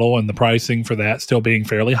OLED model and the pricing for that still being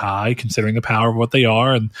fairly high, considering the power of what they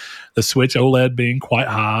are, and the Switch OLED being quite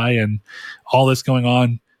high, and all this going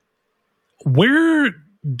on, where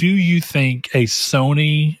do you think a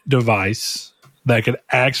Sony device that could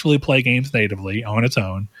actually play games natively on its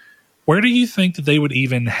own, where do you think that they would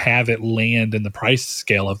even have it land in the price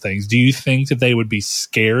scale of things? Do you think that they would be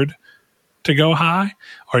scared to go high?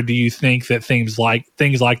 Or do you think that things like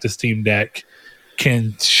the Steam Deck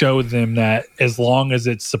can show them that as long as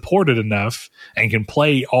it's supported enough and can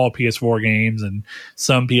play all PS4 games and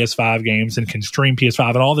some PS5 games and can stream PS5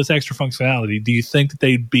 and all this extra functionality, do you think that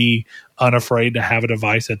they'd be unafraid to have a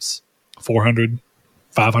device that's $400,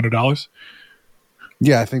 $500?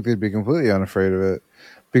 Yeah, I think they'd be completely unafraid of it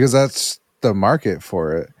because that's the market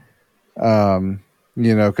for it.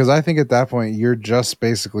 Because I think at that point you're just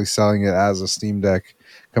basically selling it as a Steam Deck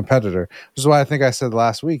competitor. Which is why I think I said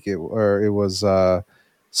last week it was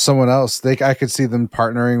someone else. I could see them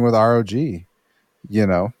partnering with ROG,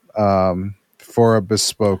 for a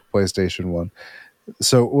bespoke PlayStation 1.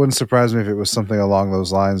 So it wouldn't surprise me if it was something along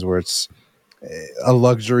those lines where it's a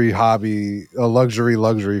luxury hobby, a luxury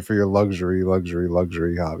for your luxury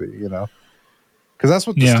hobby, because that's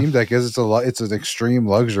what the Steam Deck is. It's an extreme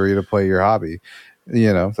luxury to play your hobby,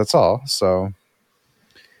 that's all. So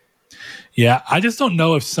yeah, I just don't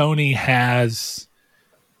know if Sony has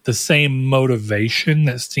the same motivation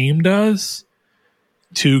that Steam does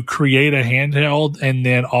to create a handheld and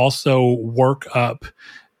then also work up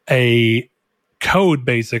a code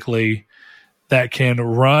basically that can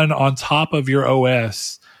run on top of your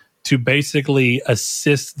OS to basically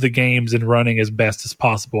assist the games in running as best as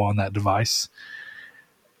possible on that device.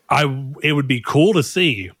 It would be cool to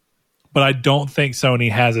see, but I don't think Sony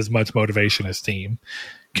has as much motivation as Steam.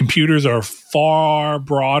 Computers are far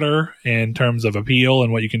broader in terms of appeal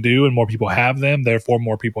and what you can do, and more people have them. Therefore,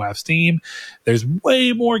 more people have Steam. There's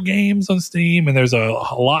way more games on Steam, and there's a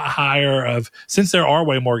lot higher since there are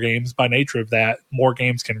way more games by nature of that, more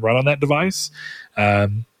games can run on that device.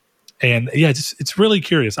 And yeah, it's really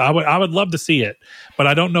curious. I would love to see it, but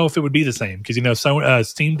I don't know if it would be the same because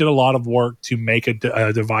Steam did a lot of work to make a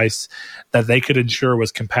device that they could ensure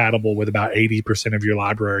was compatible with about 80% of your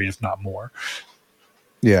library, if not more.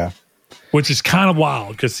 Yeah, which is kind of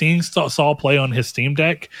wild because seeing Saul play on his Steam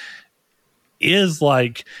Deck is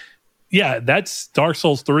like, yeah, that's Dark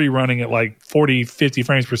Souls 3 running at like 40, 50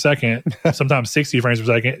 frames per second, sometimes 60 frames per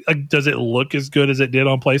second. Like, does it look as good as it did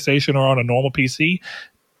on PlayStation or on a normal PC?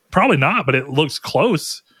 Probably not, but it looks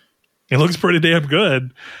close. It looks pretty damn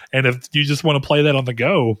good. And if you just want to play that on the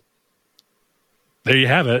go, there you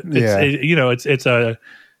have it. Yeah. It's a,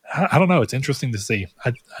 I don't know. It's interesting to see.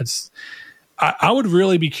 I would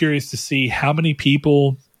really be curious to see how many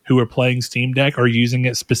people who are playing Steam Deck are using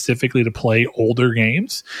it specifically to play older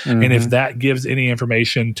games. Mm-hmm. And if that gives any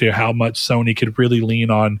information to how much Sony could really lean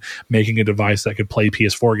on making a device that could play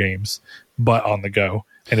PS4 games, but on the go.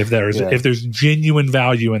 And if there's genuine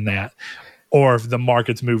value in that, or if the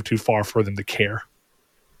market's moved too far for them to care.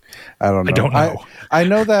 I don't know. I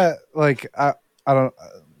know that, like, I don't,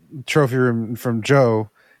 Trophy Room from Joe,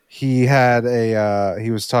 he had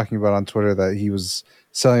he was talking about on Twitter that he was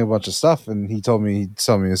selling a bunch of stuff, and he told me he'd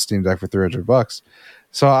sell me a Steam Deck for $300.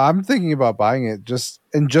 So I'm thinking about buying it just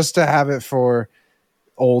to have it for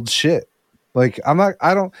old shit. Like, I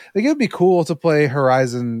don't think it would be cool to play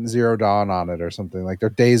Horizon Zero Dawn on it or something. Like, they're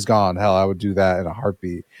Days Gone. Hell, I would do that in a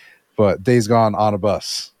heartbeat. But Days Gone on a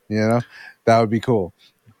bus, that would be cool.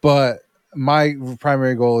 But my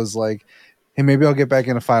primary goal is like, hey, maybe I'll get back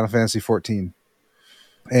into Final Fantasy 14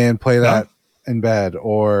 and play that in bed.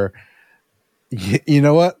 Or, you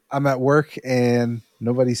know what? I'm at work and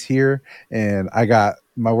nobody's here and I got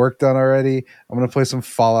my work done already. I'm going to play some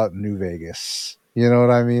Fallout New Vegas. You know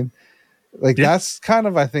what I mean? Like, that's kind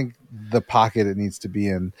of, I think, the pocket it needs to be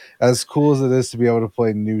in. As cool as it is to be able to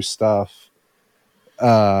play new stuff,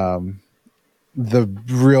 the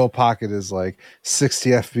real pocket is like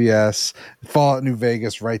 60 FPS, Fallout New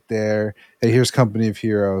Vegas right there. Hey, here's Company of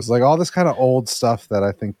Heroes. Like, all this kind of old stuff that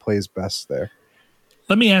I think plays best there.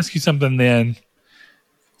 Let me ask you something then.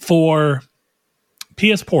 For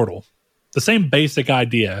PS Portal, the same basic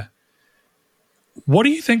idea. What do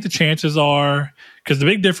you think the chances are? Because the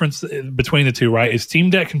big difference between the two, right, is Steam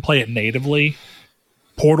Deck can play it natively.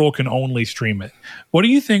 Portal can only stream it. What do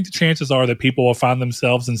you think the chances are that people will find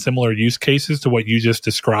themselves in similar use cases to what you just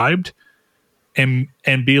described and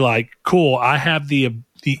be like, cool, I have the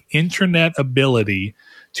internet ability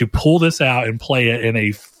to pull this out and play it in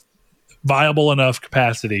a viable enough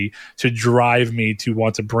capacity to drive me to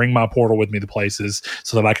want to bring my Portal with me to places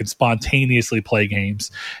so that I can spontaneously play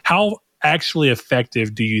games? How actually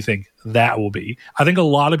effective do you think that will be? I think a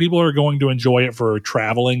lot of people are going to enjoy it for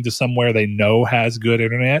traveling to somewhere they know has good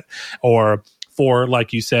internet, or for,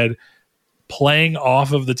 like you said, playing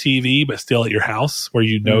off of the TV but still at your house where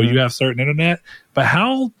you know you have certain internet. But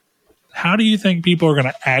how do you think people are going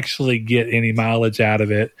to actually get any mileage out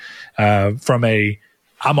of it from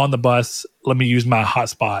I'm on the bus, let me use my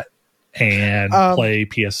hotspot and play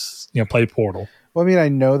play Portal? Well, I mean, I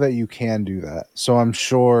know that you can do that, so I'm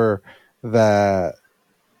sure that,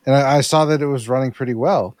 and I saw that it was running pretty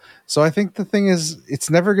well. So I think the thing is,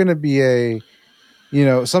 it's never going to be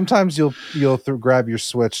sometimes you'll grab your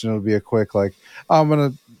Switch and it'll be a quick, like, I'm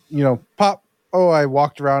going to, pop. Oh, I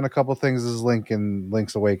walked around a couple things as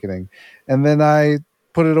Link's Awakening. And then I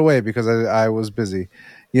put it away because I was busy.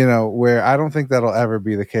 Where I don't think that'll ever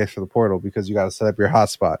be the case for the Portal, because you got to set up your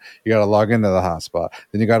hotspot. You got to log into the hotspot.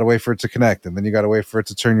 Then you got to wait for it to connect. And then you got to wait for it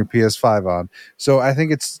to turn your PS5 on. So I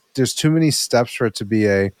think there's too many steps for it to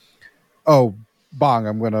be bong,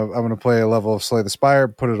 I'm going to play a level of Slay the Spire,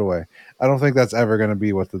 put it away. I don't think that's ever going to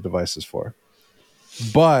be what the device is for.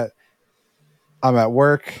 But I'm at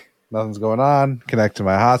work. Nothing's going on. Connect to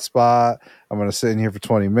my hotspot. I'm going to sit in here for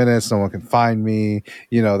 20 minutes. No one can find me.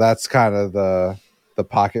 That's kind of the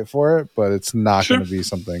pocket for it, but it's not going to be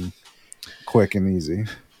something quick and easy.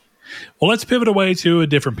 Well, let's pivot away to a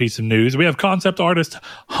different piece of news. We have concept artist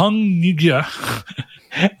Hung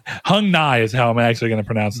Nai is how I'm actually going to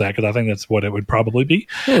pronounce that, because I think that's what it would probably be.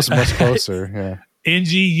 It's much closer. Yeah.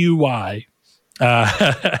 NGUI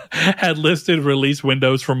had listed release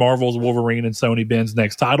windows for Marvel's Wolverine and Sony Ben's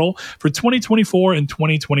next title for 2024 and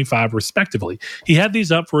 2025 respectively. He had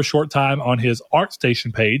these up for a short time on his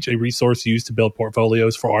ArtStation page, a resource used to build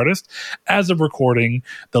portfolios for artists. As of recording,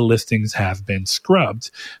 the listings have been scrubbed.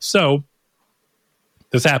 So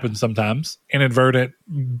this happens sometimes. Inadvertent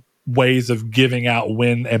ways of giving out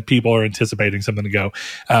when and people are anticipating something to go.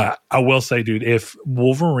 I will say, dude, if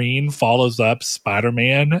Wolverine follows up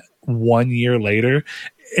Spider-Man 1 year later,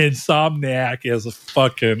 Insomniac is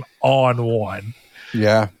fucking on one.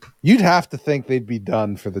 Yeah. You'd have to think they'd be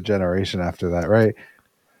done for the generation after that, right?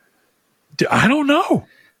 I don't know.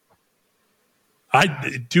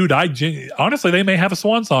 Honestly, they may have a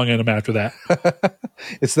swan song in them after that.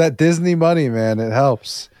 It's that Disney money, man. It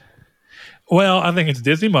helps. Well, I think it's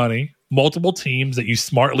Disney money, multiple teams that you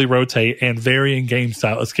smartly rotate, and varying game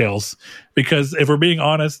style skills. Because if we're being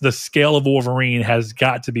honest, the scale of Wolverine has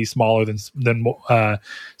got to be smaller than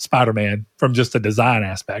Spider-Man from just a design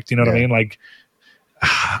aspect. You know what I mean? Like,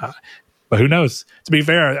 but who knows? To be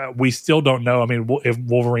fair, we still don't know. I mean, if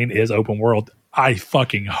Wolverine is open world, I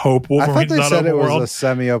fucking hope I thought Wolverine's they not said it open was world. a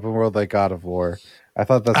semi-open world like God of War. I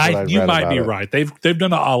thought that's what I read You might about be it. right. They've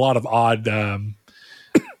done a lot of odd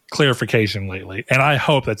clarification lately, and I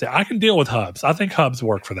hope that's it. I can deal with hubs. I think hubs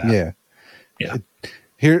work for that. Yeah.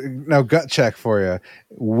 Here now, gut check for you.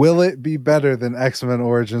 Will it be better than X-Men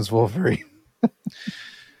Origins Wolverine?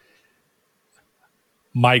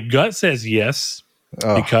 My gut says yes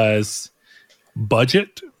because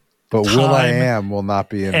budget. But time, Will.i.am will not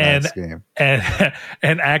be in that game, and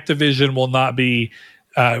Activision will not be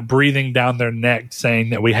breathing down their neck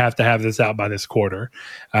saying that we have to have this out by this quarter.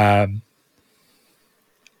 I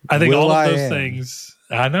think all of those things.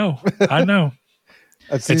 I know.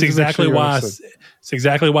 It's exactly why. It's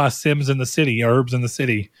exactly why Sims in the City, Herbs in the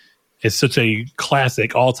City, is such a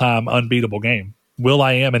classic, all-time, unbeatable game.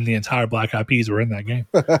 Will.i.am and the entire Black Eyed Peas were in that game.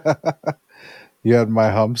 You had my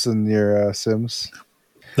humps and your Sims.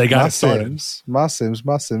 They got it started. My Sims.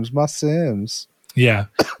 Yeah.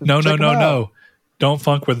 No. Don't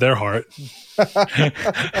funk with their heart.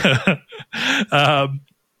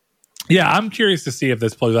 Yeah, I'm curious to see if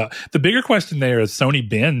this plays out. The bigger question there is Sony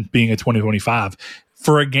Bend being a 2025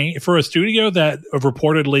 for a studio that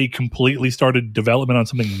reportedly completely started development on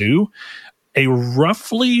something new. A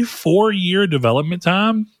roughly 4-year development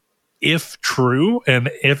time, if true, and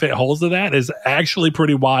if it holds to that, is actually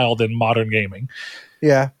pretty wild in modern gaming.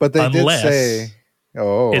 Yeah, but they did say,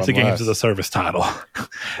 it's a games as a service title,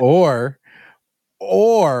 or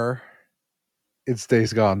it's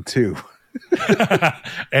Days Gone 2.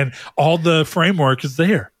 And all the framework is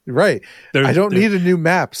there. Right. I don't need a new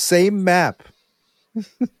map. Same map.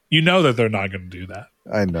 You know that they're not going to do that.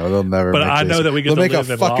 I know they'll never. But I know that we get to make live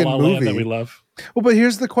a in fucking La La movie Land that we love. Well, but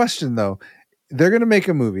here's the question though: they're going to make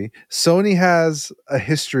a movie. Sony has a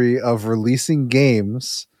history of releasing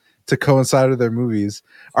games to coincide with their movies.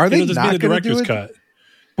 Are they not going to do it? Cut.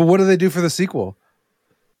 But what do they do for the sequel?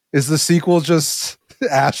 Is the sequel just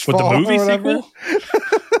Ashfall? With the movie sequel?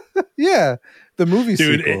 Yeah, the movie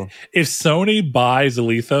sequel. If Sony buys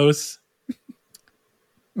Lethos,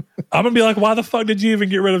 I'm gonna be like, why the fuck did you even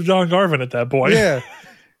get rid of John Garvin at that point? Yeah.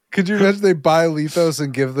 Could you imagine they buy Lethos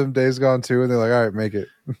and give them Days Gone 2 and they're like, all right, make it.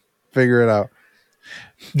 Figure it out.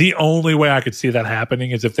 The only way I could see that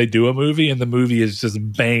happening is if they do a movie and the movie is just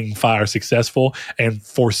bang fire successful, and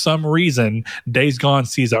for some reason Days Gone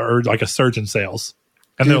sees a surge in sales.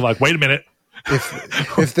 And they're like, wait a minute.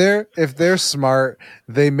 If they're smart,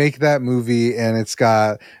 they make that movie and it's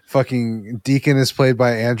got fucking Deacon is played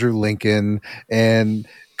by Andrew Lincoln and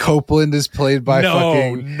Copeland is played by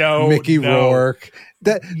Mickey Rourke.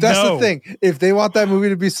 That's the thing. If they want that movie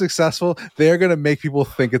to be successful, they're gonna make people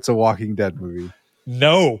think it's a Walking Dead movie.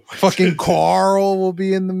 No. Fucking Carl will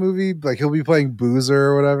be in the movie. Like he'll be playing Boozer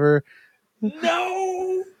or whatever.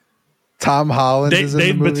 No. Tom Holland is in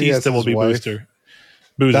the movie. Dave Bautista will be Boozer.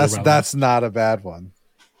 That's not a bad one.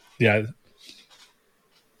 Yeah.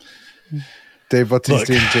 Dave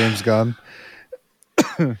Bautista and James Gunn.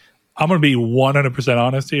 I'm going to be 100%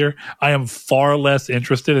 honest here. I am far less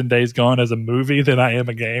interested in Days Gone as a movie than I am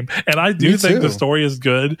a game. And I do think the story is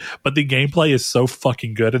good, but the gameplay is so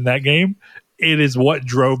fucking good in that game. It is what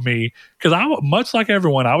drove me. Because much like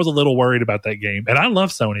everyone, I was a little worried about that game. And I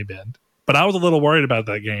love Sony Bend, but I was a little worried about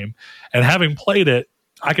that game. And having played it,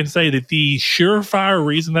 I can say that the surefire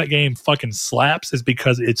reason that game fucking slaps is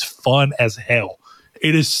because it's fun as hell.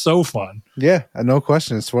 It is so fun. Yeah, no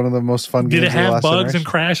question. It's one of the most fun games. Did it have bugs and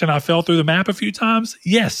crash and I fell through the map a few times?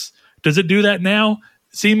 Yes. Does it do that now?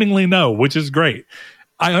 Seemingly no, which is great.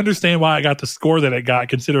 I understand why it got the score that it got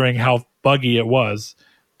considering how buggy it was.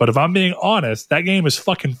 But if I'm being honest, that game is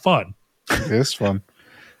fucking fun. It is fun.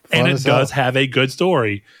 And it does have a good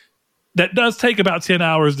story. That does take about 10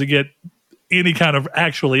 hours to get any kind of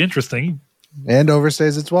actually interesting. And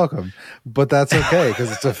overstays its welcome. But that's okay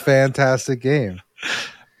because it's a fantastic game.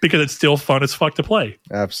 Because it's still fun as fuck to play.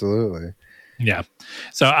 Absolutely. Yeah.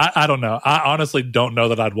 So I don't know. I honestly don't know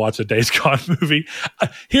that I'd watch a Days Gone movie.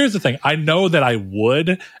 Here's the thing. I know that I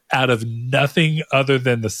would out of nothing other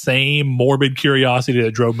than the same morbid curiosity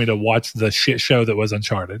that drove me to watch the shit show that was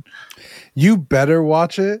Uncharted. You better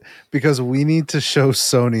watch it because we need to show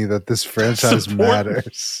Sony that this franchise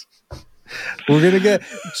matters. We're going to get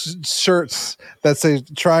shirts that say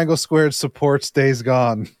Triangle Squared supports Days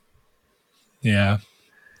Gone. Yeah.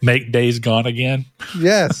 Make Days Gone again.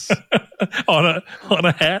 Yes. on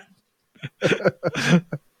a hat.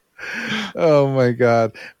 Oh my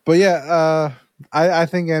God. But yeah, I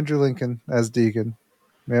think Andrew Lincoln as Deacon.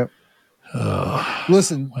 Yep.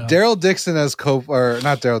 Listen, well. Daryl Dixon as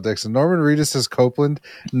not Daryl Dixon. Norman Reedus as Copeland,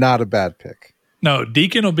 not a bad pick. No,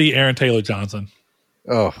 Deacon will be Aaron Taylor Johnson.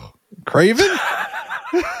 Oh, Craven?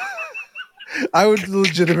 I would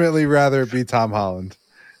legitimately rather it be Tom Holland.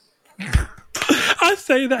 I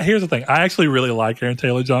say that. Here's the thing. I actually really like Aaron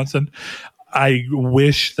Taylor Johnson. I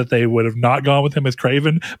wish that they would have not gone with him as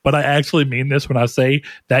Craven, but I actually mean this when I say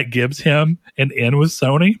that gives him an in with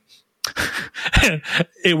Sony. And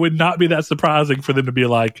it would not be that surprising for them to be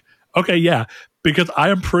like, okay, yeah, because I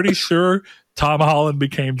am pretty sure Tom Holland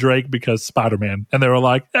became Drake because Spider-Man. And they were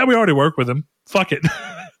like, yeah, we already work with him. Fuck it.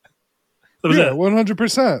 Yeah,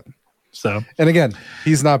 100%. So, and again,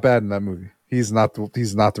 he's not bad in that movie. He's not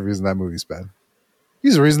the reason that movie's bad.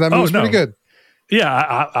 He's the reason that movie's pretty good.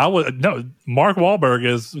 Yeah, I would. No, Mark Wahlberg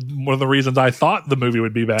is one of the reasons I thought the movie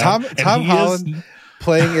would be bad. Tom Holland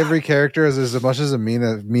playing every character is as much as a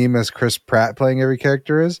meme as Chris Pratt playing every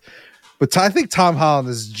character is. But I think Tom Holland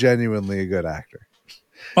is genuinely a good actor.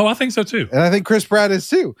 Oh, I think so too. And I think Chris Pratt is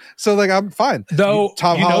too. So like, I'm fine. Though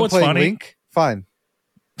Tom Holland playing Link, fine.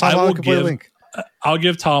 Tom Holland can play Link. I'll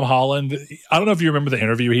give Tom Holland. I don't know if you remember the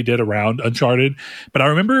interview he did around Uncharted, but I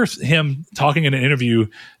remember him talking in an interview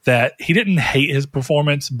that he didn't hate his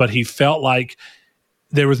performance, but he felt like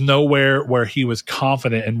there was nowhere where he was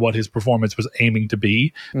confident in what his performance was aiming to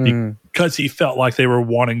be because he felt like they were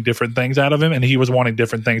wanting different things out of him and he was wanting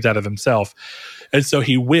different things out of himself. And so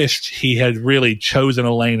he wished he had really chosen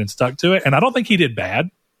a lane and stuck to it. And I don't think he did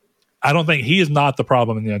bad. I don't think he is not the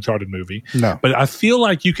problem in the Uncharted movie. No. But I feel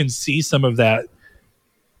like you can see some of that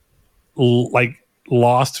like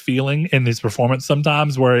lost feeling in his performance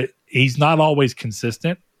sometimes where he's not always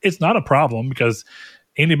consistent. It's not a problem because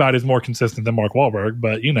anybody's more consistent than Mark Wahlberg,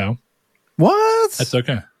 but you know. What? That's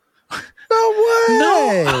okay. No way.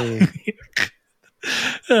 No.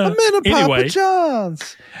 I'm in a Papa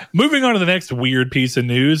John's. Moving on to the next weird piece of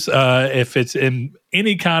news. If it's in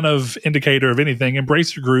any kind of indicator of anything,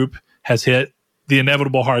 Embracer Group has hit the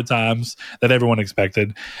inevitable hard times that everyone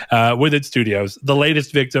expected with its studios. The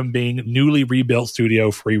latest victim being newly rebuilt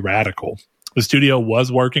studio Free Radical. The studio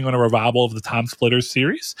was working on a revival of the Time Splitters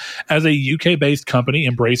series. As a UK-based company,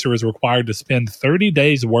 Embracer is required to spend 30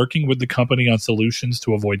 days working with the company on solutions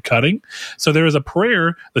to avoid cutting. So there is a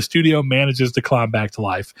prayer the studio manages to climb back to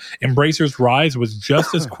life. Embracer's rise was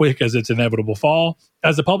just as quick as its inevitable fall,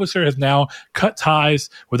 as the publisher has now cut ties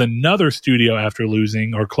with another studio after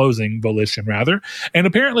closing Volition, and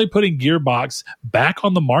apparently putting Gearbox back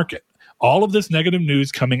on the market. All of this negative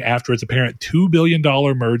news coming after its apparent $2 billion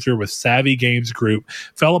merger with Savvy Games Group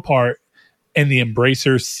fell apart and the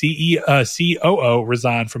Embracer COO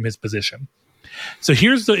resigned from his position. So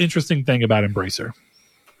here's the interesting thing about Embracer.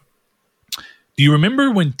 Do you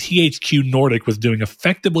remember when THQ Nordic was doing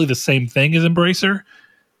effectively the same thing as Embracer?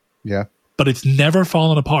 Yeah. But it's never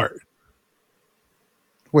fallen apart.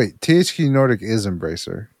 Wait, THQ Nordic is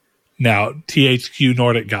Embracer. Now, THQ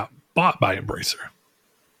Nordic got bought by Embracer.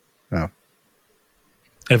 No.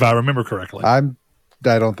 If I remember correctly. I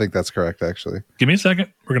don't think that's correct, actually. Give me a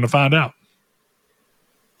second. We're going to find out.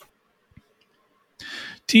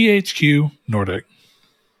 THQ Nordic.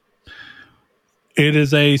 It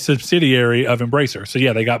is a subsidiary of Embracer. So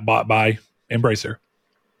yeah, they got bought by Embracer.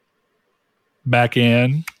 Back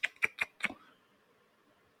in,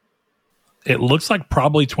 it looks like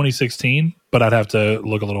probably 2016, but I'd have to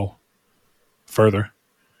look a little further.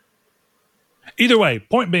 Either way,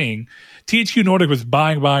 point being, THQ Nordic was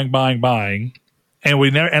buying,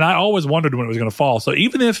 and I always wondered when it was going to fall. So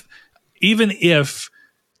even if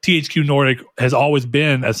THQ Nordic has always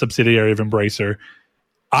been a subsidiary of Embracer,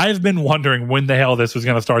 I've been wondering when the hell this was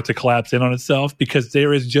going to start to collapse in on itself, because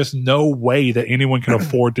there is just no way that anyone can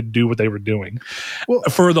afford to do what they were doing. Well,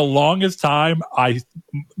 for the longest time,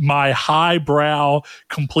 my highbrow,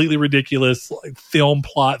 completely ridiculous film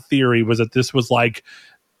plot theory was that this was like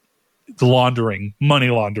money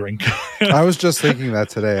laundering. I was just thinking that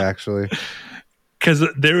today, actually. Because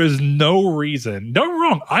there is no reason. Don't get me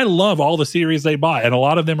wrong. I love all the series they buy. And a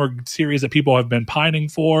lot of them are series that people have been pining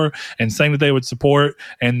for and saying that they would support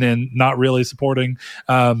and then not really supporting.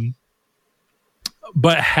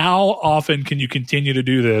 But how often can you continue to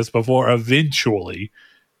do this before eventually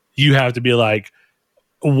you have to be like,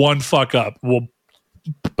 one fuck up will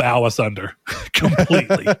bow us under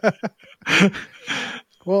completely?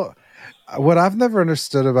 Well, what I've never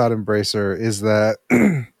understood about Embracer is that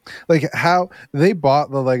like how they bought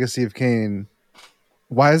the Legacy of Kain.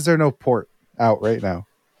 Why is there no port out right now?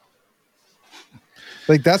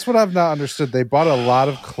 Like, that's what I've not understood. They bought a lot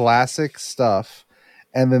of classic stuff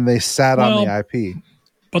and then they sat on the IP.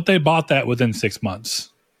 But they bought that within 6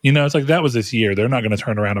 months. You know, it's like that was this year. They're not going to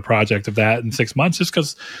turn around a project of that in 6 months just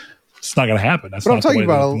because it's not going to happen. That's what not I'm talking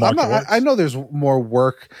about. I know there's more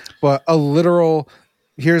work, but a literal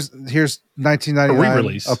here's 1999 a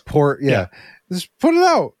re-release, a port. Yeah. Just put it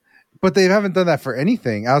out. but they haven't done that for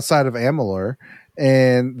anything outside of Amalur,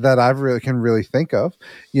 and that can really think of.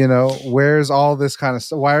 Where's all this kind of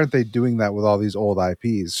stuff? Why aren't they doing that with all these old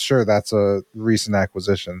IPs? Sure, that's a recent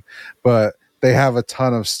acquisition, but they have a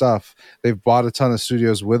ton of stuff. They've bought a ton of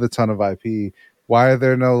studios with a ton of IP. Why are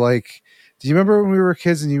there no, like, do you remember when we were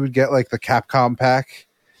kids and you would get like the Capcom pack?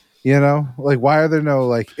 Like, why are there no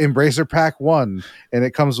like Embracer Pack 1 and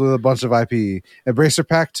it comes with a bunch of IP? Embracer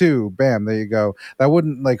Pack 2, bam, there you go. That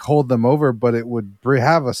wouldn't like hold them over, but it would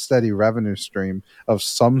have a steady revenue stream of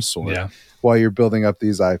some sort while you're building up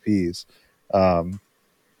these IPs. I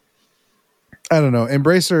don't know.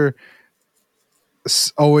 Embracer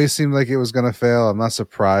always seemed like it was going to fail. I'm not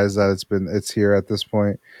surprised that it's here at this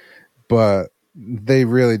point, but they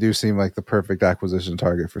really do seem like the perfect acquisition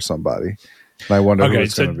target for somebody. And I wonder who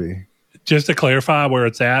it's going to be. Just to clarify where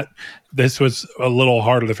it's at, this was a little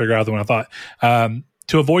harder to figure out than what I thought.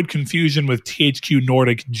 To avoid confusion with THQ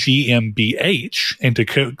Nordic GmbH and to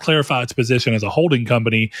clarify its position as a holding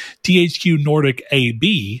company, THQ Nordic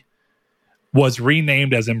AB was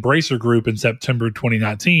renamed as Embracer Group in September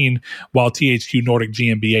 2019, while THQ Nordic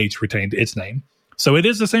GmbH retained its name. So it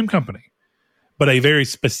is the same company, but a very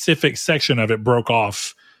specific section of it broke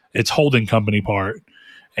off its holding company part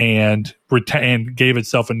and gave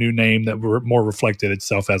itself a new name that more reflected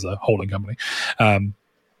itself as a holding company.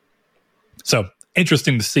 So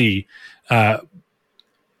interesting to see.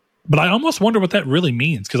 But I almost wonder what that really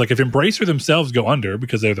means. Because like if Embracer themselves go under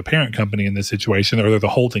because they're the parent company in this situation, or they're the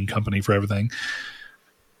holding company for everything,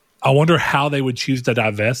 I wonder how they would choose to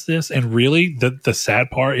divest this. And really the sad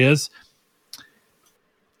part is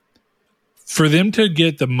for them to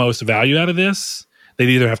get the most value out of this, they'd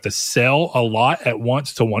either have to sell a lot at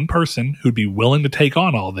once to one person who'd be willing to take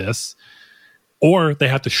on all this, or they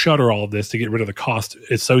have to shutter all of this to get rid of the cost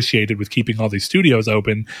associated with keeping all these studios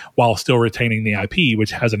open while still retaining the IP, which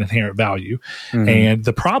has an inherent value. Mm-hmm. And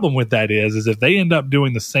the problem with that is if they end up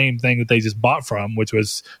doing the same thing that they just bought from, which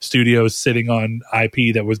was studios sitting on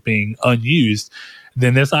IP that was being unused,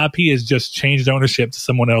 then this IP has just changed ownership to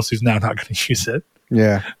someone else who's now not going to use it.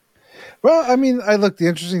 Yeah. Well, I mean, the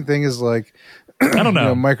interesting thing is like, I don't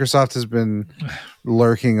know. Microsoft has been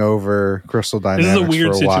lurking over Crystal Dynamics. This is a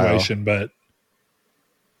weird for a situation, but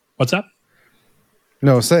what's up?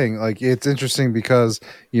 No, saying like it's interesting because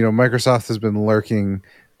Microsoft has been lurking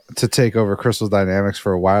to take over Crystal Dynamics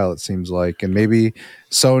for a while. It seems like, and maybe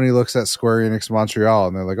Sony looks at Square Enix Montreal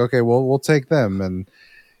and they're like, okay, well, we'll take them. And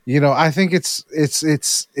I think it's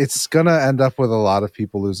gonna end up with a lot of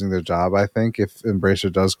people losing their job, I think, if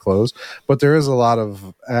Embracer does close. But there is a lot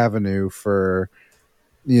of avenue for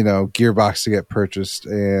Gearbox to get purchased,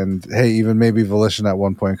 and hey, even maybe Volition at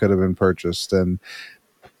one point could have been purchased, and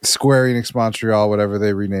Square Enix Montreal, whatever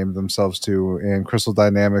they renamed themselves to, and Crystal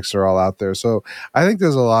Dynamics are all out there. So I think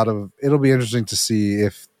there's it'll be interesting to see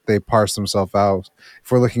if they parse themselves out,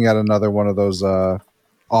 if we're looking at another one of those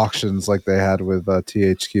auctions like they had with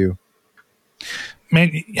THQ.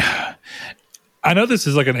 Man, I know this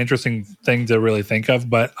is like an interesting thing to really think of,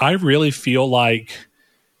 but I really feel like,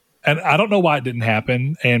 and I don't know why it didn't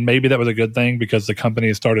happen, and maybe that was a good thing because the company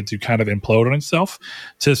has started to kind of implode on itself,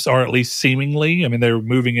 or at least seemingly. I mean, they're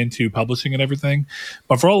moving into publishing and everything.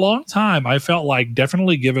 But for a long time, I felt like,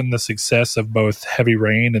 definitely given the success of both Heavy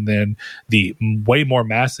Rain and then the way more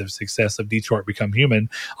massive success of Detroit Become Human,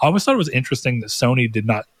 I always thought it was interesting that Sony did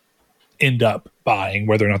not end up buying,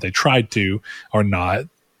 whether or not they tried to or not,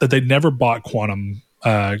 that they never bought Quantum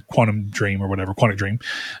Dream or whatever, Quantic Dream.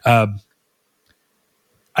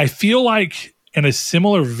 I feel like in a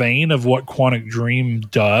similar vein of what Quantic Dream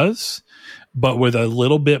does, but with a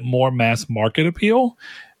little bit more mass market appeal,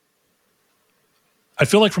 I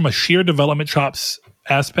feel like from a sheer development chops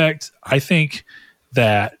aspect, I think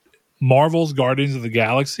that Marvel's Guardians of the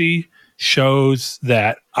Galaxy shows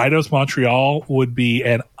that Eidos Montreal would be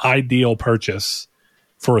an ideal purchase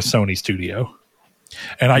for a Sony studio.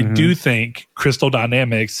 And I do think Crystal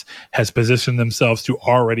Dynamics has positioned themselves to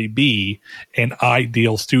already be an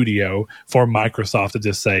ideal studio for Microsoft to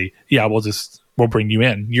just say, yeah, we'll bring you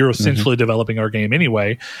in. You're essentially developing our game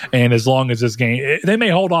anyway. And as long as this game, they may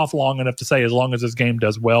hold off long enough to say, as long as this game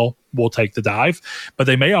does well, we'll take the dive. But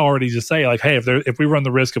they may already just say like, hey, if we run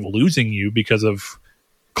the risk of losing you because of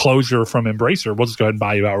closure from Embracer, we'll just go ahead and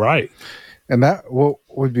buy you outright. And that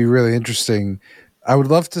would be really interesting. I would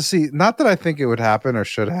love to see, not that I think it would happen or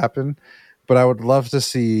should happen, but I would love to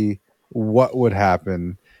see what would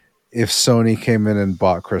happen if Sony came in and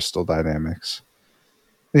bought Crystal Dynamics.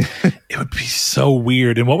 It would be so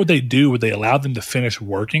weird. And what would they do? Would they allow them to finish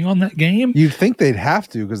working on that game? You'd think they'd have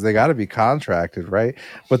to, because they got to be contracted, right?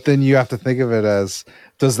 But then you have to think of it as,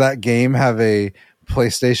 does that game have a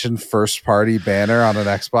PlayStation first party banner on an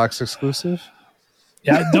Xbox exclusive?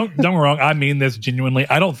 Yeah, don't get me wrong. I mean this genuinely.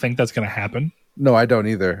 I don't think that's going to happen. No, I don't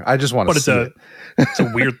either. I just want to see it. It's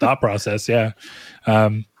a weird thought process. Yeah.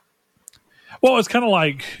 Well, it's kind of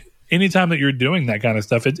like anytime that you're doing that kind of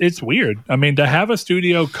stuff, it's weird. I mean, to have a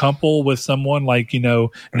studio couple with someone like,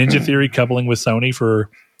 Ninja Theory coupling with Sony for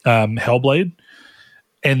Hellblade,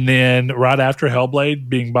 and then right after Hellblade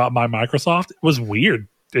being bought by Microsoft, it was weird.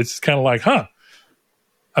 It's kind of like, huh.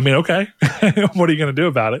 I mean, okay, what are you going to do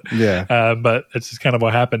about it? Yeah. But it's just kind of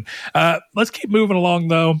what happened. Let's keep moving along,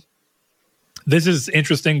 though. This is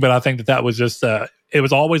interesting, but I think that was just, it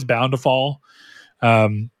was always bound to fall.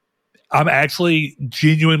 I'm actually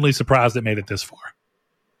genuinely surprised it made it this far.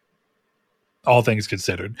 All things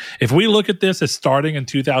considered. If we look at this as starting in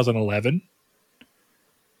 2011,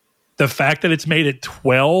 the fact that it's made it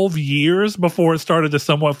 12 years before it started to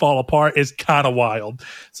somewhat fall apart is kind of wild.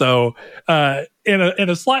 So, in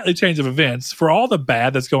a slightly change of events, for all the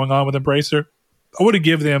bad that's going on with Embracer, I would have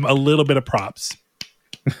given them a little bit of props.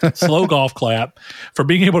 Slow golf clap for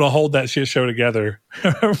being able to hold that shit show together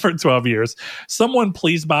for 12 years. Someone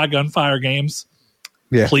please buy Gunfire Games.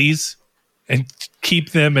 Yeah. Please. And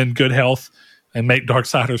keep them in good health and make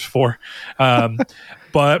Darksiders 4.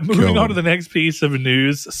 But moving on to the next piece of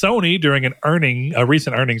news, Sony, during a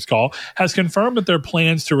recent earnings call, has confirmed that their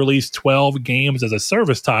plans to release 12 games as a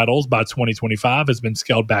service titles by 2025 has been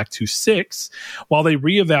scaled back to 6, while they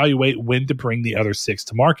reevaluate when to bring the other 6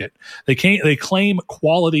 to market. They claim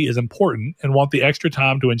quality is important and want the extra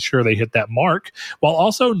time to ensure they hit that mark, while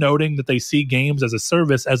also noting that they see games as a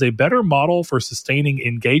service as a better model for sustaining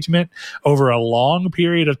engagement over a long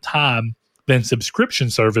period of time than subscription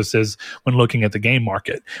services when looking at the game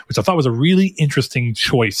market, which I thought was a really interesting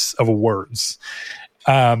choice of words.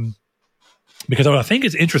 Because what I think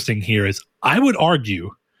is interesting here is I would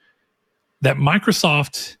argue that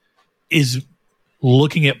Microsoft is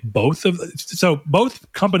looking at both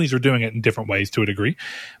companies are doing it in different ways to a degree.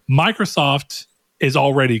 Microsoft is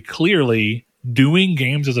already clearly doing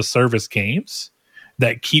games as a service games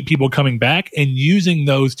that keep people coming back and using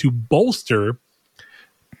those to bolster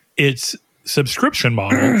its subscription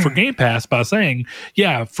model for Game Pass by saying,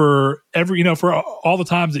 yeah, for all the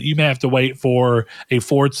times that you may have to wait for a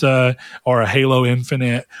Forza or a Halo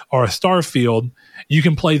Infinite or a Starfield, you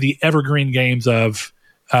can play the evergreen games of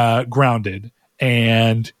Grounded,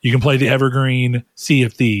 and you can play the evergreen Sea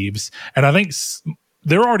of Thieves. And I think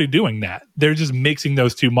they're already doing that. They're just mixing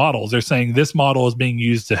those two models. They're saying this model is being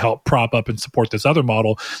used to help prop up and support this other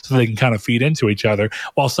model so they can kind of feed into each other.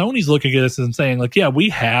 While Sony's looking at this and saying, like, yeah, we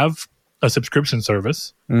have a subscription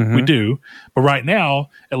service. Mm-hmm. We do. But right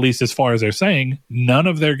now, at least as far as they're saying, none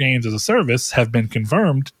of their games as a service have been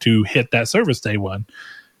confirmed to hit that service day one.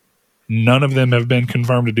 None of them have been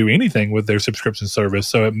confirmed to do anything with their subscription service.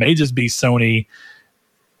 So it may just be Sony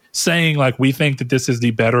saying, like, we think that this is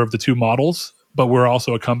the better of the two models, but we're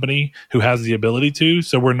also a company who has the ability to,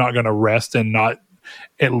 so we're not going to rest and not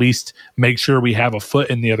at least make sure we have a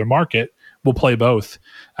foot in the other market. We'll play both.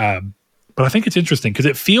 But I think it's interesting because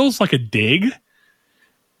it feels like a dig,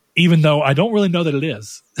 even though I don't really know that it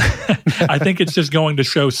is. I think it's just going to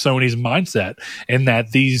show Sony's mindset and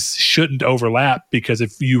that these shouldn't overlap, because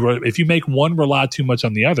if you make one rely too much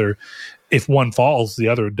on the other, if one falls, the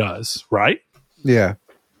other does, right? Yeah.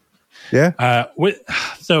 Yeah.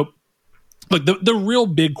 So, look, the real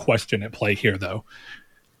big question at play here, though,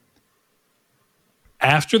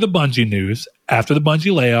 after the Bungie news, after the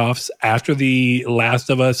Bungie layoffs, after the Last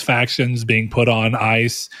of Us factions being put on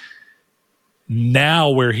ice, now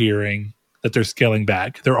we're hearing that they're scaling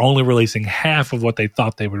back. They're only releasing half of what they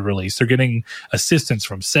thought they would release. They're getting assistance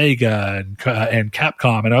from Sega and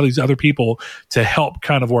Capcom and all these other people to help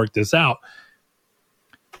kind of work this out.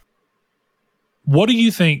 What do you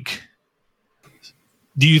think?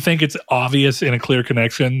 Do you think it's obvious in a clear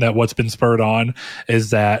connection that what's been spurred on is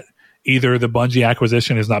that either the Bungie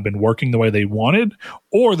acquisition has not been working the way they wanted,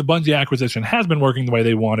 or the Bungie acquisition has been working the way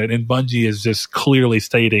they wanted, and Bungie is just clearly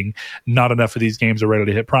stating not enough of these games are ready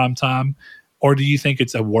to hit prime time? Or do you think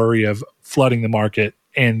it's a worry of flooding the market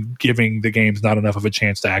and giving the games not enough of a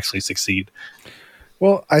chance to actually succeed?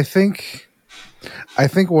 Well, I think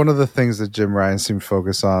one of the things that Jim Ryan seemed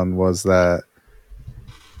focused on was that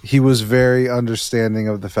he was very understanding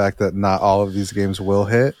of the fact that not all of these games will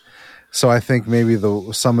hit. So I think maybe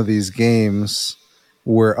some of these games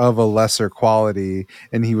were of a lesser quality,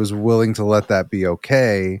 and he was willing to let that be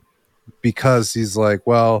okay, because he's like,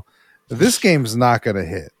 well, this game's not going to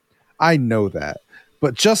hit. I know that.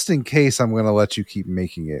 But just in case, I'm going to let you keep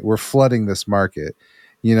making it. We're flooding this market.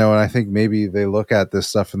 And I think maybe they look at this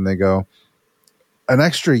stuff and they go, an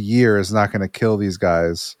extra year is not going to kill these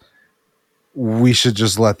guys. We should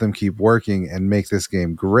just let them keep working and make this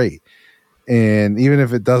game great. And even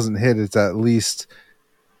if it doesn't hit, it's at least,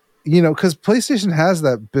 because PlayStation has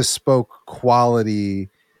that bespoke quality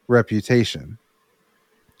reputation.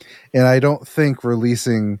 And I don't think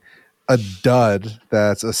releasing a dud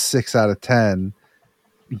that's a 6 out of 10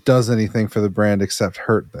 does anything for the brand except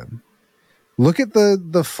hurt them. Look at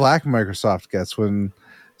the flack Microsoft gets when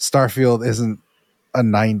Starfield isn't a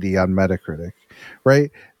 90 on Metacritic,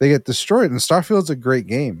 right? They get destroyed, and Starfield's a great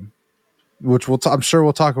game, which I'm sure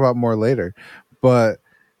we'll talk about more later. But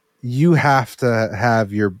you have to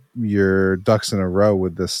have your ducks in a row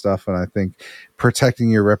with this stuff, and I think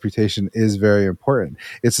protecting your reputation is very important.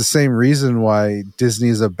 It's the same reason why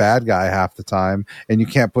Disney's a bad guy half the time, and you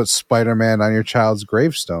can't put Spider-Man on your child's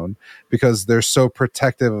gravestone because they're so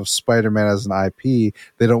protective of Spider-Man as an IP.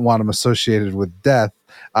 They don't want him associated with death,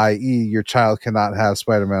 i.e. your child cannot have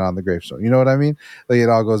Spider-Man on the gravestone. You know what I mean? Like, it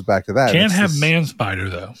all goes back to that. Can't have Man Spider,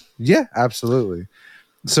 though. Yeah, absolutely.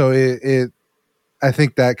 So I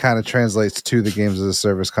think that kind of translates to the games as a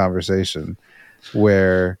service conversation,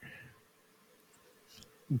 where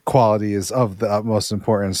quality is of the utmost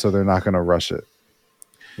importance, so they're not going to rush it,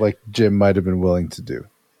 like Jim might have been willing to do.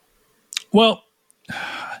 Well,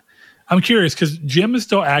 I'm curious because Jim is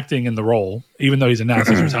still acting in the role, even though he's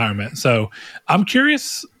announced his retirement. So I'm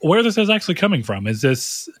curious where this is actually coming from. Is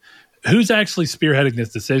this who's actually spearheading this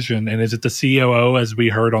decision, and is it the COO as we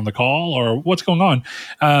heard on the call, or what's going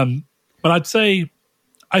on? But I'd say,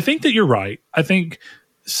 I think that you're right. I think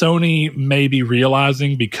Sony may be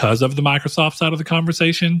realizing, because of the Microsoft side of the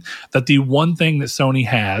conversation, that the one thing that Sony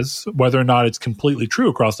has, whether or not it's completely true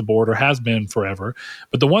across the board or has been forever,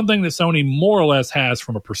 but the one thing that Sony more or less has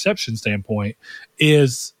from a perception standpoint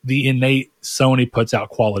is the innate Sony puts out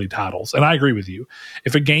quality titles. And I agree with you.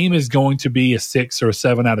 If a game is going to be a 6 or a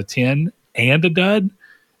 7 out of 10 and a dud,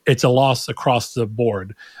 it's a loss across the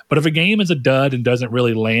board. But if a game is a dud and doesn't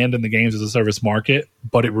really land in the games as a service market,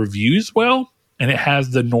 but it reviews well and it has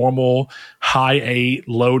the normal high 8,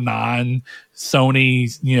 low 9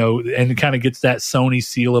 Sony, and it kind of gets that Sony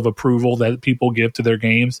seal of approval that people give to their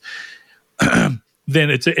games, then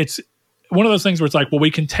it's one of those things where it's like, well, we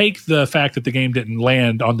can take the fact that the game didn't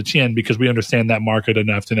land on the chin because we understand that market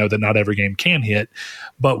enough to know that not every game can hit,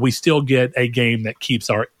 but we still get a game that keeps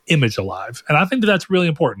our image alive. And I think that that's really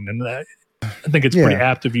important. And I think it's pretty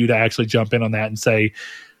apt of you to actually jump in on that and say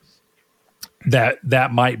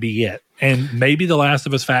that might be it. And maybe The Last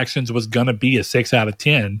of Us Factions was going to be a 6 out of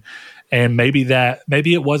 10. And maybe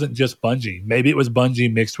it wasn't just Bungie. Maybe it was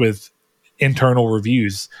Bungie mixed with internal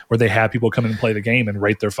reviews where they have people come in and play the game and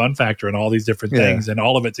rate their fun factor and all these different things, and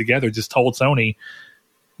all of it together just told Sony,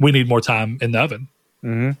 we need more time in the oven.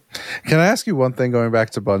 Mm-hmm. Can I ask you one thing going back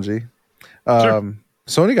to Bungie? Sure.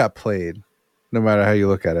 Sony got played no matter how you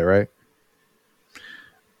look at it, right?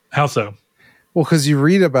 How so? Well, because you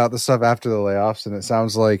read about the stuff after the layoffs, and it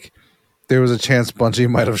sounds like there was a chance Bungie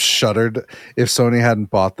might have shuttered if Sony hadn't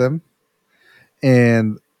bought them.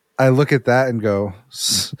 And I look at that and go,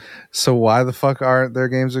 so why the fuck aren't their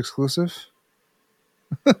games exclusive?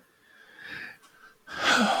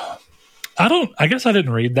 I guess I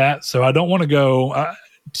didn't read that, so I don't want to go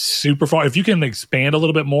super far. If you can expand a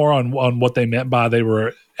little bit more on what they meant by they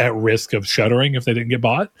were at risk of shuttering if they didn't get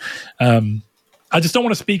bought. I just don't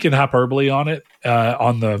want to speak in hyperbole on it.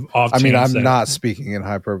 On the off. I mean, I'm not speaking in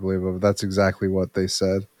hyperbole, but that's exactly what they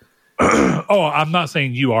said. Oh, I'm not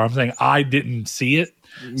saying you are. I'm saying I didn't see it.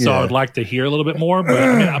 So I would like to hear a little bit more, but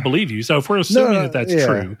I mean, I believe you. So if we're assuming that that's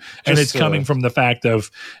true, and it's coming from the fact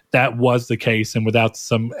of that was the case, and without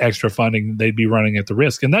some extra funding, they'd be running at the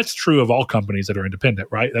risk. And that's true of all companies that are independent,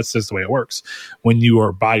 right? That's just the way it works. When you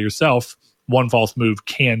are by yourself, one false move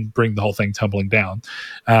can bring the whole thing tumbling down.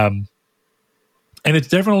 And it's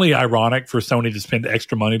definitely ironic for Sony to spend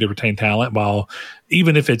extra money to retain talent, while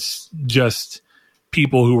even if it's just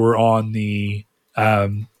people who were on the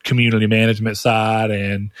community management side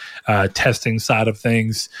and testing side of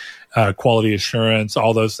things, quality assurance,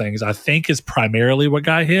 all those things, I think is primarily what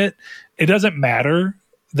got hit. It doesn't matter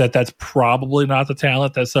that that's probably not the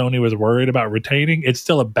talent that Sony was worried about retaining. It's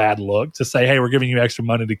still a bad look to say, hey, we're giving you extra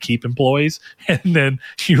money to keep employees, and then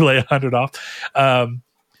you lay 100 off.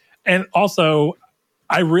 And also,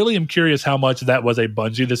 I really am curious how much that was a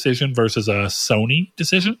Bungie decision versus a Sony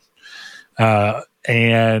decision.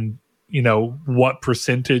 And what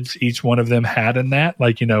percentage each one of them had in that.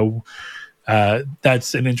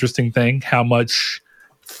 That's an interesting thing. How much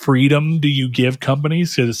freedom do you give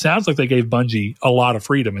companies? Because it sounds like they gave Bungie a lot of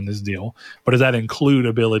freedom in this deal, but does that include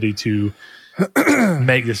ability to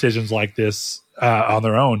make decisions like this on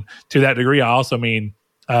their own. To that degree, I also mean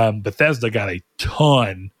Bethesda got a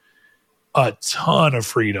ton of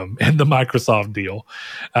freedom in the Microsoft deal,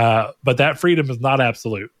 but that freedom is not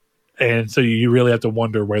absolute, and so you really have to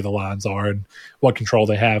wonder where the lines are and what control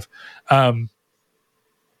they have.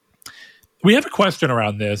 We have a question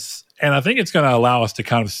around this, and I think it's going to allow us to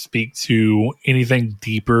kind of speak to anything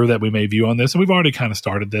deeper that we may view on this. And we've already kind of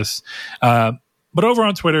started this. But over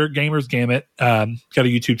on Twitter, Gamers Gamut got a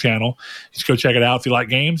YouTube channel. Just go check it out if you like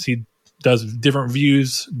games. He does different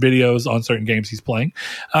videos on certain games he's playing.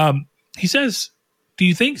 He says, do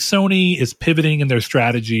you think Sony is pivoting in their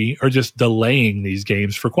strategy or just delaying these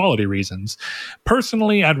games for quality reasons?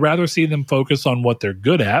 Personally, I'd rather see them focus on what they're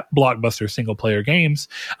good at, blockbuster single-player games.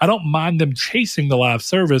 I don't mind them chasing the live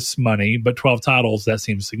service money, but 12 titles, that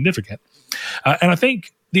seems significant. And I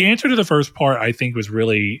think the answer to the first part, I think, was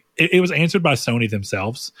really... It was answered by Sony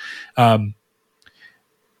themselves. But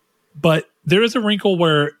there is a wrinkle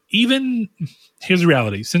where even... Here's the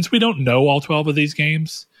reality. Since we don't know all 12 of these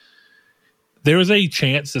games... There is a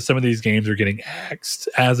chance that some of these games are getting axed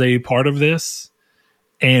as a part of this,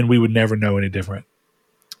 and we would never know any different.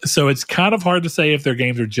 So it's kind of hard to say if their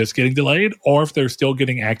games are just getting delayed or if they're still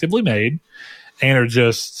getting actively made and are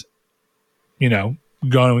just,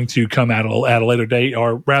 going to come out at a later date,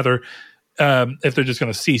 or rather, if they're just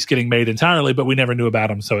going to cease getting made entirely, but we never knew about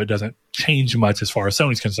them, so it doesn't change much as far as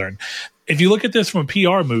Sony's concerned. If you look at this from a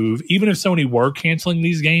PR move, even if Sony were canceling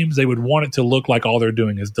these games, they would want it to look like all they're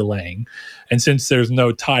doing is delaying. And since there's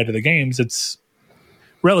no tie to the games, it's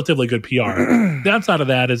relatively good PR. The downside of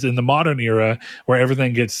that is in the modern era where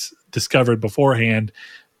everything gets discovered beforehand,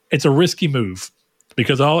 it's a risky move.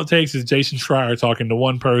 Because all it takes is Jason Schreier talking to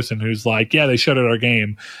one person who's like, yeah, they shuttered our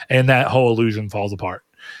game, and that whole illusion falls apart.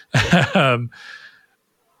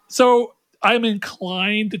 So I'm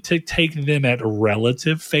inclined to take them at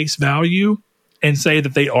relative face value and say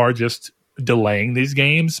that they are just delaying these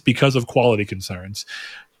games because of quality concerns.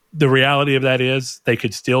 The reality of that is they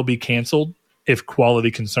could still be canceled if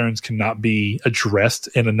quality concerns cannot be addressed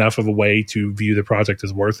in enough of a way to view the project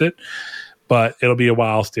as worth it. But it'll be a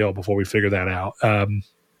while still before we figure that out.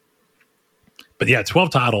 But yeah,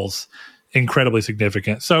 12 titles, incredibly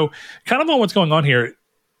significant. So kind of on what's going on here,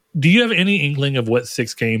 do you have any inkling of what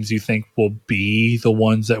 6 games you think will be the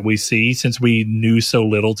ones that we see, since we knew so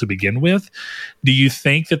little to begin with? Do you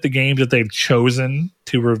think that the games that they've chosen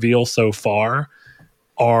to reveal so far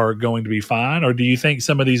are going to be fine? Or do you think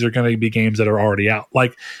some of these are going to be games that are already out?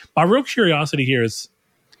 Like, my real curiosity here is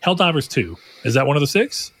Helldivers 2. Is that one of the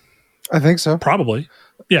 6? I think so. Probably.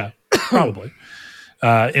 Yeah, probably.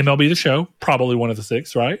 MLB The Show, probably one of the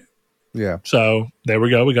 6, right? Yeah. So there we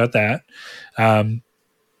go. We got that.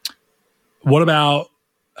 What about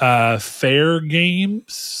Fair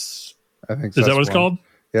Games? I think is that what it's called?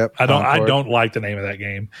 Yep. I don't like the name of that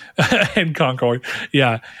game. And Concord.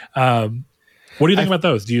 Yeah. What do you think about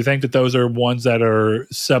those? Do you think that those are ones that are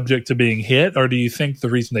subject to being hit, or do you think the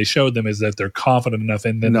reason they showed them is that they're confident enough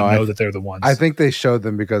in them to know that they're the ones? I think they showed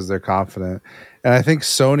them because they're confident. And I think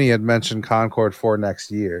Sony had mentioned Concord for next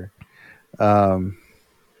year. Yeah,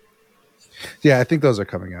 I think those are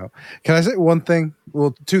coming out. Can I say one thing?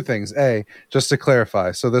 Well, 2 things. A, just to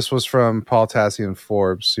clarify. So this was from Paul Tassi and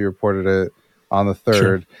Forbes. He reported it on the 3rd.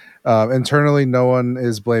 Sure. Internally, no one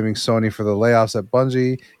is blaming Sony for the layoffs at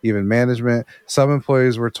Bungie, even management. Some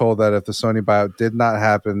employees were told that if the Sony buyout did not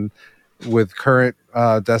happen with current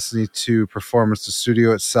Destiny 2 performance, the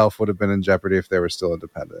studio itself would have been in jeopardy if they were still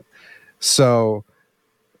independent. So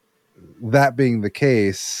that being the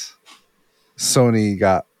case, Sony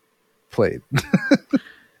got played.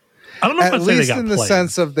 I don't know if At least in the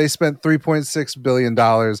sense of they spent $3.6 billion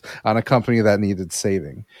on a company that needed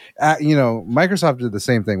saving. Microsoft did the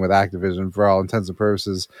same thing with Activision for all intents and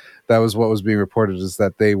purposes. That was what was being reported, is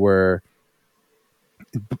that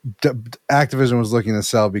Activision was looking to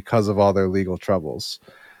sell because of all their legal troubles.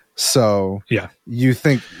 So yeah, you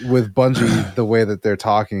think with Bungie, the way that they're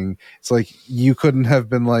talking, it's like you couldn't have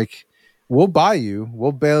been like, we'll buy you.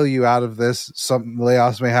 We'll bail you out of this. Some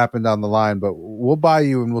layoffs may happen down the line, but we'll buy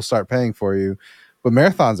you and we'll start paying for you. But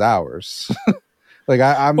Marathon's ours.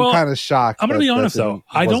 I'm kind of shocked. I'm going to be honest, though.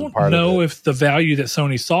 I don't know if the value that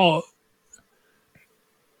Sony saw...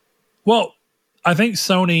 Well, I think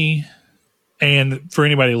Sony, and for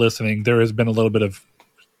anybody listening, there has been a little bit of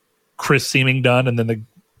Chris seeming done, and then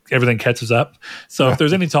everything catches up. So if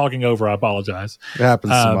there's any talking over, I apologize. It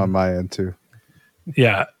happens on my end, too.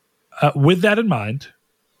 Yeah. With that in mind,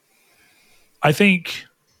 I think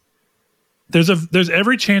there's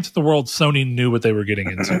every chance in the world Sony knew what they were getting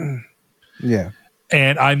into. Yeah.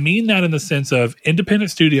 And I mean that in the sense of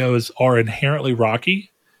independent studios are inherently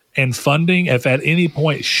rocky, and funding, if at any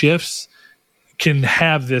point shifts, can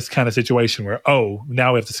have this kind of situation where, oh,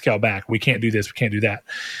 now we have to scale back. We can't do this. We can't do that.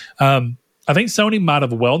 I think Sony might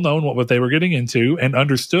have well known what they were getting into and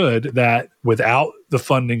understood that without the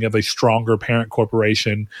funding of a stronger parent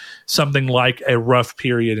corporation, something like a rough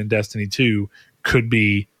period in Destiny 2 could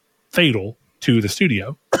be fatal to the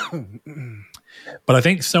studio. But I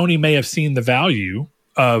think Sony may have seen the value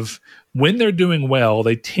of when they're doing well,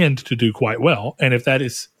 they tend to do quite well. And if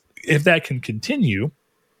that can continue,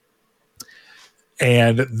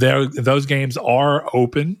 and those games are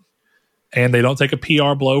open and they don't take a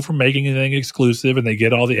PR blow from making anything exclusive, and they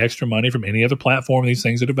get all the extra money from any other platform these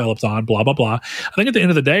things are developed on, blah, blah, blah. I think at the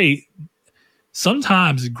end of the day,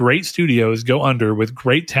 sometimes great studios go under with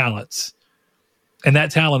great talents, and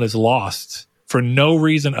that talent is lost for no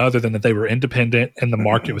reason other than that they were independent and the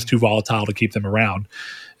market was too volatile to keep them around.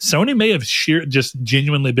 Sony may have just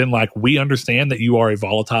genuinely been like, we understand that you are a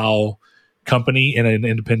volatile company in an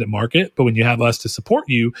independent market, but when you have us to support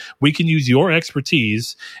you, we can use your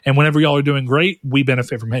expertise, and whenever y'all are doing great, we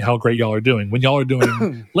benefit from how great y'all are doing. When y'all are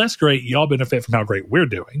doing less great, y'all benefit from how great we're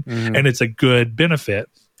doing. And it's a good benefit.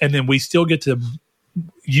 And then we still get to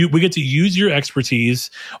use your expertise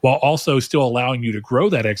while also still allowing you to grow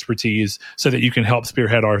that expertise so that you can help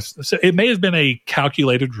spearhead ours. So it may have been a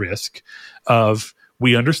calculated risk of,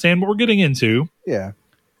 we understand what we're getting into. Yeah.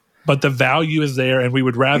 But the value is there, and we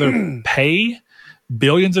would rather pay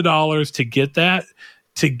billions of dollars to get that,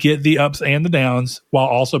 to get the ups and the downs, while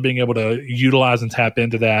also being able to utilize and tap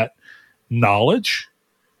into that knowledge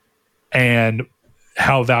and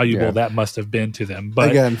how valuable that must have been to them.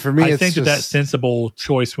 But again, for me, I think that's sensible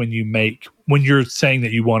choice when you're saying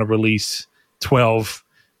that you want to release 12,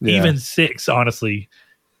 even 6, honestly,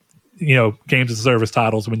 games as a service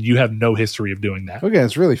titles when you have no history of doing that. Again,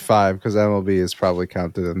 it's really 5 because MLB is probably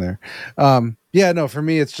counted in there. For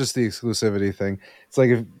me, it's just the exclusivity thing. It's like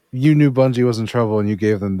if you knew Bungie was in trouble and you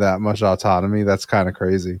gave them that much autonomy, that's kind of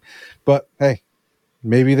crazy. But hey,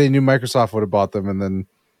 maybe they knew Microsoft would have bought them and then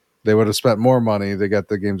they would have spent more money to get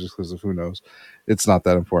the games exclusive. Who knows? It's not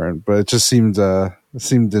that important, but it just seemed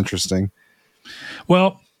interesting.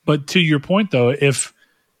 Well, but to your point though, if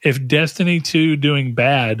Destiny 2 doing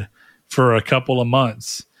bad for a couple of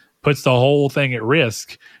months puts the whole thing at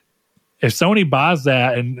risk, if Sony buys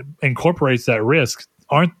that and incorporates that risk,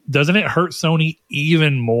 doesn't it hurt Sony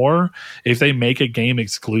even more if they make a game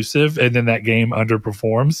exclusive and then that game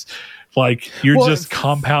underperforms? Like, you're just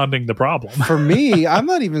compounding the problem. For me, I'm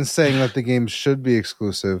not even saying that the game should be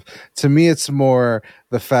exclusive. To me, it's more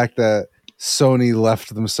the fact that Sony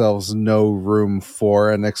left themselves no room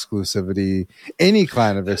for an exclusivity, any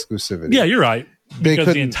kind of exclusivity. Yeah, you're right.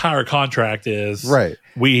 Because the entire contract is right.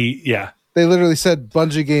 They literally said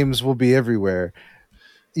Bungie games will be everywhere.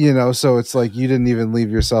 So it's like you didn't even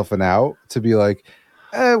leave yourself an out to be like,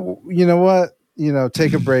 you know what?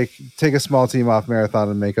 Take a break, take a small team off Marathon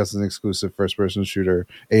and make us an exclusive first-person shooter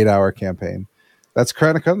 8-hour campaign. That's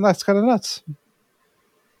kind of nuts. A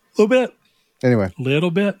little bit. Anyway.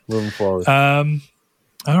 Little bit. Moving forward. All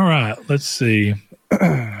right. Let's see.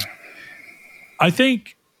 I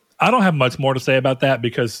think I don't have much more to say about that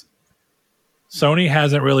because Sony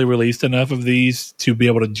hasn't really released enough of these to be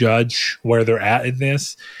able to judge where they're at in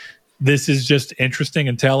this. This is just interesting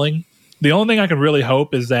and telling. The only thing I can really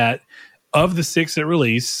hope is that of the 6 at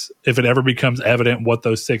release, if it ever becomes evident what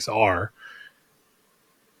those 6 are,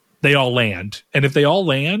 they all land. And if they all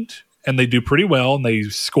land and they do pretty well and they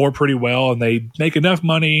score pretty well and they make enough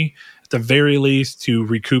money at the very least to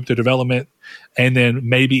recoup the development, and then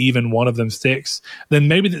maybe even one of them sticks, then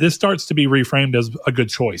maybe this starts to be reframed as a good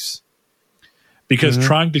choice. Because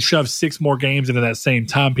trying to shove 6 more games into that same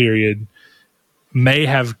time period may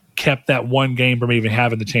have kept that one game from even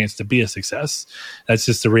having the chance to be a success. That's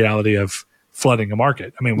just the reality of flooding a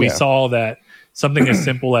market. I mean, we saw that something as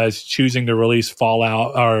simple as choosing to release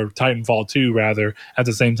Fallout or Titanfall 2 rather at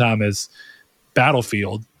the same time as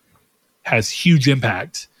Battlefield has huge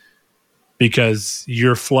impact because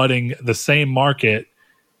you're flooding the same market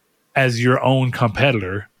as your own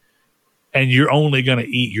competitor and you're only going to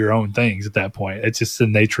eat your own things at that point. It's just the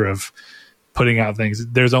nature of putting out things.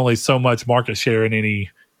 There's only so much market share in any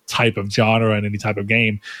type of genre and any type of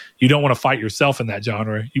game. You don't want to fight yourself in that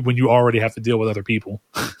genre when you already have to deal with other people.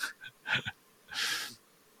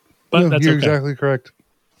 But that's you're okay. Exactly correct.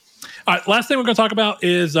 All right, last thing we're going to talk about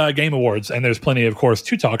is Game Awards, and there's plenty, of course,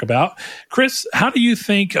 to talk about. Chris, how do you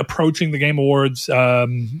think approaching the Game Awards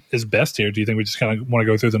is best here? Do you think we just kind of want to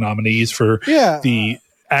go through the nominees for the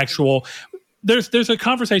actual... There's a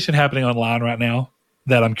conversation happening online right now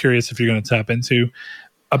that I'm curious if you're going to tap into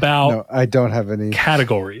about. No, I don't have any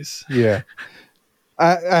categories. Yeah.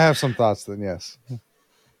 I have some thoughts then, yes.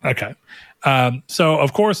 Okay. So,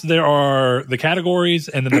 of course, there are the categories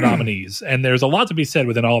and then the nominees. And there's a lot to be said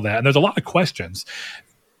within all that. And there's a lot of questions.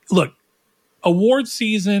 Look, award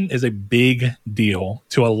season is a big deal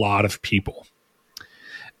to a lot of people.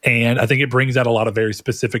 And I think it brings out a lot of very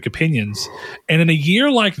specific opinions. And in a year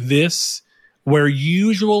like this, where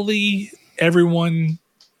usually everyone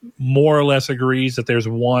more or less agrees that there's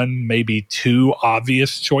one, maybe two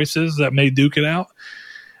obvious choices that may duke it out.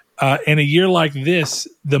 In a year like this,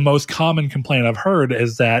 the most common complaint I've heard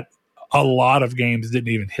is that a lot of games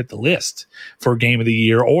didn't even hit the list for Game of the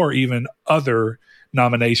Year or even other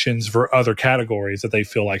nominations for other categories that they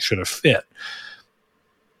feel like should have fit.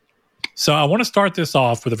 So I want to start this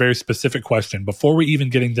off with a very specific question before we even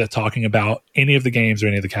get into talking about any of the games or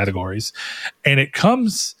any of the categories. And it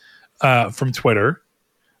comes from Twitter.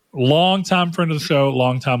 Longtime friend of the show,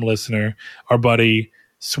 longtime listener, our buddy,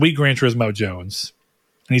 Sweet Gran Turismo Jones.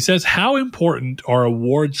 And he says, how important are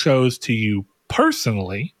award shows to you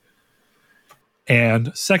personally?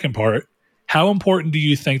 And second part, how important do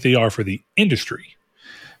you think they are for the industry?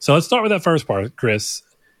 So let's start with that first part, Chris.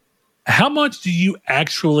 How much do you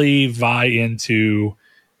actually vie into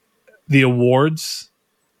the awards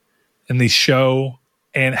and the show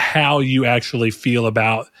and how you actually feel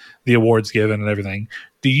about the awards given and everything?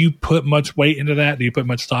 Do you put much weight into that? Do you put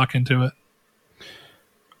much stock into it?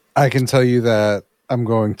 I can tell you that I'm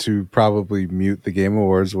going to probably mute the Game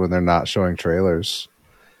Awards when they're not showing trailers.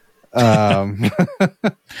 That's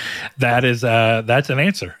an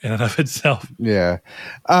answer in and of itself. Yeah.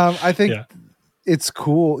 I think it's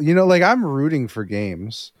cool. You know, like I'm rooting for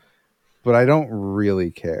games, but I don't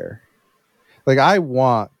really care. Like I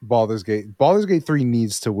want Baldur's Gate. Baldur's Gate 3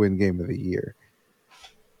 needs to win Game of the Year.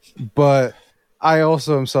 But I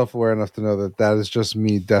also am self-aware enough to know that that is just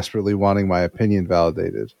me desperately wanting my opinion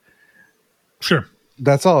validated. Sure.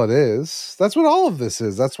 That's all it is. That's what all of this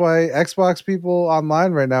is. That's why Xbox people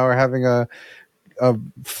online right now are having a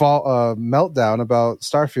meltdown about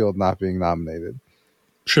Starfield not being nominated.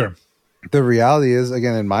 Sure. The reality is,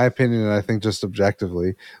 again, in my opinion, and I think just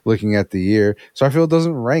objectively looking at the year, Starfield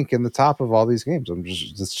doesn't rank in the top of all these games.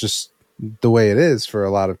 It's just the way it is for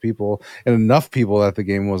a lot of people and enough people that the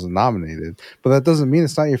game wasn't nominated. But that doesn't mean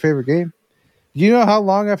it's not your favorite game. You know how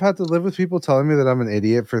long I've had to live with people telling me that I'm an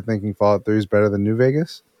idiot for thinking Fallout 3 is better than New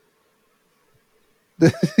Vegas?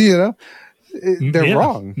 You know? They're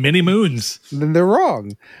wrong. Many moons. Then they're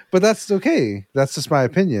wrong. But that's okay. That's just my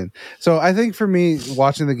opinion. So I think for me,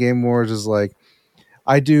 watching the Game Awards is like,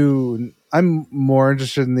 I'm more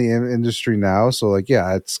interested in the industry now. So like,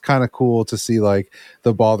 yeah, it's kind of cool to see like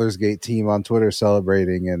the Baldur's Gate team on Twitter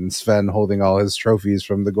celebrating and Sven holding all his trophies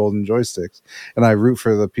from the golden joysticks. And I root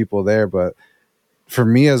for the people there. But for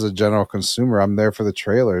me as a general consumer, I'm there for the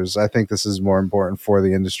trailers. I think this is more important for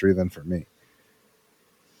the industry than for me.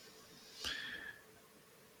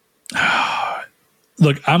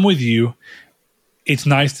 Look, I'm with you. It's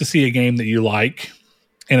nice to see a game that you like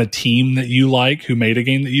and a team that you like who made a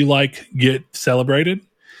game that you like get celebrated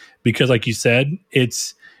because, like you said,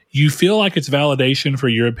 you feel like it's validation for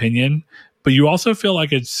your opinion, but you also feel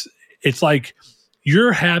like it's like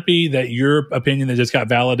you're happy that your opinion that just got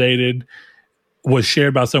validated was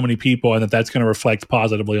shared by so many people and that's going to reflect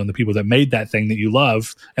positively on the people that made that thing that you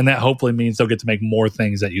love. And that hopefully means they'll get to make more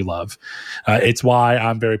things that you love. It's why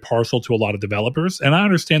I'm very partial to a lot of developers. And I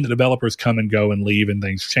understand that developers come and go and leave and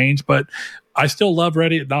things change, but I still love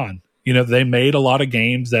Ready at Dawn. You know, they made a lot of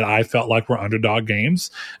games that I felt like were underdog games.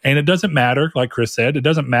 And it doesn't matter, like Chris said, it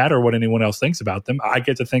doesn't matter what anyone else thinks about them. I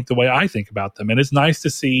get to think the way I think about them. And it's nice to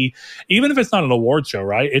see, even if it's not an award show,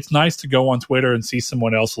 right? It's nice to go on Twitter and see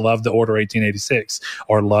someone else love The Order 1886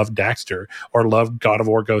 or love Daxter or love God of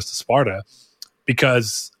War Ghost of Sparta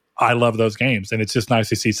because I love those games. And it's just nice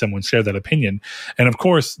to see someone share that opinion. And of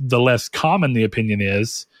course, the less common the opinion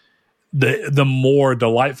is, the more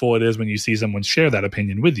delightful it is when you see someone share that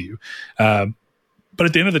opinion with you. But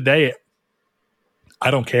at the end of the day,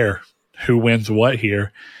 I don't care who wins what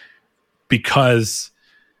here because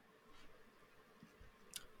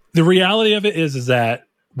the reality of it is that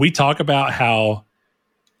we talk about how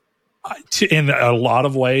in a lot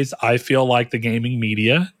of ways, I feel like the gaming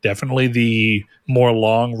media, definitely the more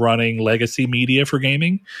long-running legacy media for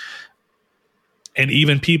gaming, and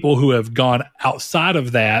even people who have gone outside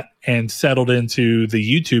of that and settled into the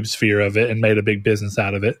YouTube sphere of it and made a big business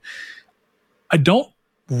out of it, I don't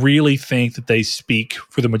really think that they speak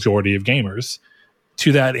for the majority of gamers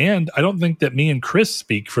to that end, I don't think that me and Chris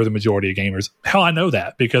speak for the majority of gamers. Hell, I know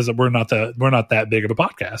that because we're not that big of a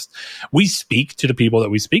podcast. We speak to the people that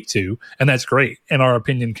we speak to, and that's great. And our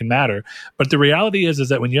opinion can matter. But the reality is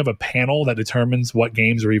that when you have a panel that determines what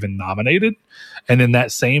games are even nominated, and then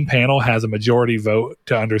that same panel has a majority vote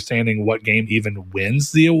to understanding what game even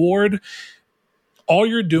wins the award, all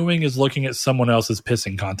you're doing is looking at someone else's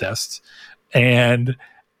pissing contest. And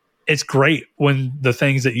it's great when the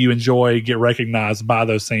things that you enjoy get recognized by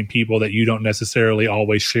those same people that you don't necessarily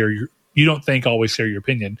always share always share your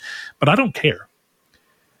opinion, but I don't care.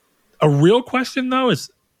 A real question though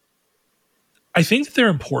is, I think that they're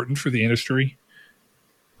important for the industry,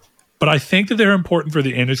 but I think that they're important for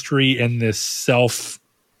the industry in this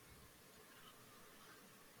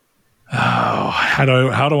how do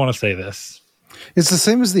I want to say this? It's the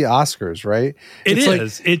same as the Oscars, right?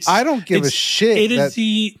 I don't give a shit. It's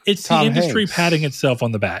the industry patting itself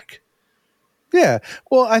on the back. Yeah.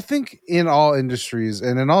 Well, I think in all industries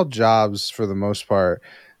and in all jobs, for the most part,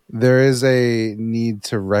 there is a need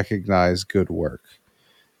to recognize good work.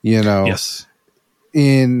 Yes.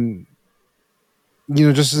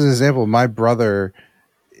 Just as an example, my brother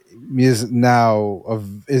is now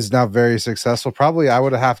very successful. Probably, I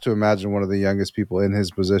would have to imagine one of the youngest people in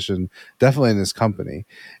his position, definitely in his company.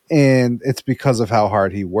 And it's because of how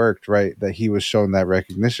hard he worked, right? That he was shown that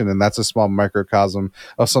recognition. And that's a small microcosm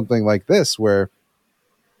of something like this, where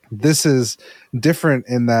this is different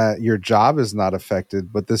in that your job is not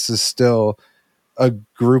affected, but this is still a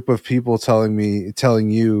group of people telling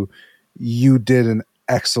you did an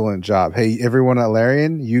excellent job. Hey, everyone at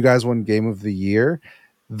Larian, you guys won Game of the Year.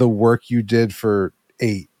 The work you did for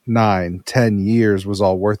 8, 9, 10 years was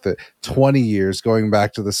all worth it. 20 years going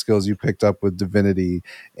back to the skills you picked up with Divinity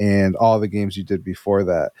and all the games you did before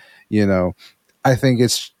that. I think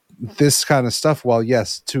it's this kind of stuff. While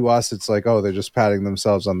yes, to us, it's like, oh, they're just patting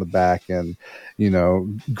themselves on the back. And,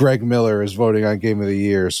 Greg Miller is voting on Game of the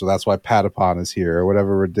Year. So that's why Patapon is here, or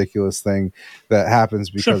whatever ridiculous thing that happens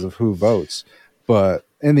because of who votes. But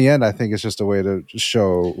in the end, I think it's just a way to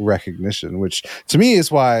show recognition, which to me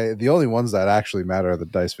is why the only ones that actually matter are the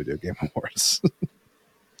DICE Video Game Awards.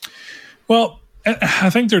 Well, I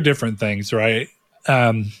think they're different things, right?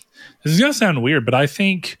 This is going to sound weird, but I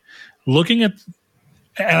think looking at,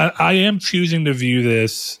 and I am choosing to view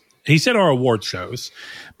this, he said our award shows,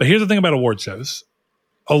 but here's the thing about award shows.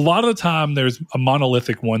 A lot of the time, there's a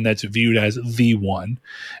monolithic one that's viewed as the one.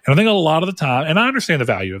 And I think a lot of the time, and I understand the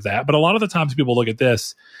value of that, but a lot of the times people look at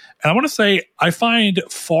this, and I want to say I find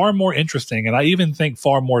far more interesting, and I even think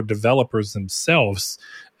far more developers themselves,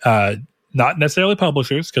 not necessarily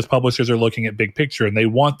publishers, because publishers are looking at big picture and they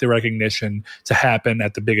want the recognition to happen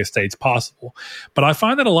at the biggest stage possible. But I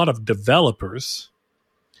find that a lot of developers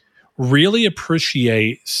really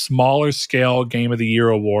appreciate smaller scale Game of the Year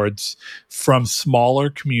awards from smaller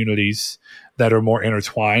communities that are more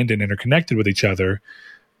intertwined and interconnected with each other,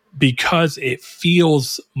 because it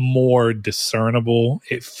feels more discernible.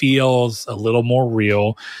 It feels a little more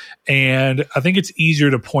real. And I think it's easier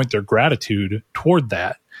to point their gratitude toward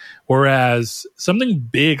that. Whereas something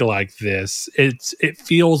big like this, it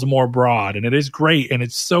feels more broad, and it is great, and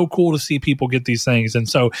it's so cool to see people get these things. And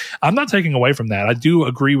so I'm not taking away from that. I do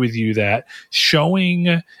agree with you that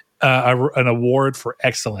showing an award for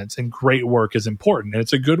excellence and great work is important, and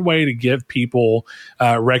it's a good way to give people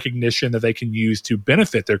recognition that they can use to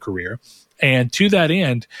benefit their career. And to that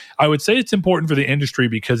end, I would say it's important for the industry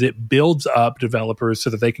because it builds up developers so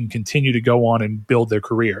that they can continue to go on and build their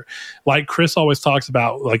career. Like Chris always talks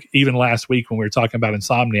about, like even last week when we were talking about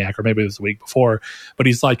Insomniac, or maybe it was the week before, but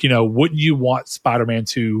he's like, wouldn't you want Spider-Man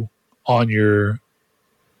 2 on your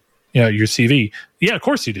CV? Yeah, of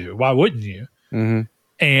course you do. Why wouldn't you? Mm-hmm.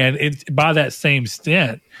 And by that same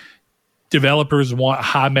stint, developers want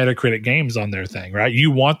high Metacritic games on their thing, right?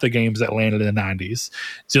 You want the games that landed in the 90s,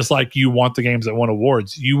 just like you want the games that won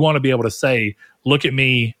awards. You want to be able to say, look at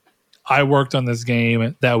me, I worked on this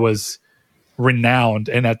game that was renowned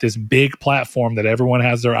and at this big platform that everyone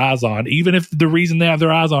has their eyes on, even if the reason they have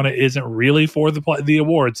their eyes on it isn't really for the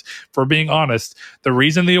awards. For being honest, the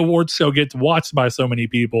reason the awards show gets watched by so many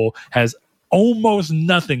people has almost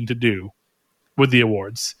nothing to do with the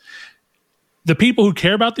awards. The people who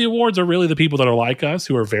care about the awards are really the people that are like us,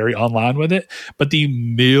 who are very online with it. But the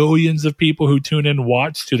millions of people who tune in and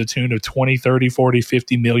watch, to the tune of 20, 30, 40,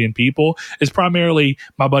 50 million people, is primarily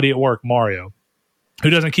my buddy at work, Mario,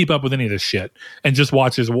 who doesn't keep up with any of this shit and just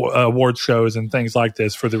watches award shows and things like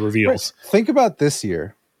this for the reveals. Right. Think about this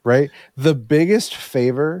year, right? The biggest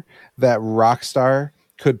favor that Rockstar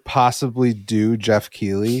could possibly do Jeff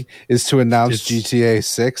Keighley is to announce GTA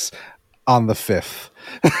 6 on the 5th.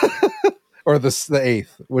 or the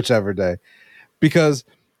 8th, whichever day, because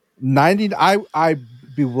I'd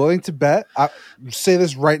be willing to bet. I say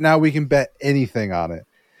this right now, we can bet anything on it.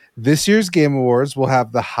 This year's Game Awards will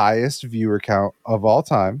have the highest viewer count of all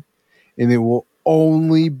time, and it will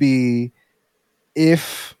only be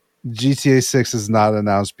if GTA 6 is not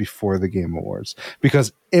announced before the Game Awards,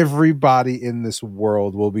 because everybody in this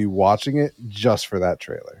world will be watching it just for that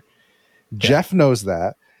trailer. Yeah. Jeff knows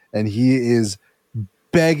that, and he is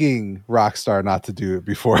begging Rockstar not to do it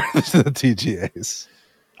before the TGAs.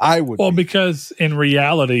 I would. Well, because in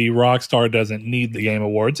reality, Rockstar doesn't need the Game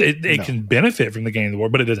Awards. It can benefit from the Game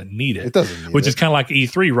Award, but it doesn't need it. It doesn't need which it. is kind of like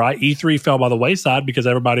E3, right? E3 fell by the wayside because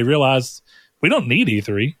everybody realized we don't need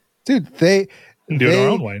E3. Dude, they do it our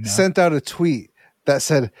own way now. Sent out a tweet that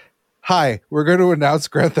said, "Hi, we're going to announce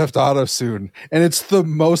Grand Theft Auto soon." And it's the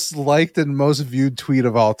most liked and most viewed tweet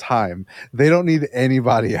of all time. They don't need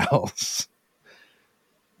anybody else.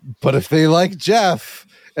 But if they like Jeff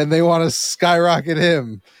and they want to skyrocket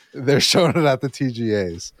him, they're showing it at the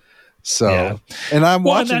TGAs. So, and I'm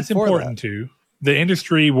watching. And that's important too. The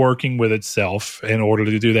industry working with itself in order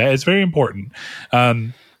to do that is very important.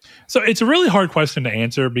 So it's a really hard question to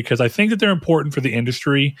answer because I think that they're important for the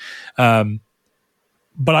industry. But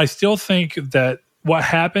I still think that what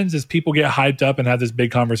happens is people get hyped up and have this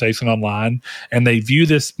big conversation online, and they view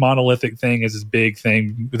this monolithic thing as this big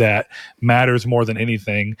thing that matters more than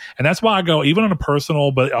anything. And that's why I go, even on a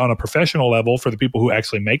personal, but on a professional level, for the people who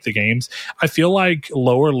actually make the games, I feel like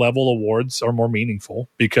lower level awards are more meaningful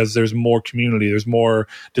because there's more community, there's more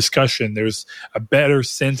discussion, there's a better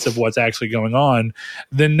sense of what's actually going on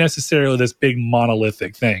than necessarily this big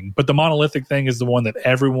monolithic thing. But the monolithic thing is the one that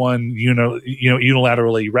everyone,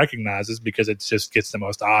 unilaterally recognizes because it's just gets the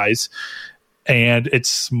most eyes, and it's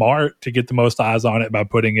smart to get the most eyes on it by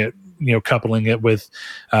putting it, coupling it with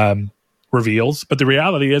reveals. But the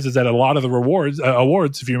reality is that a lot of the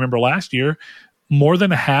awards, if you remember last year, more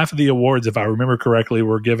than half of the awards, if I remember correctly,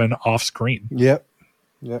 were given off screen. Yep.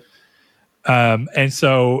 And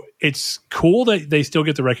so it's cool that they still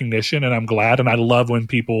get the recognition, and I'm glad, and I love when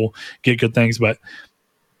people get good things. But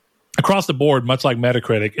across the board, much like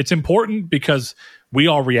Metacritic, it's important because we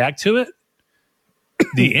all react to it.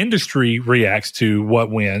 The industry reacts to what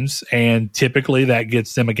wins, and typically that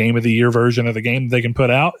gets them a Game of the Year version of the game they can put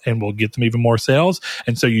out, and will get them even more sales.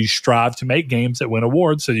 And so you strive to make games that win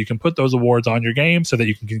awards so you can put those awards on your game so that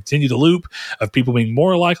you can continue the loop of people being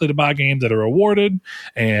more likely to buy games that are awarded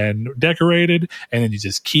and decorated, and then you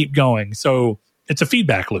just keep going. So it's a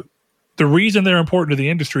feedback loop. The reason they're important to the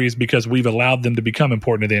industry is because we've allowed them to become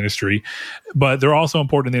important to the industry, but they're also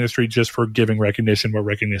important to the industry just for giving recognition where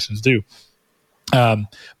recognition's due.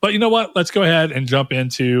 But you know what? Let's go ahead and jump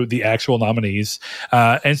into the actual nominees.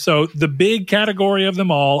 And so the big category of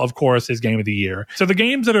them all, of course, is Game of the Year. So the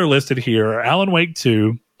games that are listed here are Alan Wake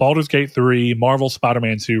 2, Baldur's Gate 3, Marvel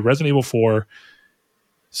Spider-Man 2, Resident Evil 4,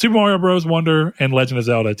 Super Mario Bros. Wonder, and Legend of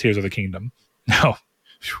Zelda Tears of the Kingdom. Now,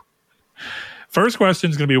 first question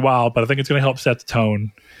is going to be wild, but I think it's going to help set the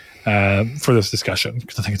tone for this discussion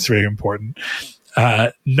because I think it's very important.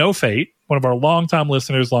 No Fate, one of our longtime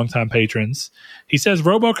listeners, longtime patrons, he says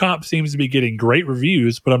RoboCop seems to be getting great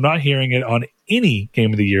reviews, but I'm not hearing it on any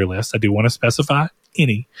Game of the Year list. I do want to specify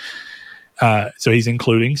any. So he's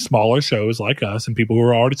including smaller shows like us and people who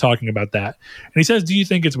are already talking about that. And he says, do you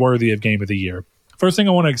think it's worthy of Game of the Year? First thing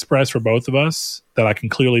I want to express for both of us that I can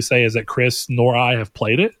clearly say is that Chris nor I have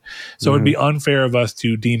played it. So it'd be unfair of us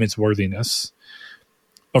to deem its worthiness.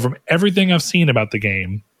 But from everything I've seen about the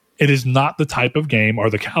game, it is not the type of game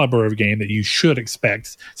or the caliber of game that you should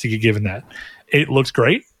expect to get given that. It looks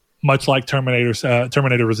great, much like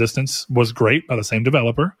Terminator Resistance was great by the same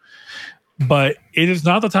developer. But it is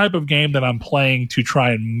not the type of game that I'm playing to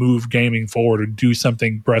try and move gaming forward or do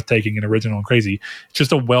something breathtaking and original and crazy. It's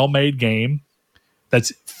just a well-made game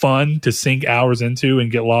that's fun to sink hours into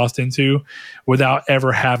and get lost into without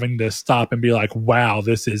ever having to stop and be like, wow,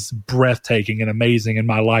 this is breathtaking and amazing and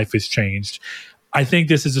my life has changed. I think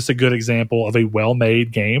this is just a good example of a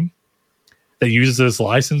well-made game that uses this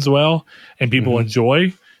license well and people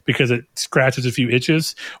enjoy because it scratches a few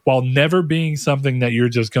itches while never being something that you're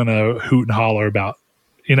just going to hoot and holler about.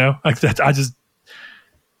 Like that.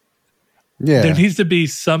 There needs to be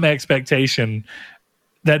some expectation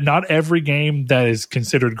that not every game that is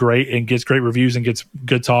considered great and gets great reviews and gets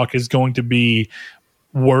good talk is going to be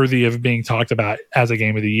worthy of being talked about as a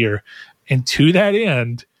Game of the Year. And to that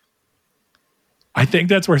end, I think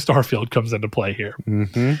that's where Starfield comes into play here.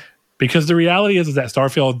 Because the reality is that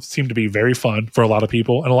Starfield seemed to be very fun for a lot of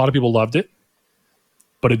people, and a lot of people loved it.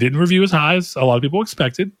 But it didn't review as high as a lot of people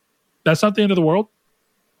expected. That's not the end of the world.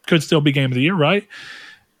 Could still be Game of the Year, right?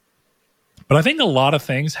 But I think a lot of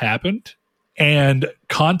things happened, and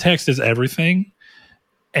context is everything.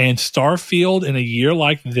 And Starfield in a year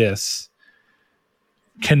like this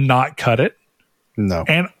cannot cut it. No.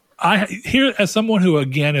 And I here, as someone who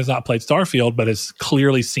again has not played Starfield, but has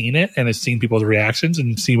clearly seen it and has seen people's reactions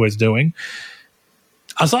and seen what it's doing,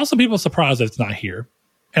 I saw some people surprised that it's not here.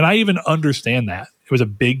 And I even understand that. It was a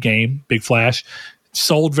big game, big flash,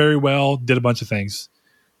 sold very well, did a bunch of things.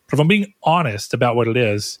 But if I'm being honest about what it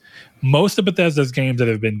is, most of Bethesda's games that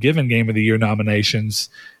have been given Game of the Year nominations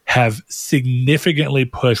have significantly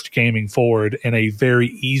pushed gaming forward in a very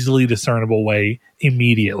easily discernible way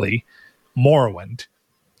immediately. Morrowind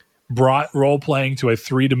brought role-playing to a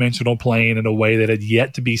three-dimensional plane in a way that had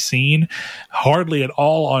yet to be seen, hardly at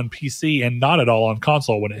all on PC and not at all on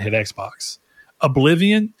console when it hit Xbox.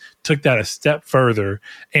 Oblivion took that a step further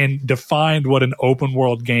and defined what an open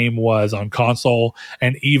world game was on console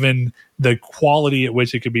and even the quality at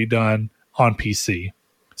which it could be done on PC.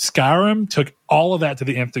 Skyrim took all of that to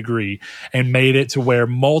the nth degree and made it to where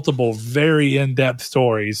multiple very in-depth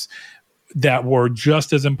stories that were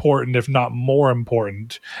just as important, if not more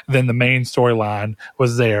important, than the main storyline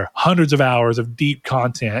was there. Hundreds of hours of deep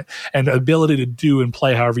content and the ability to do and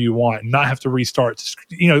play however you want and not have to restart.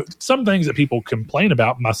 You know, some things that people complain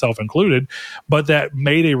about, myself included, but that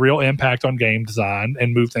made a real impact on game design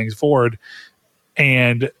and moved things forward.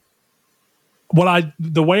 And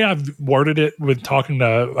the way I've worded it with talking to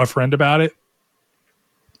a friend about it,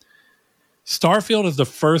 Starfield is the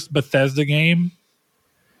first Bethesda game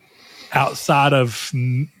outside of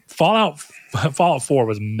Fallout 4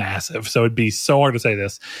 was massive, so it'd be so hard to say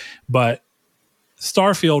this, but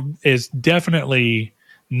Starfield is definitely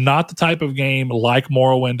not the type of game like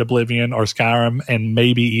Morrowind, Oblivion, or Skyrim, and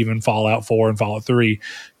maybe even Fallout 4 and Fallout 3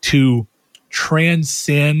 to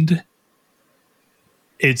transcend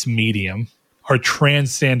its medium or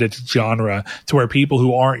transcend its genre to where people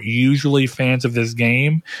who aren't usually fans of this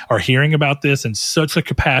game are hearing about this in such a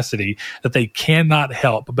capacity that they cannot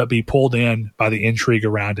help but be pulled in by the intrigue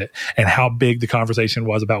around it and how big the conversation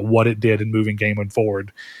was about what it did in moving game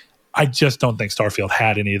forward. I just don't think Starfield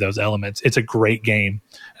had any of those elements. It's a great game.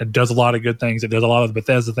 It does a lot of good things. It does a lot of the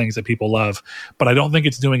Bethesda things that people love, but I don't think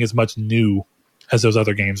it's doing as much new as those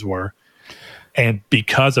other games were. And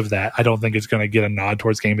because of that, I don't think it's going to get a nod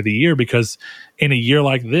towards Game of the Year because in a year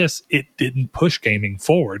like this, it didn't push gaming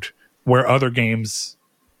forward where other games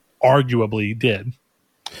arguably did.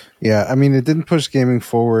 Yeah, I mean, it didn't push gaming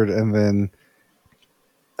forward, and then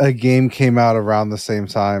a game came out around the same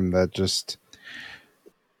time that just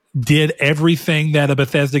did everything that a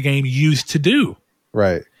Bethesda game used to do.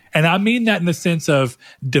 Right. And I mean that in the sense of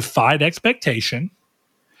defied expectation,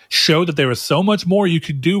 showed that there was so much more you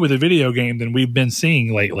could do with a video game than we've been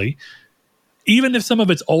seeing lately. Even if some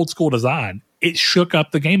of its old school design, it shook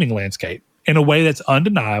up the gaming landscape in a way that's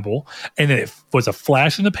undeniable, and it was a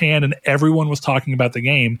flash in the pan, and everyone was talking about the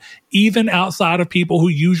game, even outside of people who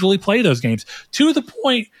usually play those games, to the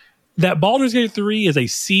point that Baldur's Gate 3 is a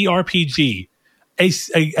CRPG,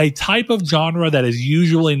 a type of genre that is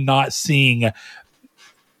usually not seeing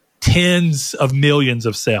tens of millions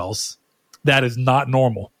of sales. That is not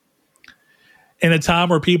normal. In a time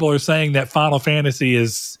where people are saying that Final Fantasy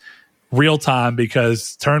is real time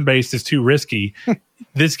because turn-based is too risky,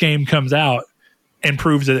 this game comes out and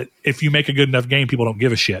proves that if you make a good enough game, people don't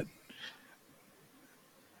give a shit.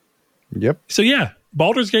 Yep. So yeah,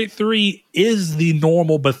 Baldur's Gate 3 is the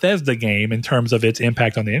normal Bethesda game in terms of its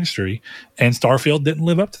impact on the industry, and Starfield didn't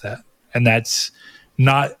live up to that. And that's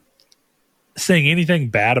not saying anything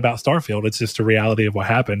bad about Starfield. It's just a reality of what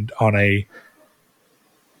happened on a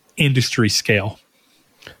industry scale.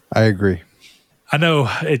 I agree. I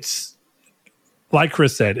know it's like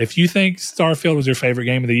Chris said, if you think Starfield was your favorite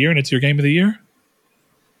game of the year and it's your game of the year,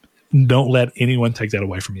 don't let anyone take that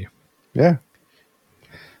away from you. Yeah.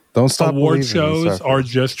 Don't stop. Award shows are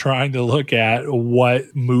just trying to look at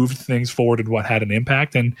what moved things forward and what had an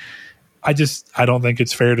impact. And I don't think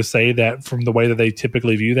it's fair to say that from the way that they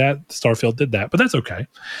typically view that, Starfield did that, but that's okay.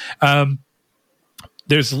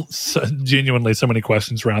 There's genuinely so many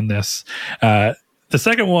questions around this. The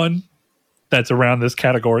second one that's around this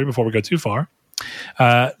category before we go too far,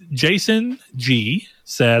 Jason G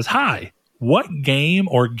says, hi, what game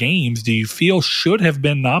or games do you feel should have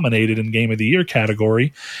been nominated in Game of the Year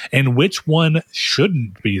category, and which one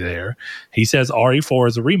shouldn't be there? He says RE4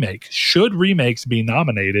 is a remake. Should remakes be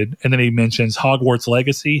nominated? And then he mentions Hogwarts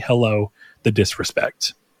Legacy. Hello, the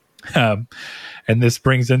disrespect. And this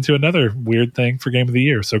brings into another weird thing for Game of the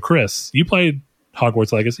Year. So, Chris, you played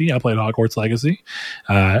Hogwarts Legacy. I played Hogwarts Legacy.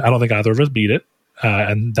 I don't think either of us beat it.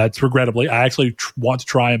 And that's regrettably. I actually want to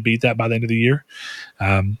try and beat that by the end of the year.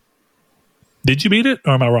 Did you beat it,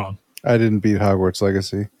 or am I wrong? I didn't beat Hogwarts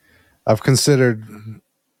Legacy. I've considered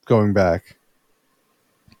going back.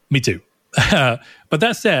 Me too. But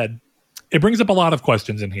that said, it brings up a lot of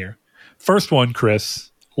questions in here. First one,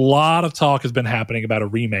 Chris, a lot of talk has been happening about a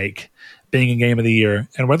remake being a game of the year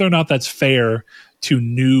and whether or not that's fair to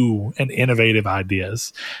new and innovative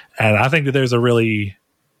ideas. And I think that there's a really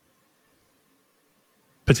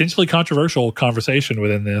potentially controversial conversation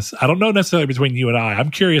within this. I don't know necessarily between you and I.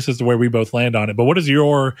 I'm curious as to where we both land on it. But what is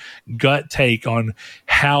your gut take on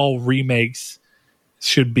how remakes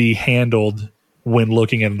should be handled when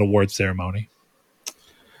looking at an award ceremony?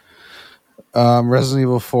 Resident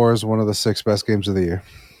Evil 4 is one of the 6 best games of the year.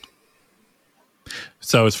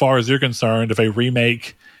 So as far as you're concerned, if a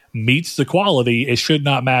remake meets the quality, it should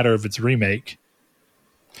not matter if it's a remake.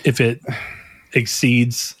 If it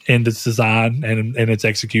exceeds in its design and in its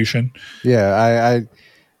execution. Yeah,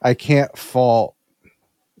 I can't fault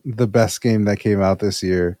the best game that came out this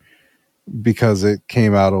year because it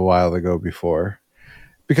came out a while ago before.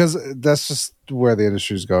 Because that's just where the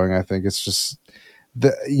industry is going. I think it's just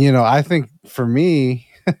I think for me,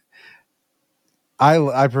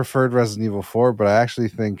 I preferred Resident Evil 4, but I actually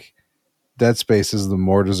think Dead Space is the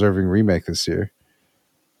more deserving remake this year.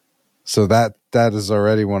 So that is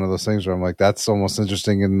already one of those things where I'm like, that's almost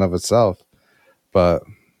interesting in and of itself. But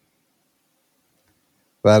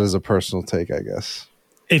that is a personal take, I guess.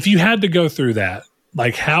 If you had to go through that,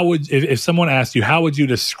 like if someone asked you, how would you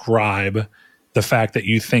describe the fact that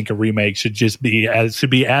you think a remake should be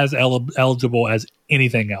as eligible as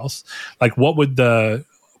anything else? Like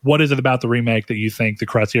what is it about the remake that you think the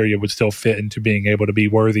criteria would still fit into being able to be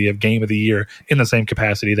worthy of Game of the Year in the same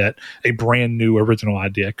capacity that a brand new original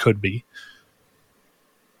idea could be?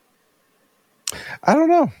 I don't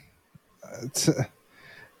know.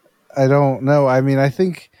 I don't know. I mean, I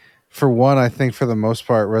think for the most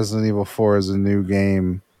part, Resident Evil 4 is a new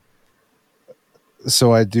game.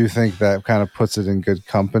 So I do think that kind of puts it in good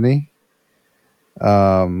company.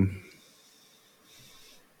 I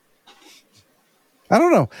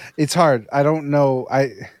don't know. It's hard. I don't know.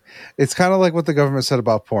 It's kind of like what the government said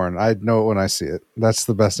about porn. I know it when I see it. That's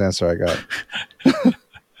the best answer I got.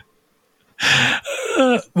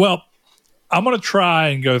 Well, I'm going to try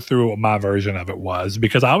and go through what my version of it was,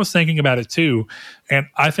 because I was thinking about it too. And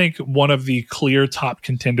I think one of the clear top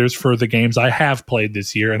contenders for the games I have played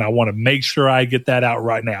this year, and I want to make sure I get that out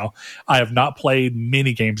right now. I have not played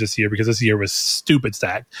many games this year because this year was stupid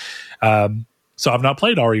stacked. So I've not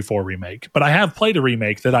played RE4 Remake, but I have played a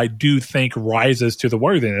remake that I do think rises to the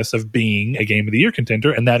worthiness of being a Game of the Year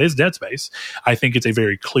contender, and that is Dead Space. I think it's a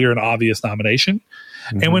very clear and obvious nomination.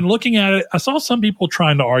 Mm-hmm. And when looking at it, I saw some people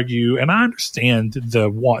trying to argue, and I understand the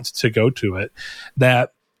want to go to it,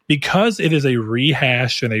 that because it is a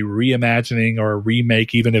rehash and a reimagining or a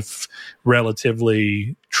remake, even if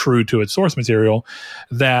relatively true to its source material,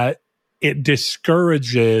 that it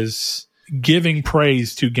discourages giving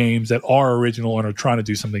praise to games that are original and are trying to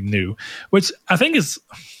do something new, which I think is,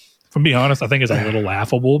 if I'm being honest, I think is a little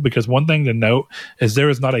laughable, because one thing to note is there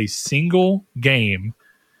is not a single game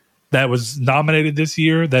that was nominated this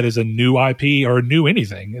year that is a new IP or new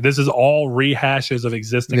anything. This is all rehashes of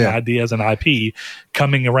existing ideas and IP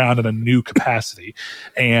coming around in a new capacity.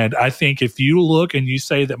 And I think if you look and you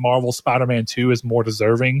say that Marvel's Spider-Man 2 is more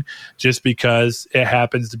deserving just because it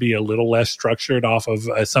happens to be a little less structured off of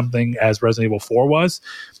something as Resident Evil 4 was,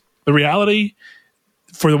 the reality,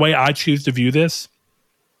 for the way I choose to view this,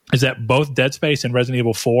 is that both Dead Space and Resident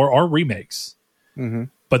Evil 4 are remakes. Mm-hmm.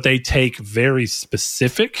 But they take very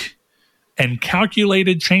specific and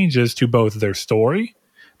calculated changes to both their story,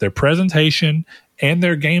 their presentation, and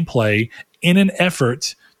their gameplay in an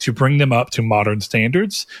effort to bring them up to modern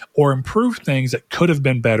standards or improve things that could have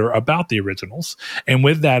been better about the originals. And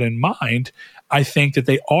with that in mind, I think that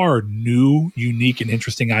they are new, unique, and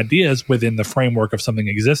interesting ideas within the framework of something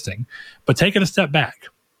existing. But take it a step back.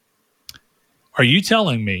 Are you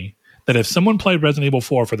telling me that if someone played Resident Evil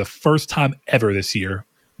 4 for the first time ever this year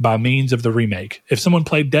by means of the remake, if someone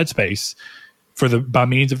played Dead Space by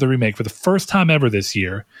means of the remake for the first time ever this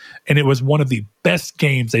year, and it was one of the best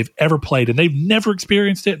games they've ever played, and they've never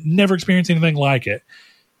experienced anything like it,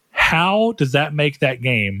 how does that make that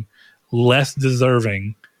game less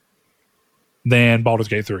deserving than Baldur's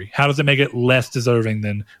Gate 3? How does it make it less deserving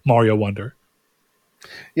than Mario Wonder?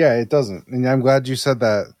 Yeah, it doesn't. And I'm glad you said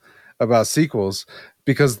that about sequels,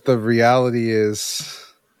 because the reality is,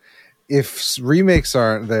 if remakes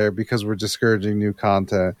aren't there because we're discouraging new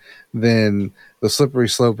content, then the slippery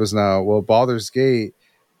slope is now, well, Baldur's Gate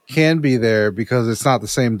can be there because it's not the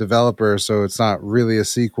same developer, so it's not really a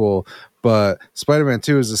sequel. But Spider-Man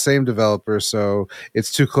 2 is the same developer, so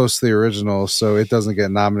it's too close to the original, so it doesn't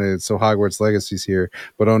get nominated. So Hogwarts Legacy's here.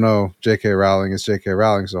 But oh no, J.K. Rowling is J.K.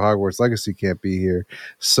 Rowling, so Hogwarts Legacy can't be here.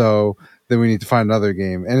 So then we need to find another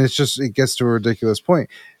game. And it gets to a ridiculous point.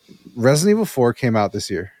 Resident Evil 4 came out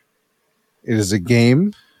this year. It is a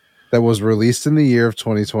game that was released in the year of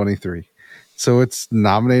 2023. So it's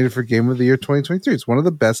nominated for Game of the Year 2023. It's one of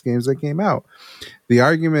the best games that came out. The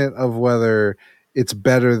argument of whether it's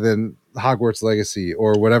better than Hogwarts Legacy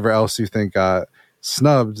or whatever else you think got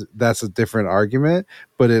snubbed, that's a different argument,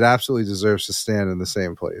 but it absolutely deserves to stand in the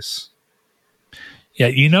same place. Yeah,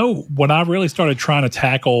 when I really started trying to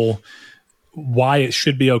tackle why it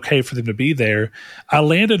should be okay for them to be there, I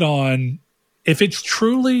landed on if it's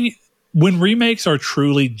truly, when remakes are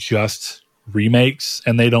truly just remakes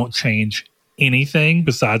and they don't change anything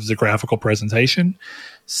besides the graphical presentation,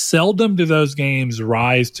 seldom do those games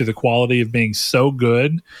rise to the quality of being so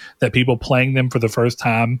good that people playing them for the first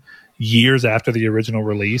time years after the original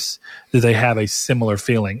release, do they have a similar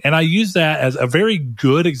feeling. And I use that as a very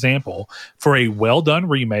good example for a well-done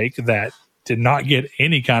remake that did not get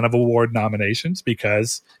any kind of award nominations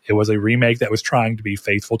because it was a remake that was trying to be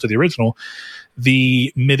faithful to the original.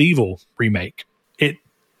 The Medieval remake, it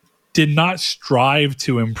did not strive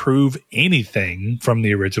to improve anything from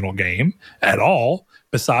the original game at all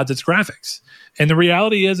besides its graphics. And the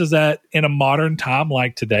reality is that in a modern time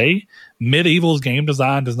like today, Medieval's game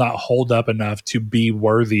design does not hold up enough to be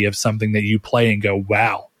worthy of something that you play and go,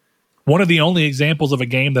 wow. One of the only examples of a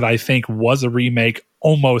game that I think was a remake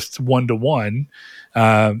almost one-to-one,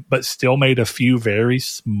 but still made a few very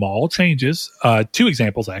small changes. Two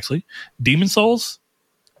examples, actually. Demon's Souls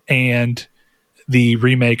and the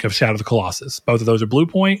remake of Shadow of the Colossus. Both of those are Blue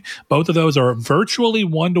Point. Both of those are virtually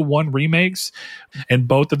one-to-one remakes. And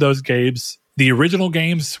both of those games, the original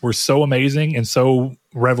games were so amazing and so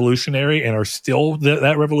revolutionary and are still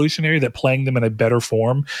that revolutionary that playing them in a better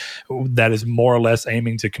form that is more or less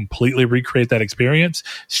aiming to completely recreate that experience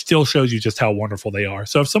still shows you just how wonderful they are.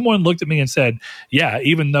 So if someone looked at me and said, yeah,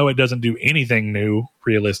 even though it doesn't do anything new,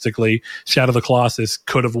 realistically, Shadow of the Colossus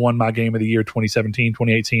could have won my Game of the Year 2017,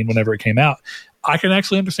 2018, whenever it came out, I can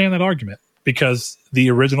actually understand that argument because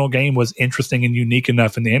the original game was interesting and unique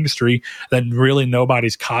enough in the industry that really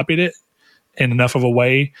nobody's copied it in enough of a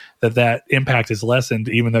way that impact is lessened,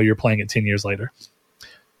 even though you're playing it 10 years later.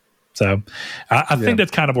 So I think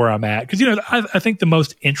that's kind of where I'm at. Because, I think the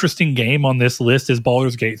most interesting game on this list is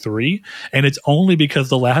Baldur's Gate 3. And it's only because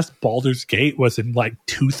the last Baldur's Gate was in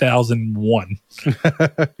 2001.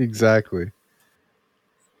 Exactly.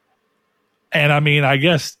 And I mean, I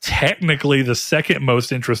guess technically the second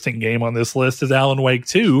most interesting game on this list is Alan Wake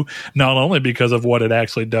 2, not only because of what it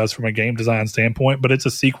actually does from a game design standpoint, but it's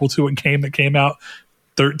a sequel to a game that came out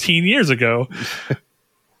 13 years ago.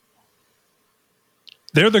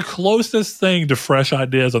 They're the closest thing to fresh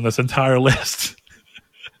ideas on this entire list.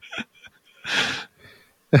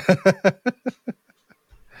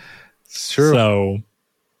 Sure. So,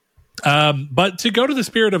 but to go to the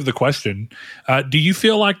spirit of the question, do you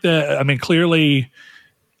feel like clearly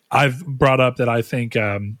I've brought up that I think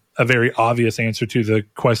a very obvious answer to the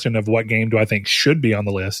question of what game do I think should be on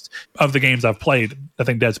the list of the games I've played. I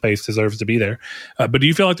think Dead Space deserves to be there. But do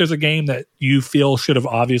you feel like there's a game that you feel should have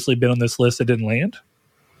obviously been on this list that didn't land?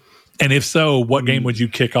 And if so, what game would you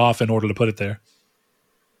kick off in order to put it there?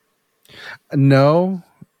 No,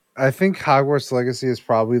 I think Hogwarts Legacy is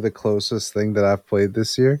probably the closest thing that I've played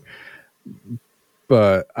this year.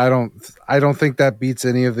 But I don't think that beats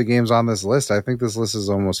any of the games on this list. I think this list is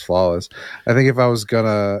almost flawless. I think if I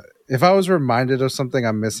was reminded of something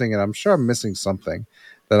I'm missing, and I'm sure I'm missing something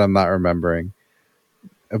that I'm not remembering,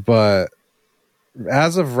 but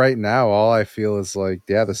as of right now, all I feel is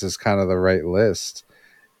this is kind of the right list.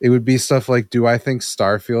 It would be stuff like, do I think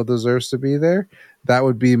Starfield deserves to be there? That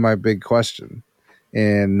would be my big question.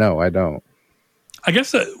 And no, I don't. I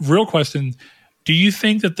guess the real question, do you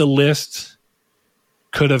think that the list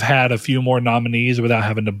could have had a few more nominees without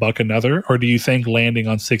having to buck another? Or do you think landing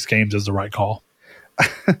on 6 games is the right call?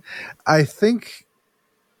 I think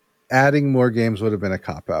adding more games would have been a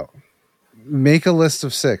cop-out. Make a list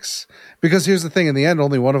of 6. Because here's the thing, in the end,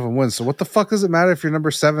 only one of them wins. So what the fuck does it matter if you're number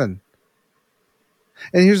 7?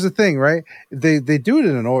 And here's the thing, right? They do it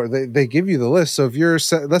in an order. They give you the list. So if you're,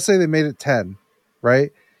 let's say they made it 10,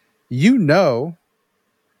 right? They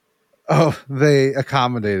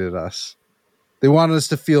accommodated us. They wanted us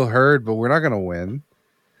to feel heard, but we're not going to win.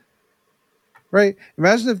 Right?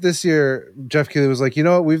 Imagine if this year Jeff Keighley was like, you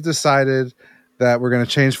know what? We've decided that we're going to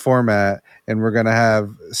change format and we're going to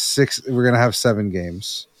have 7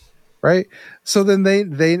 games. right? So then they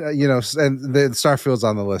and the Starfield's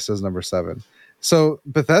on the list as number 7. So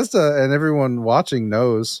Bethesda and everyone watching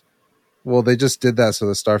knows, well, they just did that so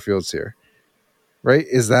the Starfield's here, right?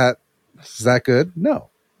 Is that good? No,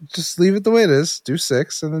 just leave it the way it is. Do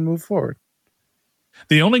 6 and then move forward.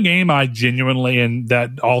 The only game I genuinely, and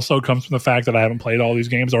that also comes from the fact that I haven't played all these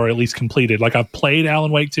games, or at least completed. Like, I've played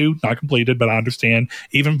Alan Wake 2, not completed, but I understand.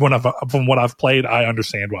 Even from what I've played, I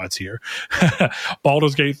understand why it's here.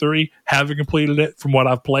 Baldur's Gate 3, haven't completed it. From what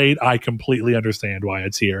I've played, I completely understand why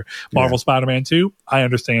it's here. Marvel Spider-Man 2, I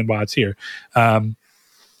understand why it's here. I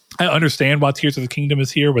understand why Tears of the Kingdom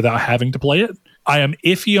is here without having to play it. I am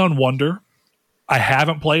iffy on Wonder. I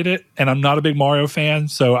haven't played it, and I'm not a big Mario fan,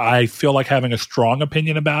 so I feel like having a strong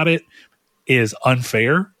opinion about it is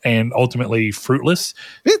unfair and ultimately fruitless.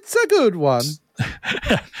 It's a good one.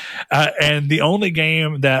 And the only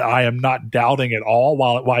game that I am not doubting at all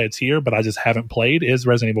why it's here, but I just haven't played, is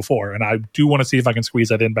Resident Evil 4. And I do want to see if I can squeeze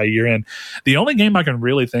that in by year end. The only game I can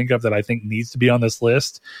really think of that I think needs to be on this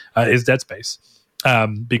list is Dead Space.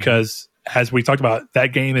 Because as we talked about,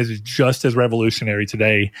 that game is just as revolutionary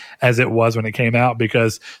today as it was when it came out,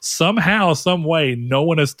 because somehow, some way, no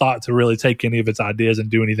one has thought to really take any of its ideas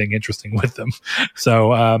and do anything interesting with them.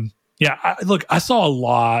 So, I saw a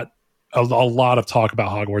lot of talk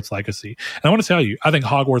about Hogwarts Legacy. And I want to tell you, I think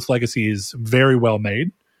Hogwarts Legacy is very well made.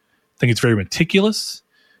 I think it's very meticulous.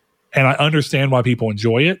 And I understand why people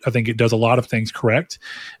enjoy it. I think it does a lot of things correct.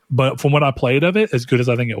 But from what I played of it, as good as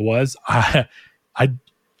I think it was,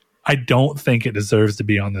 I don't think it deserves to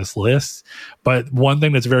be on this list. But one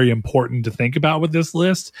thing that's very important to think about with this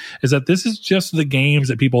list is that this is just the games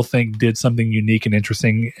that people think did something unique and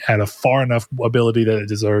interesting at a far enough ability that it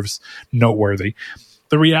deserves noteworthy.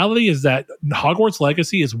 The reality is that Hogwarts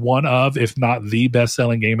Legacy is one of, if not the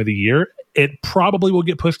best-selling game of the year. It probably will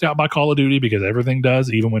get pushed out by Call of Duty, because everything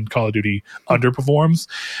does, even when Call of Duty underperforms.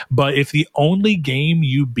 But if the only game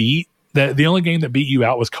you beat, the only game that beat you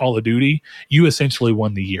out was Call of Duty, you essentially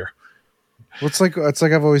won the year. Well, it's like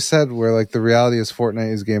I've always said, where like the reality is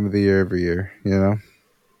Fortnite is game of the year every year, you know?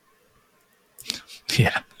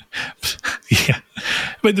 Yeah. Yeah.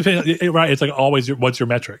 But right, it's like always, what's your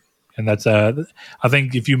metric? And that's, I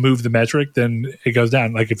think if you move the metric, then it goes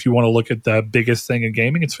down. Like, if you want to look at the biggest thing in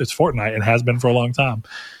gaming, it's Fortnite, and has been for a long time.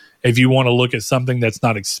 If you want to look at something that's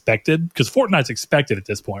not expected, because Fortnite's expected at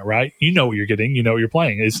this point, right? You know what you're getting, you know what you're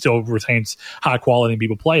playing. It still retains high quality and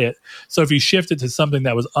people play it. So if you shift it to something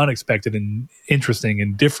that was unexpected and interesting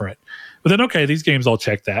and different, but then, okay, these games all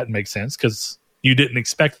check that and make sense because you didn't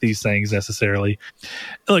expect these things necessarily.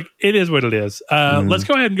 Look, it is what it is. Let's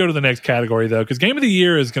go ahead and go to the next category, though, because Game of the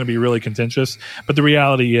Year is going to be really contentious. But the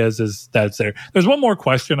reality is that it's there. There's one more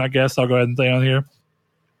question, I guess I'll go ahead and say on here.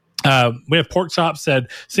 We have Pork Chop said,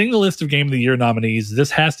 seeing the list of Game of the Year nominees, this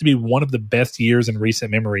has to be one of the best years in recent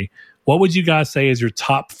memory. What would you guys say is your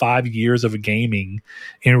top 5 years of gaming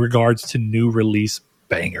in regards to new release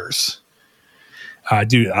bangers?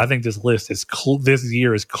 Dude, I think this list is this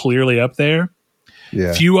year is clearly up there.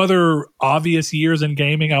 Yeah. Few other obvious years in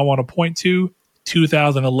gaming I want to point to.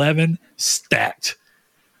 2011, stacked.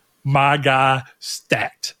 My guy,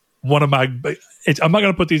 stacked. One of my... I'm not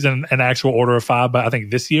going to put these in an actual order of 5, but I think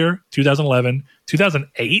this year, 2011,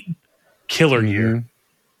 2008, killer year.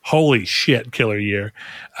 Holy shit, killer year.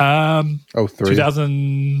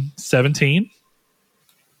 2017.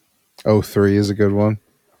 03 is a good one.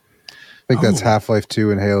 I think that's Half-Life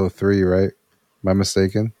 2 and Halo 3, right? Am I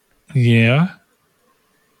mistaken? Yeah.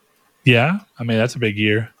 Yeah. I mean, that's a big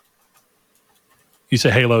year. You say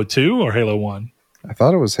Halo 2 or Halo 1? I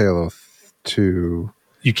thought it was Halo 2.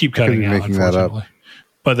 You keep cutting out, making that up.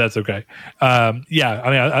 But that's okay. Yeah, I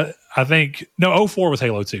mean, I think... No, 04 was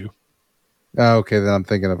Halo 2. Oh, okay, then I'm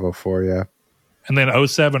thinking of 04, yeah. And then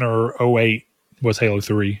 07 or 08 was Halo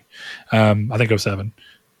 3. I think 07.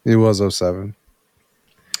 It was 07.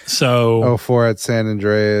 So 04 at San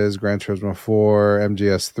Andreas, Gran Turismo 4,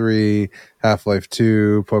 MGS 3, Half-Life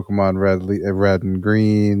 2, Pokemon Red and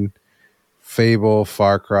Green, Fable,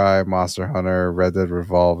 Far Cry, Monster Hunter, Red Dead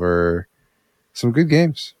Revolver. Some good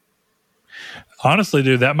games. Honestly,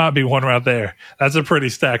 dude, that might be one right there. That's a pretty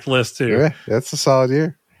stacked list, too. Yeah, that's a solid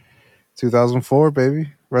year. 2004, baby.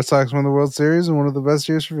 Red Sox won the World Series and one of the best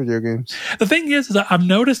years for video games. The thing is I've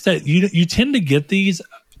noticed that you tend to get these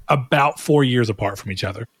about 4 years apart from each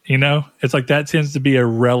other. You know? It's like that tends to be a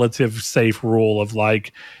relative safe rule of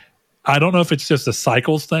like, I don't know if it's just a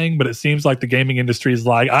cycles thing, but it seems like the gaming industry is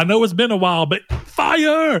like, I know it's been a while, but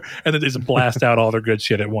fire! And then they just blast out all their good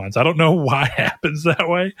shit at once. I don't know why it happens that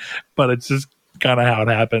way, but it's just kind of how it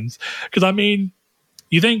happens. Because, I mean,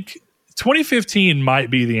 you think 2015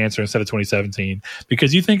 might be the answer instead of 2017,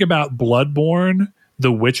 because you think about Bloodborne,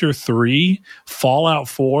 The Witcher 3, Fallout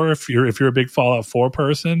 4. If you're a big Fallout 4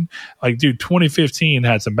 person, like, dude, 2015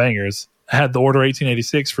 had some bangers. Had The Order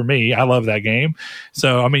 1886 for me. I love that game.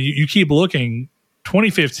 So, I mean, you keep looking.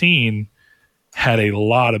 2015 had a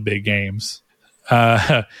lot of big games.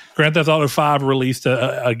 Grand Theft Auto 5 released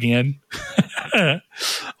again.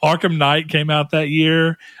 Arkham Knight came out that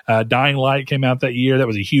year. Dying Light came out that year. That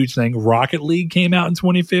was a huge thing. Rocket League came out in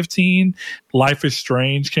 2015. Life is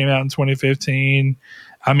Strange came out in 2015.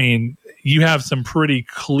 I mean, you have some pretty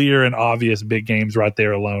clear and obvious big games right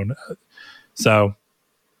there alone. So,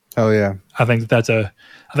 oh yeah, I think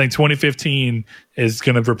 2015 is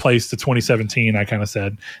going to replace the 2017. I kind of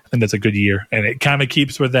said, I think that's a good year, and it kind of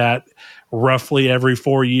keeps with that. Roughly every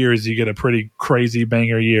 4 years, you get a pretty crazy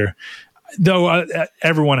banger year. Though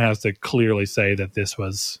everyone has to clearly say that this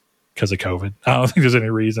was because of COVID. I don't think there's any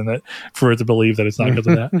reason for it to believe that it's not because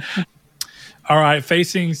of that. All right,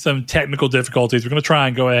 facing some technical difficulties, we're going to try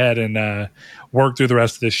and go ahead and work through the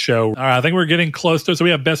rest of this show. All right, I think we're getting close to it. So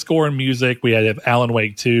we have Best Score in Music. We have Alan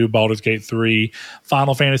Wake 2, Baldur's Gate 3,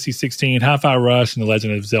 Final Fantasy 16, Hi-Fi Rush, and The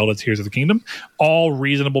Legend of Zelda Tears of the Kingdom. All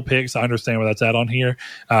reasonable picks. I understand where that's at on here.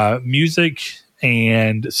 Music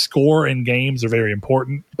and score in games are very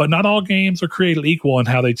important, but not all games are created equal in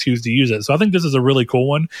how they choose to use it. So I think this is a really cool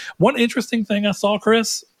one. One interesting thing I saw,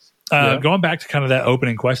 Chris, going back to kind of that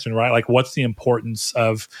opening question, right? Like, what's the importance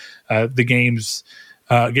of the games,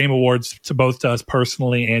 game awards to both to us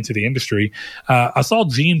personally and to the industry? I saw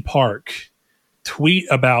Gene Park tweet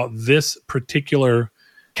about this particular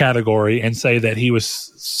category and say that he was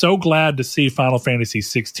so glad to see Final Fantasy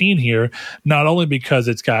 16 here, not only because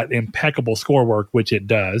it's got impeccable score work, which it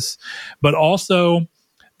does, but also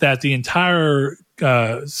that the entire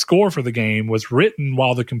score for the game was written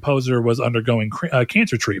while the composer was undergoing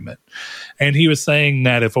cancer treatment. And he was saying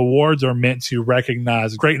that if awards are meant to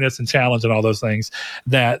recognize greatness and challenge and all those things,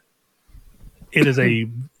 that it is a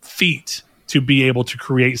feat to be able to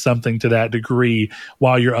create something to that degree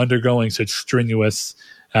while you're undergoing such strenuous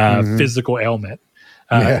physical ailment.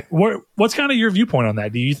 What's kind of your viewpoint on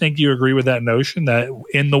that? Do you think you agree with that notion that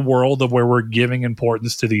in the world of where we're giving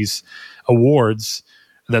importance to these awards,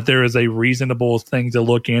 that there is a reasonable thing to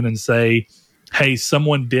look in and say, hey,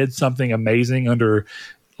 someone did something amazing under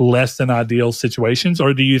less than ideal situations?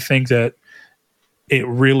 Or do you think that it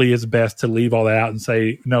really is best to leave all that out and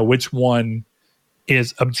say, no, which one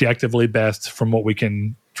is objectively best from what we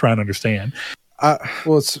can try and understand?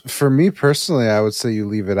 Well, it's, for me personally, I would say you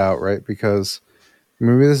leave it out, right? Because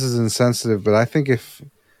maybe this is insensitive, but I think if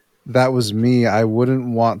that was me, I wouldn't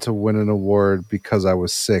want to win an award because I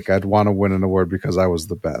was sick. I'd want to win an award because I was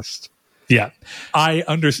the best. Yeah, I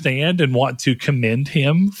understand and want to commend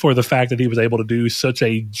him for the fact that he was able to do such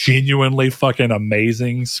a genuinely fucking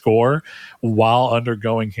amazing score while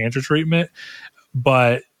undergoing cancer treatment.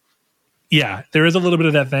 But yeah, there is a little bit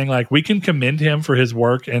of that thing. Like, we can commend him for his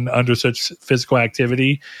work and under such physical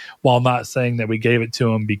activity while not saying that we gave it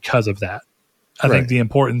to him because of that. I think the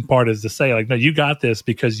important part is to say, like, no, you got this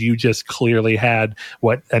because you just clearly had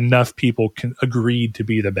what enough people agreed to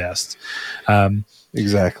be the best.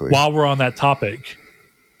 Exactly. While we're on that topic,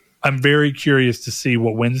 I'm very curious to see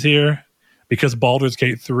what wins here, because Baldur's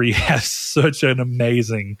Gate 3 has such an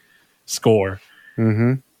amazing score.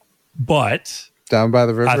 Mm-hmm. But Down by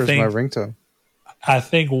the River is my ringtone. I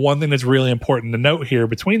think one thing that's really important to note here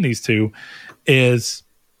between these two is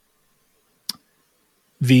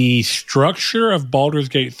the structure of Baldur's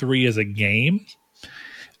Gate 3 as a game,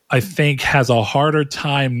 I think, has a harder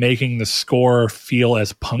time making the score feel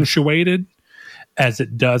as punctuated as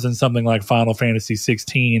it does in something like Final Fantasy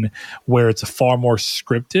 16, where it's a far more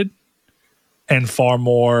scripted and far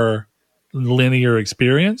more linear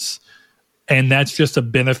experience. And that's just a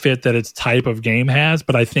benefit that its type of game has.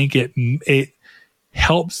 But I think it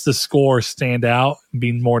helps the score stand out,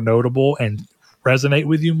 be more notable, and resonate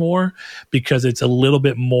with you more because it's a little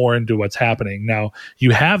bit more into what's happening. Now, you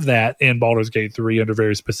have that in Baldur's Gate 3 under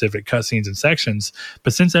very specific cutscenes and sections,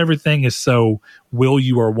 but since everything is so will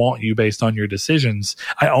you or won't you based on your decisions,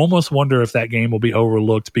 I almost wonder if that game will be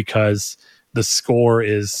overlooked because the score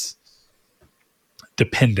is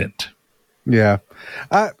dependent. Yeah.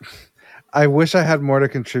 I wish I had more to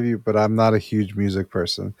contribute, but I'm not a huge music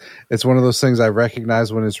person. It's one of those things I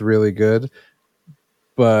recognize when it's really good,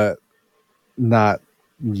 but not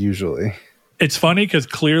usually. It's funny because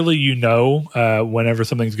clearly whenever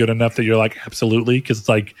something's good enough that you're like, absolutely, because it's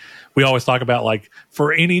like we always talk about, like,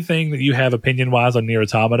 for anything that you have opinion-wise on Nier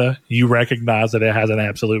Automata, you recognize that it has an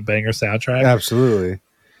absolute banger soundtrack. Absolutely.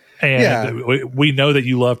 And we know that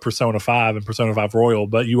you love Persona 5 and Persona 5 Royal,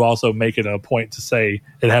 but you also make it a point to say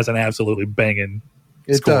it has an absolutely banging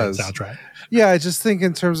score and soundtrack. Yeah, I just think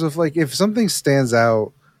in terms of like if something stands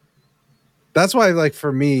out, that's why like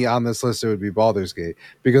for me on this list it would be Baldur's Gate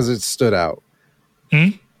because it stood out.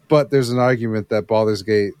 Mm-hmm. But there's an argument that Baldur's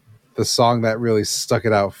Gate, the song that really stuck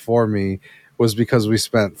it out for me was because we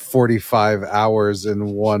spent 45 hours in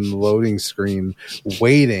one loading screen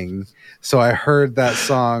waiting. So I heard that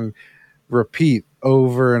song repeat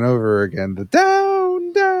over and over again. The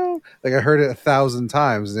down, down. Like I heard it 1,000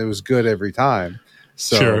 times and it was good every time.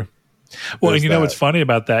 So sure. Well, and you know what's funny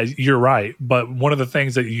about that? You're right. But one of the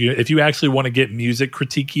things that if you actually want to get music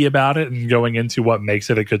critiquey about it and going into what makes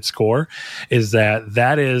it a good score, is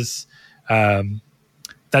that's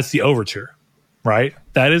the overture, right?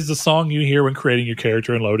 That is the song you hear when creating your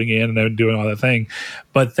character and loading in and then doing all that thing.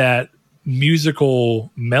 But that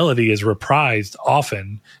musical melody is reprised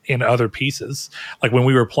often in other pieces. Like when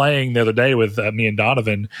we were playing the other day with me and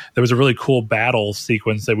Donovan, there was a really cool battle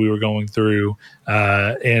sequence that we were going through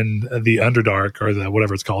in the Underdark or the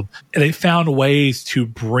whatever it's called. And they found ways to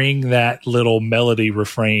bring that little melody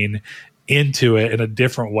refrain into it in a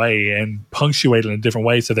different way and punctuate it in a different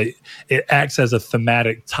way so that it acts as a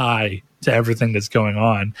thematic tie to everything that's going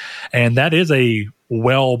on. And that is a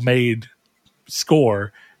well-made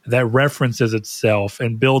score that references itself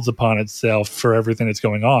and builds upon itself for everything that's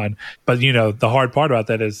going on. But, you know, the hard part about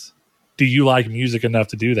that is, do you like music enough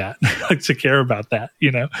to do that? Like to care about that, you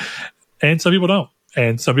know? And some people don't.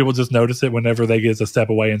 And some people just notice it whenever they get a step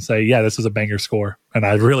away and say, yeah, this is a banger score. And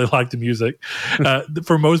I really like the music.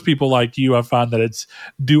 For most people like you, I find that it's,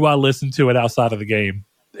 do I listen to it outside of the game?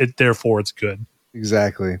 Therefore, it's good.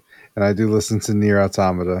 Exactly. And I do listen to Nier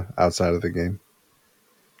Automata outside of the game.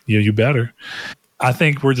 Yeah, you better. I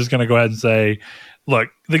think we're just going to go ahead and say, look,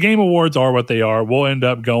 the Game Awards are what they are. We'll end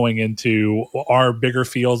up going into our bigger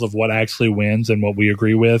feels of what actually wins and what we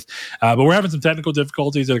agree with. But we're having some technical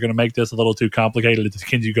difficulties that are going to make this a little too complicated to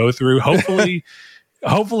continue to go through. Hopefully,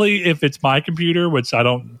 if it's my computer, which I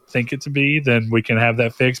don't think it to be, then we can have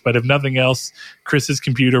that fixed. But if nothing else, Chris's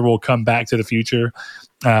computer will come back to the future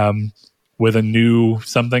with a new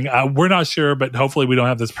something. We're not sure, but hopefully we don't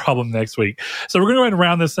have this problem next week. So we're going to go ahead and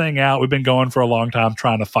round this thing out. We've been going for a long time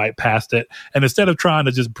trying to fight past it. And instead of trying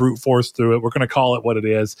to just brute force through it, we're going to call it what it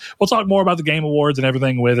is. We'll talk more about the Game Awards and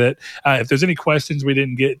everything with it. If there's any questions we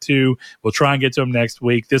didn't get to, we'll try and get to them next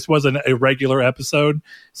week. This was an irregular episode,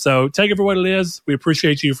 so take it for what it is. We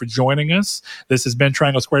appreciate you for joining us. This has been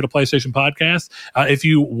Triangle Square, the PlayStation podcast. If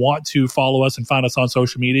you want to follow us and find us on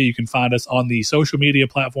social media, you can find us on the social media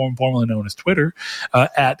platform formerly known as Twitter,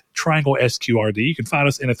 at Triangle SQRD. You can find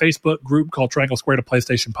us in a Facebook group called Triangle Square to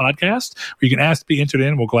PlayStation Podcast, where you can ask to be entered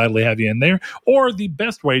in. We'll gladly have you in there. Or the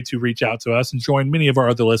best way to reach out to us and join many of our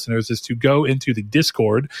other listeners is to go into the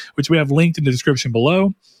Discord, which we have linked in the description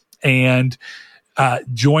below, and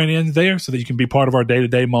join in there so that you can be part of our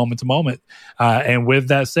day-to-day, moment-to-moment. And with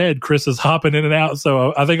that said, Chris is hopping in and out,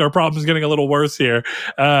 so I think our problem is getting a little worse here.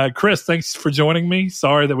 Chris, thanks for joining me.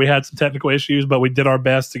 Sorry that we had some technical issues, but we did our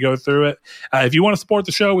best to go through it. If you want to support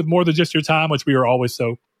the show with more than just your time, which we are always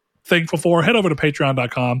so thankful for, head over to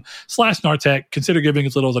patreon.com/Nartech. Consider giving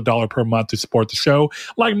as little as $1 per month to support the show,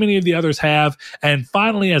 like many of the others have. And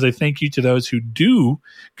finally, as a thank you to those who do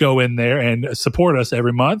go in there and support us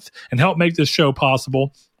every month and help make this show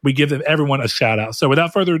possible, we give them everyone a shout out. So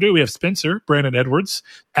without further ado, we have Spencer, Brandon Edwards,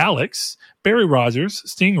 Alex, Barry Rogers,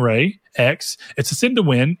 Stingray, X, It's a Sin to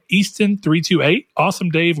Win, Easton 328, Awesome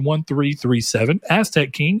Dave 1337,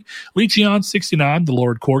 Aztec King, Lecheon 69, The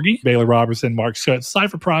Lord Corgi, Baylor Robertson, Mark Schutz,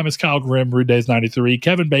 Cypher Primus, Kyle Grimm, Rude Days 93,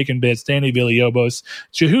 Kevin Bacon Bits, Danny Villalobos,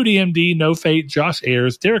 Jehudi MD, No Fate, Josh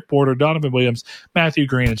Ayers, Derek Porter, Donovan Williams, Matthew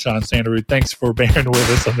Green, and Sean Sanderud. Thanks for bearing with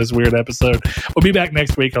us on this weird episode. We'll be back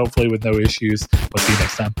next week, hopefully with no issues. We'll see you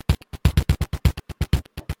next time.